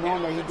Rollins,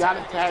 knowing that he got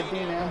it tagged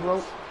Dean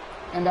Ambrose.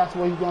 And that's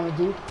what he's going to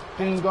do.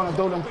 Dean's going to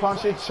throw them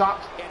punches,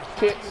 chops,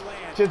 kicks.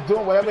 Just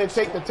doing whatever it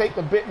takes to take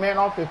the big man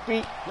off his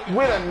feet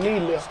with a knee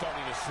lift.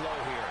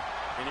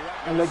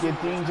 And look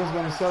at Dean just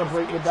going to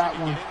celebrate with that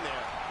one.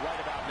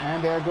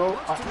 And there goes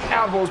an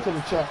elbow to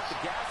the chest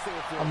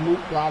of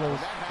Luke Gallows.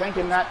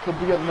 Thinking that could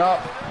be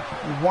enough.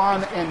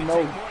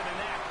 1-0.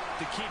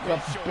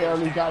 Just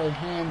barely got his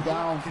hand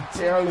down.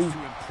 Barely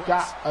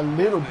got a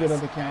little bit of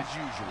the count.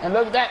 And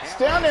look at that.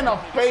 Staring in the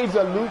face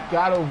of Luke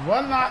Gallows.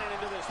 Was not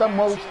the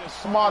most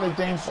smartest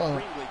thing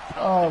for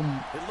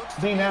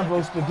Dean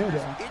Ambrose to do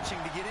that.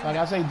 Like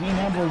I say, Dean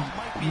Ambrose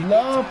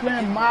love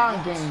playing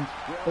mind games,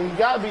 but you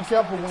gotta be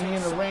careful when you're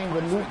in the ring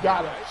with Luke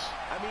Gallows.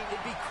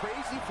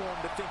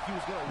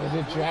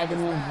 They're just dragging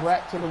him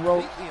right to the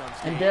rope,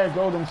 and there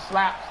go them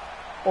slaps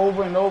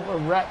over and over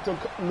right to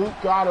Luke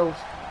Gallows,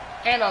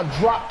 and a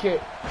drop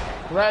kick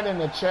right in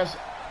the chest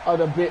of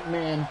the big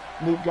man,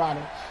 Luke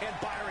Gallows.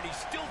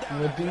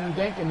 What Dean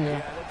thinking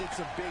here?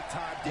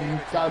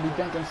 Dean's got to be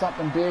thinking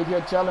something big here,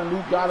 telling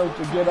Luke Gallows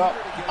to get up.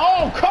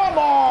 Oh, come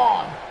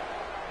on!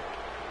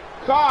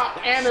 Carl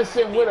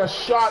Anderson with a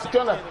shot,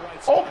 gonna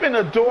open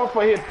the door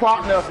for his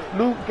partner,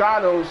 Luke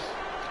Gallows.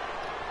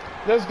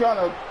 Just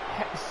gonna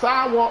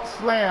sidewalk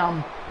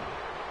slam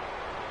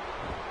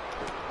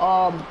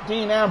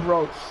Dean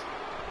Ambrose.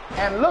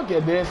 And look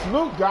at this,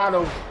 Luke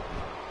Gallows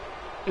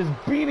is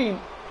beating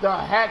the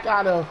heck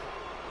out of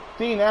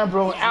Dean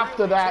Ambrose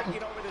after that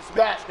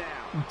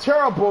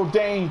terrible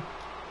thing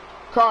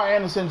Carl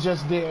Anderson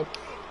just did.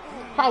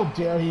 How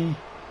dare he?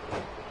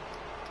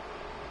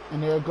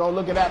 And there you go.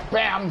 Look at that.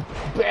 Bam,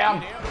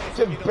 bam.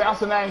 Just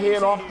bouncing that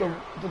head off the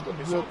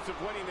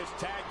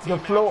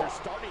floor.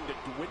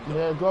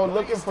 There you go.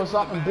 Looking for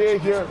something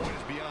big here.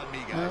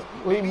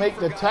 We make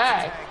the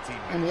tag.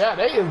 And yeah,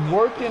 they is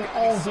working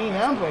on Dean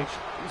Ambrose.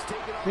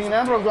 Dean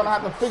Ambrose going to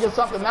have to figure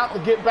something out to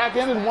get back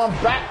in and one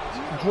back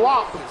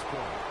drop.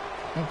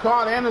 And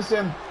Carl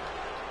Anderson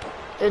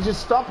is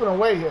just stomping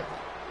away here.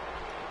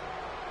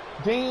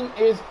 Dean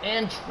is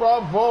in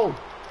trouble.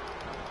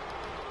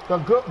 The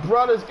Good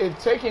Brothers is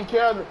taking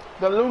care of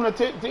the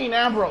lunatic Dean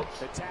Ambrose.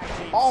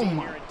 Oh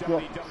my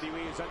God.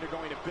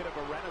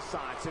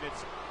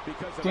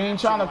 Dean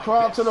trying to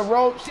crawl to the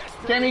ropes.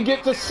 Can he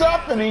get to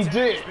Seth? And he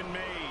did.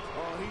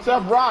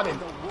 Seth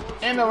Rollins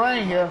in the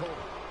ring here.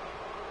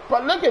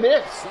 But look at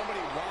this.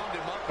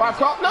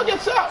 Look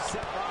at Seth.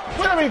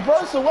 With a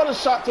reversal. What a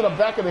shot to the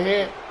back of the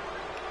head.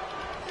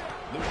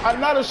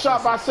 Another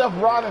shot by Seth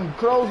Rollins.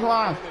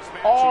 Clothesline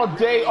all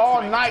day,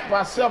 all night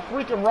by Seth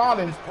freaking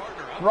Rollins.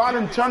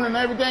 Rollins turning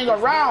everything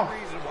around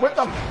with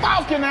the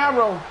Falcon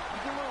Arrow.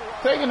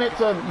 Taking it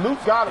to Luke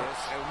Gallows.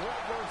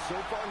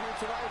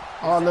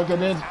 Oh, look at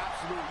this.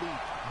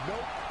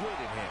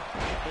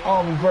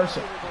 Oh,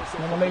 reversal.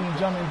 Now, ladies and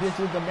gentlemen, this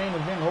is the main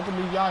event.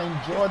 Hopefully y'all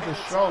enjoyed the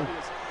show.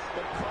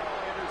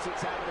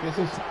 This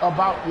is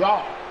about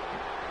y'all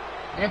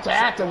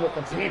interacting with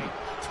the people.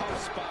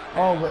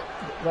 Oh, but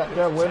right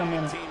there, wait a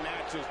minute.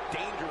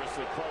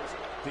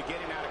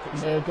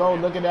 There you go.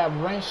 Look at that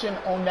wrenching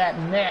on that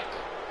neck.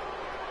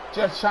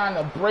 Just trying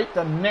to break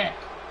the neck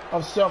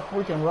of Seth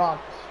freaking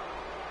Rollins.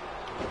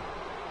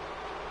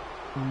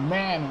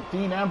 Man,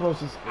 Dean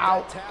Ambrose is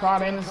out.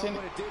 Carl Anderson,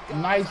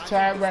 nice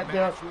tag right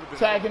there.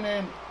 Tagging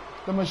in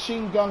the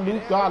machine gun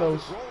Luke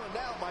Gallows.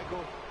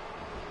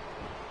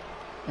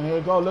 And here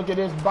we go. Look at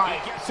this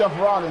bite. Seth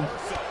Rollins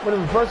with a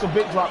reversal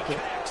big drop kick.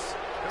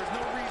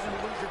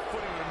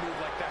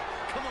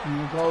 And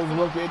he goes,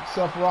 look at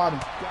Seth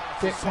Rollins.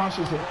 Big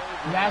punches here.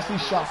 Nasty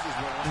shots.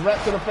 Right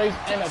to the face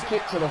and a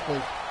kick to the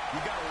face.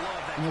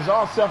 And it's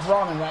all Seth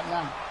Rollins right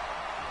now.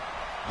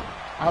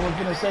 I was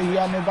going to say he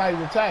had nobody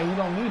to tag. He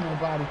don't need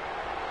nobody.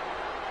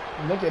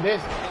 And look at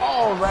this.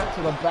 Oh, right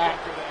to the back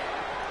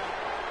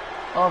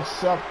of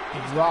Seth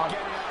Rollins.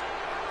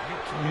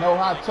 You know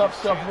how tough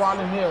Seth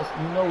Rollins is.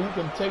 You know he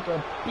can take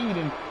a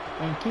beating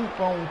and keep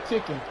on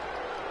ticking.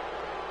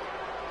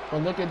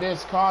 But look at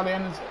this. Carl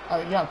Anderson.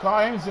 Carl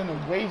Anderson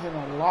is wasting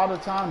a lot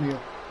of time here.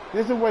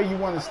 This is where you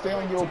want to stay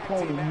on your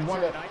opponent. You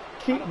want to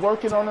keep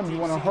working on them. You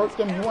want to hurt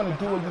them. You want to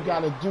do what you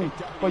got to do.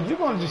 But you're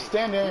going to just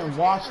stand there and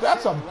watch.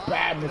 That's a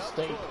bad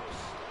mistake.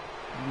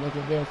 And look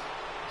at this.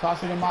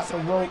 Tossing him out the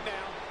rope.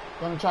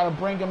 Going to try to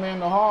bring him in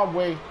the hard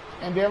way.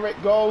 And there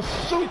it goes.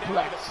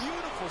 Suplex.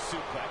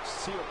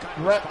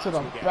 Right to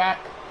the back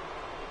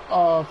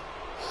of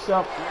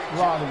Seth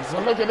Rollins. So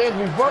look at this.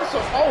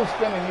 Reversal. Oh,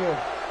 spinning here.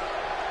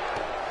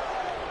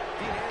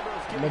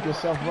 Look at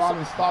Seth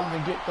Rollins starting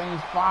to get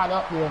things fired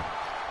up here.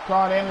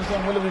 Carl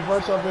Anderson with a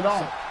reversal of it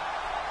on.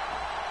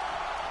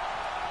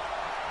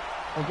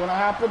 What's going to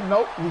happen?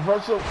 Nope.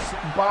 Reversal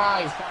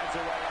by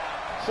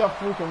Seth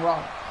freaking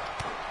Rollins.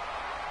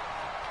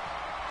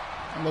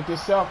 And look at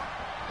Seth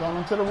going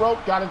into the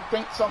rope. Got to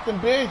think something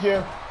big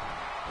here.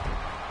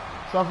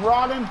 Seth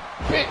Rollins.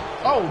 Big.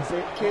 Oh,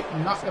 big kick.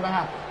 Not going to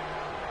happen.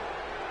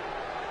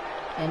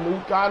 And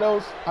Luke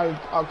Gallows,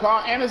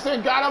 Carl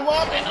Anderson got him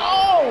up, and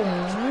oh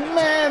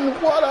man,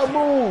 what a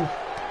move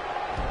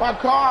by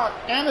Carl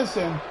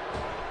Anderson.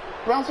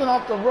 Bouncing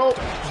off the rope,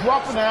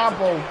 dropping the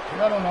elbow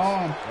right on the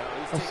arm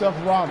of Seth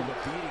Rollins.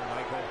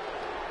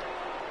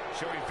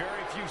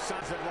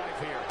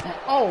 And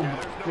oh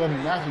my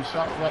goodness, nasty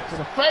shot right to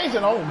the face,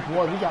 and oh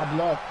boy, we got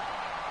blood.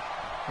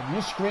 If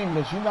you scream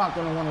this, you're not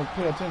going to want to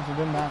pay attention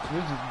to them matches.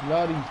 This is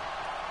bloody.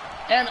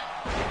 And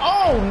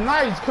oh,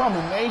 nice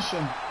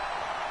combination.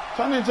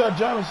 Turned into a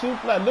German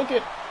suplex. Look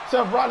at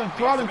Seth Rollins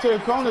crawling to the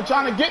corner,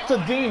 trying to get to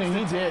Dean, and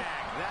he did.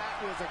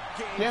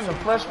 Getting the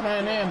fresh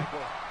man in.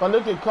 But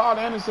look at Carl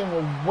Anderson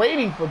was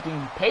waiting for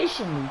Dean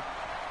patiently.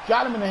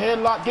 Got him in the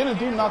headlock, didn't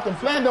do nothing,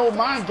 playing the old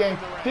mind game.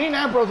 Dean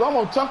Ambrose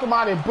almost took him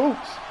out of his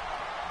boots.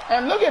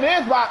 And look at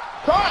this by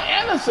Carl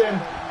Anderson.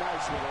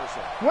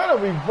 What a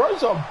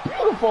reversal,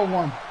 beautiful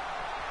one.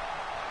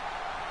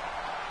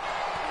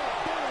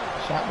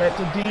 Shot back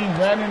to Dean,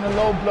 right in the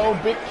low blow,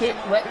 big kick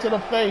right to the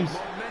face.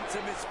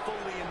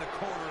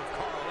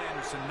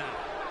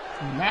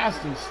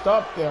 Nasty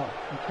stuff there.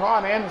 And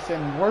Carl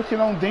Anderson working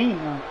on Dean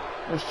now.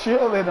 Was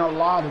still in a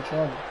lot of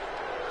trouble.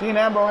 Dean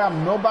Ambrose have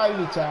nobody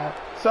to tag.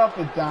 Seth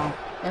is down.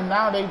 And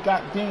now they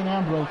got Dean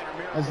Ambrose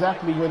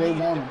exactly where they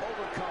want him.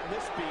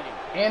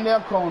 In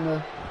their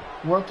corner,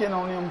 working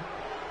on him,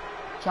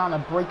 trying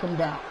to break him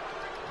down.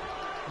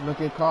 Look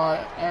at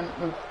Carl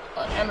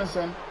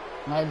Anderson.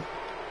 Like,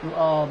 I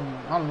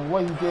don't know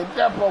what he did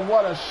there, but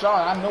what a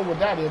shot. I know what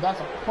that is. That's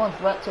a punch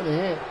right to the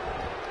head.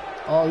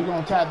 Oh, you're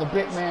going to tag the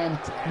big man,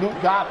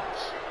 Luke Gallows.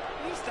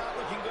 This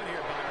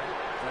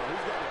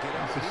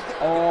is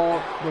all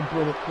the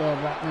Bullet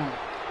Club right now.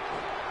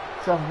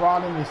 Seth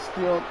Rollins is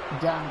still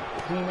down.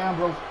 Dean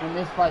Ambrose in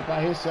this fight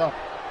by himself.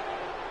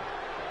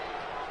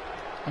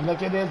 And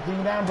look at this,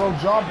 Dean Ambrose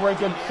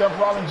jawbreaker. Seth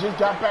Rollins just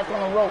got back on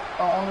the rope,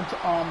 on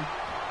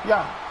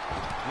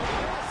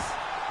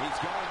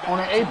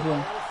the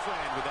apron.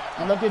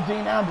 And look at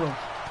Dean Ambrose,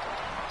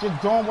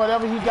 just doing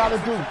whatever he got to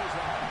do.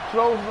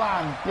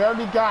 Clothesline,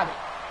 barely got it.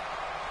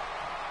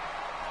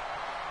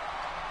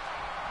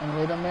 And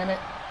wait a minute.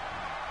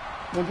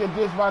 Look at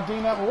this by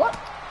Dean Ambrose. What?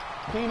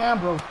 Dean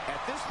Ambrose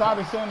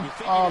started sending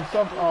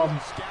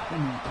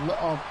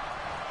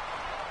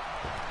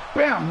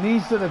bam,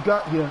 knees to the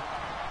gut here.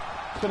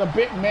 To the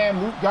big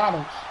man, Luke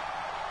Gallows.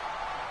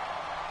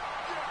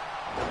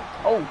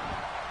 Oh.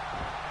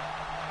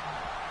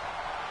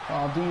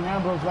 Dean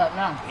Ambrose right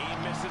now.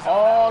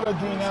 All the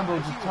Dean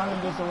Ambrose is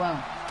turning this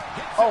around.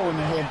 Oh, in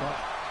the headbutt.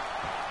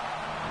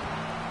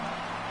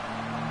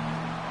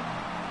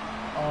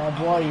 Oh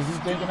boy, if he's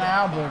thinking of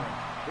Albert.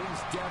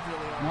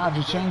 Now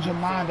to change your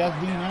mind, that's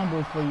Dean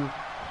Ambrose for you.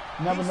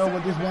 Never know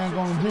what this man's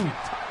gonna do.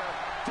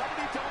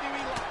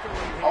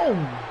 Oh,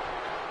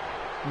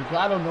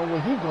 I don't know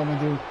what he's gonna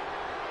do.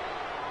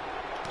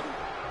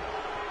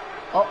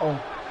 Uh-oh.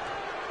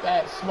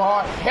 That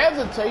smart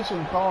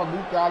hesitation caused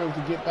Luke Gallows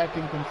to get back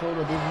in control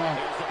of this match.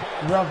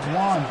 Ref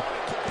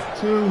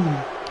 1, 2,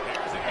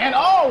 and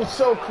oh,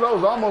 so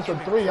close. Almost a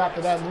 3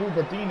 after that move,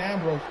 but Dean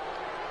Ambrose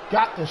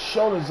got the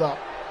shoulders up.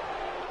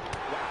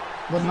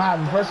 But not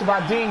reversal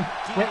by Dean.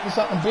 Went to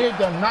something big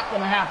that's not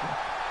going to happen.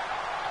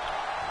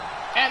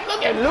 And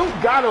look at Luke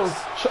Gallows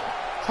just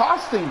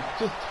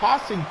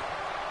tossing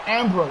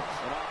Ambrose.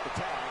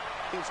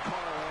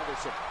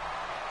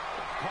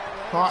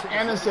 Carl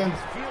Anderson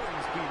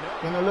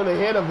Getting a little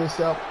ahead of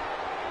himself.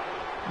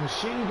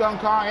 Machine Gun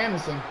Carl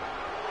Anderson.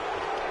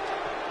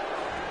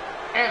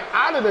 And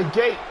out of the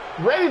gate,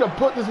 ready to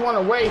put this one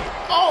away.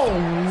 Oh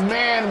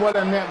man, what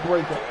a net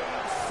breaker.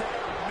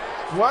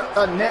 What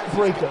a net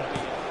breaker.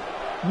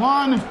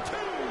 1,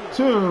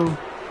 2,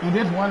 and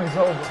this one is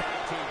over.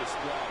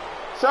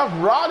 Seth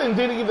Rollins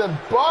didn't even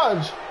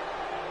budge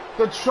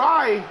to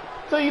try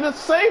to even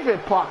save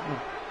it,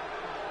 partner.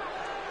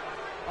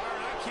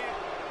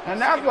 And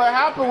that's what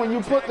happened when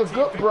you put the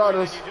Good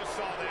Brothers,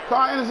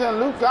 Carl Anderson and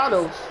Luke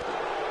Gallows.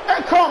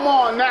 And come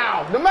on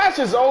now, the match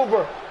is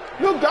over.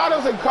 Luke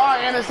Gallows and Carl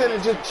Anderson are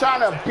just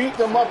trying to beat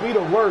them up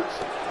even worse.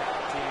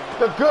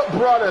 The Good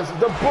Brothers,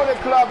 the Bullet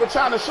Club are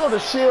trying to show the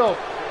Shield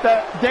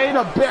that they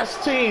the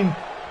best team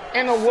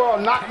in the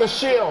world, not the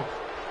Shield.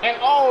 And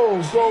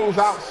goes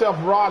out Seth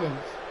Rollins.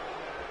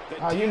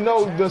 You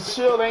know the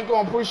Shield ain't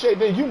going to appreciate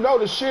that. You know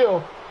the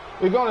Shield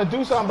is going to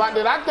do something about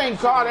that. I think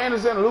Carl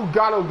Anderson and Luke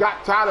Gallows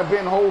got tired of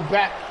being held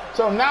back.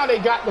 So now they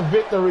got the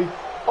victory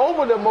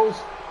over the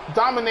most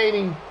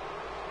dominating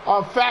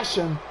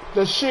fashion,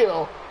 the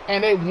Shield.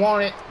 And they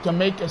wanted to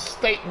make a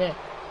statement.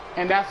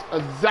 And that's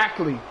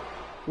exactly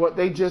what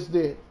they just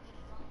did.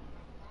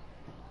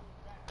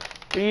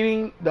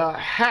 Beating the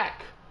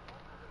heck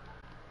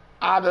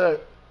out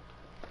of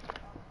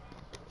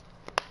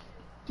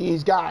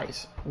these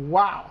guys.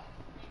 Wow.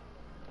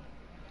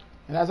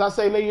 And as I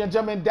say, ladies and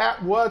gentlemen,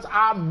 that was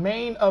our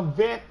main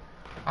event.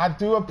 I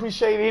do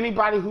appreciate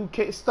anybody who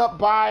stopped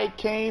by,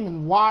 came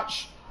and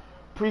watched.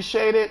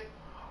 Appreciate it.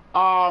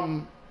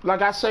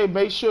 Like I say,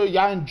 make sure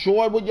y'all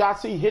enjoy what y'all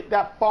see. Hit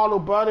that follow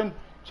button.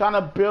 Trying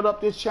to build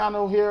up this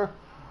channel here.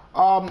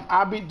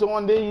 I'll be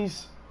doing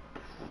these.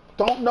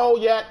 Don't know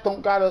yet.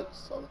 I'm going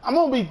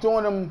to be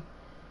doing them.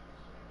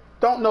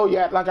 Don't know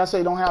yet. Like I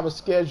say, don't have a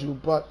schedule.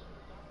 But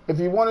if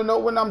you want to know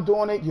when I'm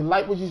doing it, you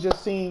like what you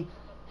just seen,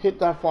 hit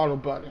that follow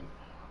button.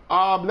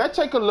 Let's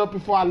take a look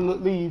before I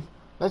leave.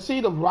 Let's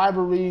see the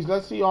rivalries.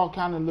 Let's see all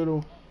kind of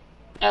little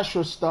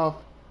extra stuff.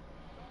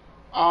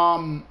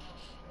 You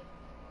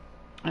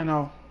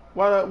know,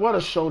 what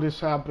a show this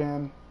has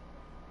been.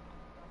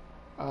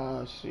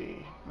 Let's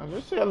see.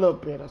 Let's see a little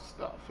bit of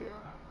stuff here.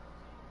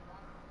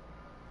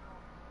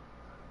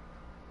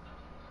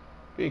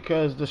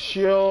 Because the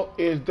Shield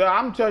is there.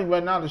 I'm telling you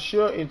right now, the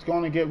Shield is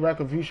going to get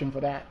retribution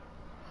for that.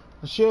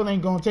 The Shield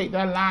ain't going to take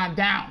that line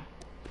down.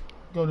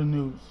 Go to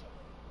news.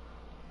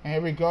 And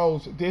here it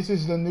goes. This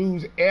is the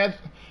news.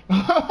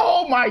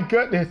 Oh my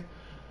goodness.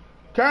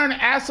 Kurt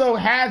Angle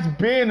has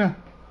been,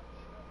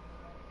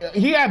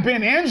 he had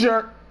been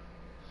injured.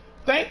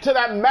 Thanks to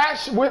that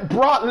match with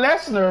Brock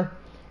Lesnar.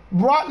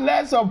 Brock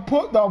Lesnar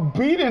put the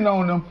beating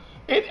on him.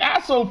 It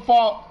also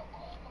fought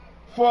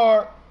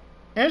for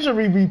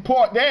injury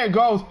report. There it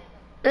goes.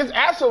 It's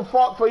also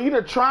fought for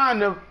either trying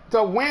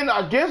to win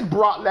against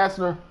Brock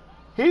Lesnar.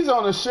 He's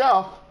on the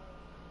shelf.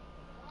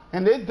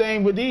 And this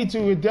thing with these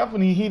two is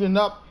definitely heating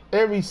up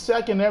every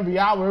second, every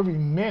hour, every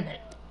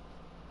minute.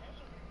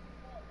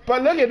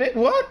 But look at it.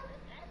 What?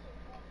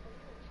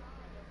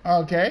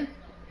 Okay.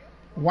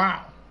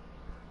 Wow.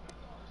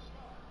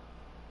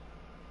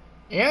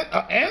 And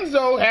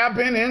Enzo have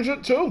been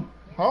injured too.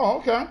 Oh,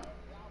 okay.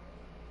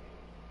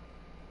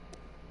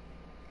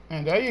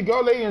 And there you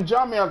go, ladies and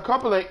gentlemen. A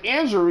couple of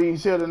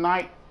injuries here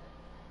tonight.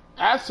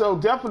 Also,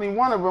 definitely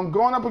one of them.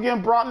 Going up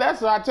against Brock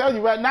Lesnar, I tell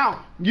you right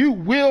now, you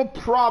will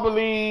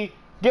probably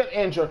get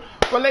injured.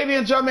 But ladies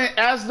and gentlemen,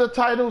 as the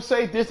title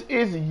says, this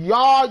is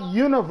your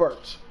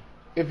universe.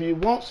 If you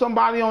want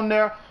somebody on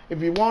there,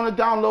 if you want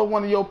to download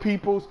one of your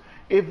peoples,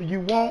 if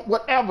you want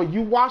whatever,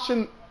 you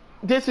watching,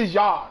 this is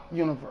your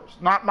universe,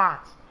 not mine.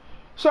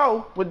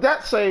 So, with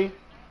that said,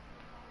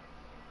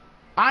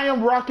 I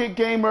am Rocket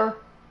Gamer,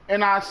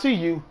 and I see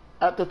you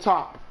at the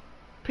top.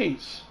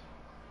 Peace.